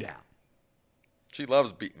beating you down. She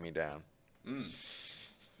loves beating me down.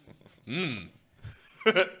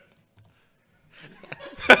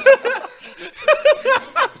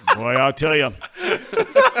 Boy, I'll tell you,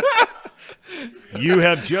 you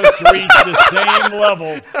have just reached the same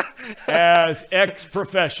level as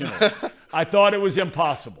ex-professionals. I thought it was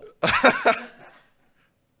impossible.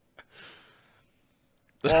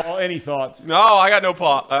 Paul, any thoughts? No, I got no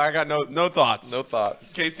thoughts. No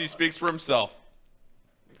thoughts. Casey speaks for himself.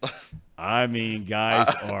 I mean,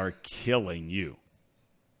 guys are killing you.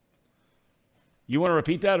 You want to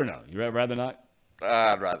repeat that or no? You'd rather not?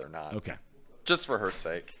 I'd rather not. Okay. Just for her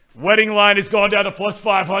sake. Wedding line has gone down to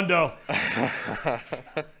 +5 hundo.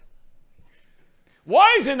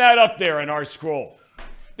 Why isn't that up there in our scroll?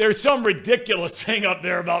 There's some ridiculous thing up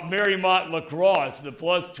there about Marymount Lacrosse, the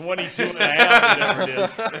 +22.5, whatever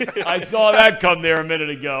it is. I saw that come there a minute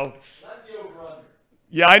ago. That's the over-under.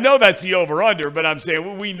 Yeah, I know that's the over-under, but I'm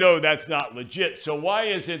saying we know that's not legit. So why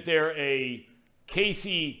isn't there a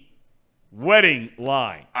Casey wedding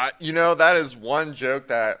line? That is one joke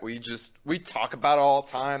that we talk about all the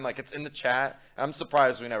time. Like, it's in the chat. I'm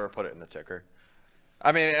surprised we never put it in the ticker.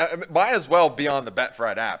 I mean, it might as well be on the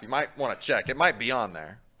Betfred app. You might want to check. It might be on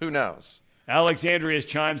there. Who knows? Alexandria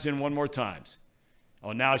chimes in one more time.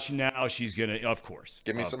 Oh, now she's going to, of course.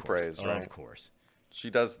 Give me some praise, right? Of course. She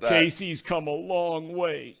does that. Casey's come a long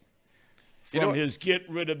way from his get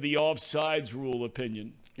rid of the offsides rule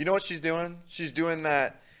opinion. You know what she's doing? She's doing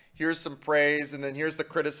that. Here's some praise, and then here's the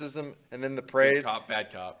criticism, and then the praise. Good cop,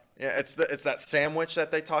 bad cop. Yeah, it's that sandwich that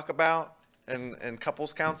they talk about in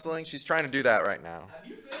couples counseling. She's trying to do that right now.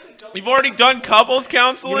 You've already done couples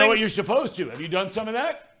counseling? You know what you're supposed to. Have you done some of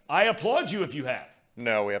that? I applaud you if you have.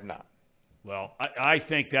 No, we have not. Well, I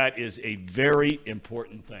think that is a very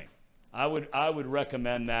important thing. I would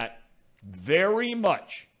recommend that very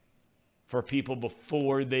much for people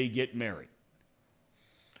before they get married.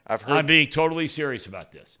 I'm being totally serious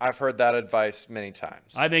about this. I've heard that advice many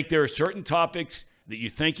times. I think there are certain topics that you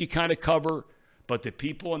think you kind of cover, but the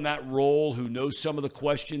people in that role who know some of the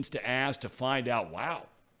questions to ask to find out, wow,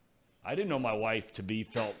 I didn't know my wife to be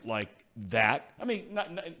felt like that. I mean,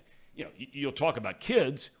 you'll talk about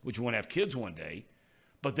kids, which you want to have kids one day,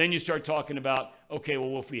 but then you start talking about, okay,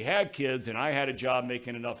 well, if we had kids and I had a job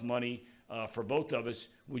making enough money for both of us,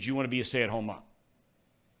 would you want to be a stay-at-home mom?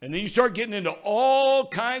 And then you start getting into all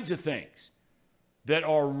kinds of things that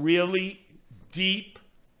are really deep,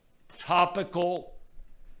 topical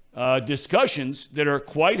discussions that are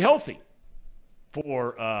quite healthy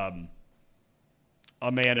for a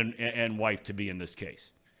man and wife to be in this case.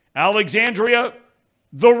 Alexandria,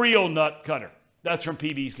 the real nut cutter. That's from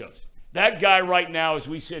PB's Ghost. That guy right now, as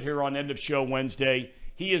we sit here on End of Show Wednesday,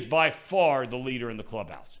 he is by far the leader in the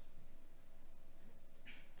clubhouse.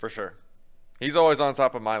 For sure. He's always on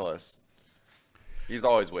top of my list. He's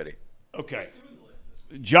always witty. Okay.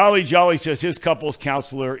 Jolly says his couples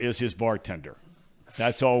counselor is his bartender.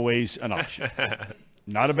 That's always an option.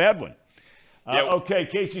 Not a bad one. Okay,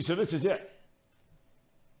 Casey, so this is it.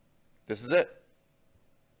 This is it.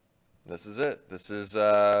 This is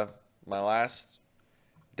my last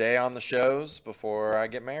day on the shows before I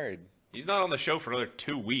get married. He's not on the show for another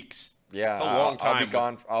 2 weeks. Yeah, it's a long time.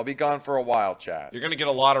 I'll be gone for a while, chat. You're going to get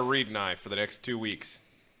a lot of read and I for the next 2 weeks.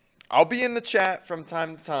 I'll be in the chat from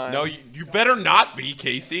time to time. No, you better not be,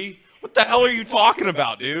 Casey. What the hell are you talking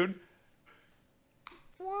about, dude?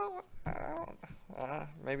 Well, I don't.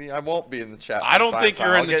 Maybe I won't be in the chat. I don't think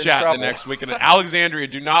you're in the chat the next week. Alexandria,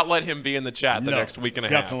 do not let him be in the chat the next week and a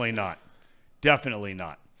half. Definitely not. Definitely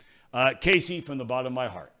not. Casey, from the bottom of my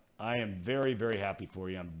heart, I am very, very happy for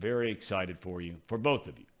you. I'm very excited for you, for both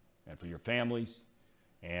of you, and for your families.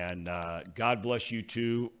 And God bless you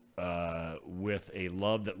two with a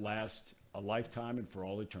love that lasts a lifetime and for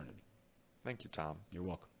all eternity. Thank you, Tom. You're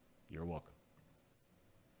welcome. You're welcome.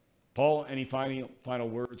 Paul, any final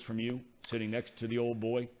words from you, sitting next to the old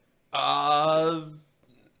boy? I'm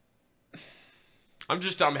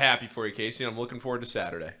happy for you, Casey, and I'm looking forward to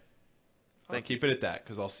Saturday. I'll keep it at that,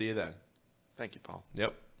 because I'll see you then. Thank you, Paul.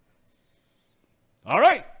 Yep. All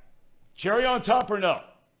right. Cherry on top or no?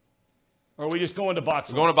 Or are we just going to box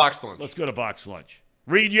lunch? We're going to box lunch. Let's go to box lunch.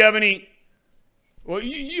 Reed, you have any? Well,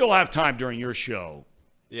 you'll have time during your show.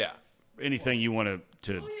 Yeah. Anything you want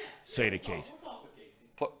to say to Casey?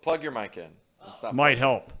 Plug your mic in. Might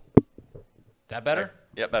help. That better?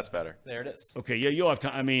 Yep, that's better. There it is. Okay, yeah, you'll have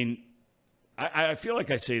time. I mean, I feel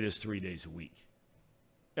like I say this 3 days a week.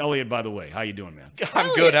 Elliot, by the way, how you doing, man?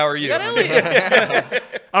 I'm good. How are you?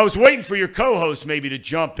 I was waiting for your co-host maybe to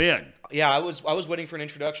jump in. Yeah, I was waiting for an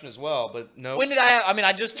introduction as well, but no. When did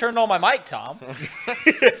I just turned on my mic, Tom.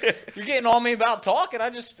 You're getting on me about talking. I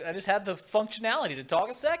just had the functionality to talk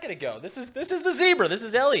a second ago. This is the zebra. This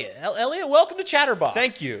is Elliot. Elliot, welcome to Chatterbox.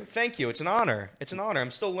 Thank you. It's an honor.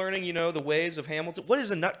 I'm still learning, the ways of Hamilton. What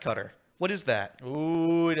is a nut cutter? What is that?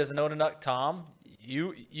 Ooh, he doesn't know what a nut, Tom.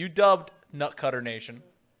 You dubbed Nut Cutter Nation.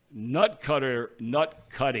 Nut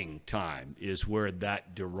cutting time is where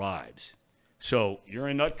that derives. So you're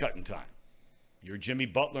in nut cutting time. You're Jimmy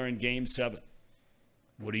Butler in Game 7.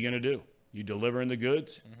 What are you going to do? You delivering the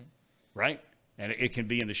goods, right? And it can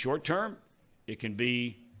be in the short term. It can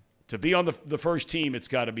be to be on the first team. It's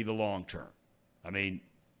got to be the long term. I mean,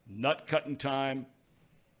 nut cutting time.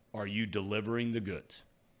 Are you delivering the goods?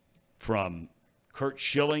 From Kurt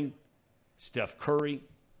Schilling, Steph Curry.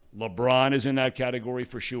 LeBron is in that category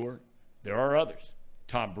for sure. There are others.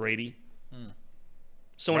 Tom Brady.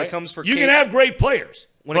 So when it comes for you can have great players,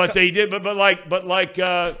 but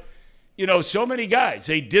so many guys,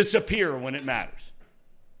 they disappear when it matters.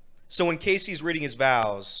 So when Casey's reading his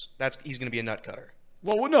vows, he's going to be a nut cutter.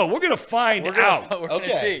 Well, no, we're going to find out. We're going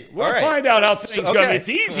to see. We're going to find out how things go. It's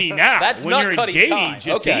easy now. That's when you're nut-cutting engaged.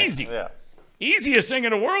 time. It's easy. Yeah. Easiest thing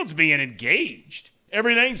in the world's being engaged.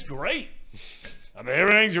 Everything's great. I mean,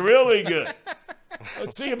 everything's really good.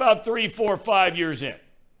 Let's see about 3, 4, 5 years in.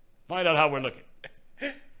 Find out how we're looking.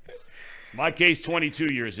 My case,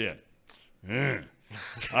 22 years in.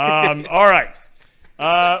 All right.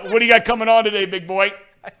 What do you got coming on today, big boy?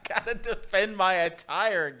 I got to defend my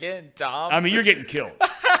attire again, Tom. I mean, you're getting killed.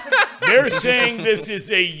 They're saying this is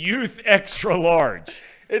a youth extra large.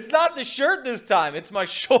 It's not the shirt this time. It's my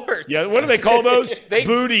shorts. Yeah, what do they call those?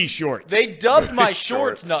 Booty shorts. They dubbed my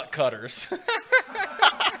shorts nut cutters.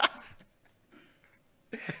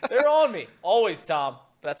 They're on me. Always, Tom.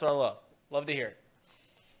 That's what I love. Love to hear it.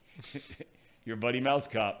 Your buddy Mouse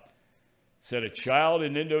Cop said a child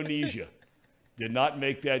in Indonesia did not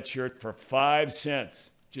make that shirt for 5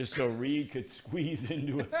 cents just so Reed could squeeze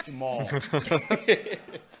into a small.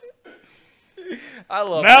 I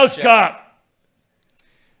love Mouse Cop.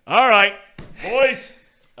 All right, boys.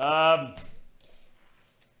 I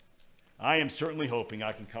am certainly hoping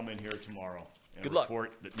I can come in here tomorrow and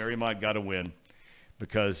report that Marymount got a win.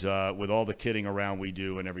 Because with all the kidding around we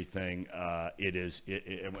do and everything, I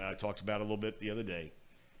talked about it a little bit the other day.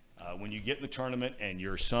 When you get in the tournament and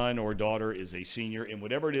your son or daughter is a senior in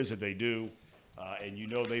whatever it is that they do, and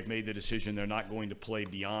they've made the decision they're not going to play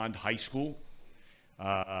beyond high school,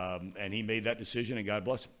 and he made that decision, and God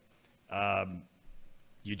bless him.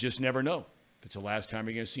 you just never know if it's the last time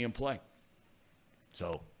you're going to see him play.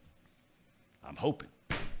 So I'm hoping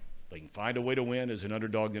they can find a way to win as an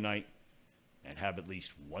underdog tonight and have at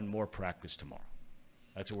least one more practice tomorrow.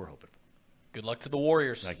 That's what we're hoping for. Good luck to the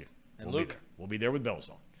Warriors. Thank you. And We'll Luke. be there with bells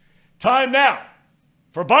on. Time now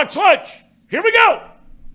for Bucks Lunch. Here we go.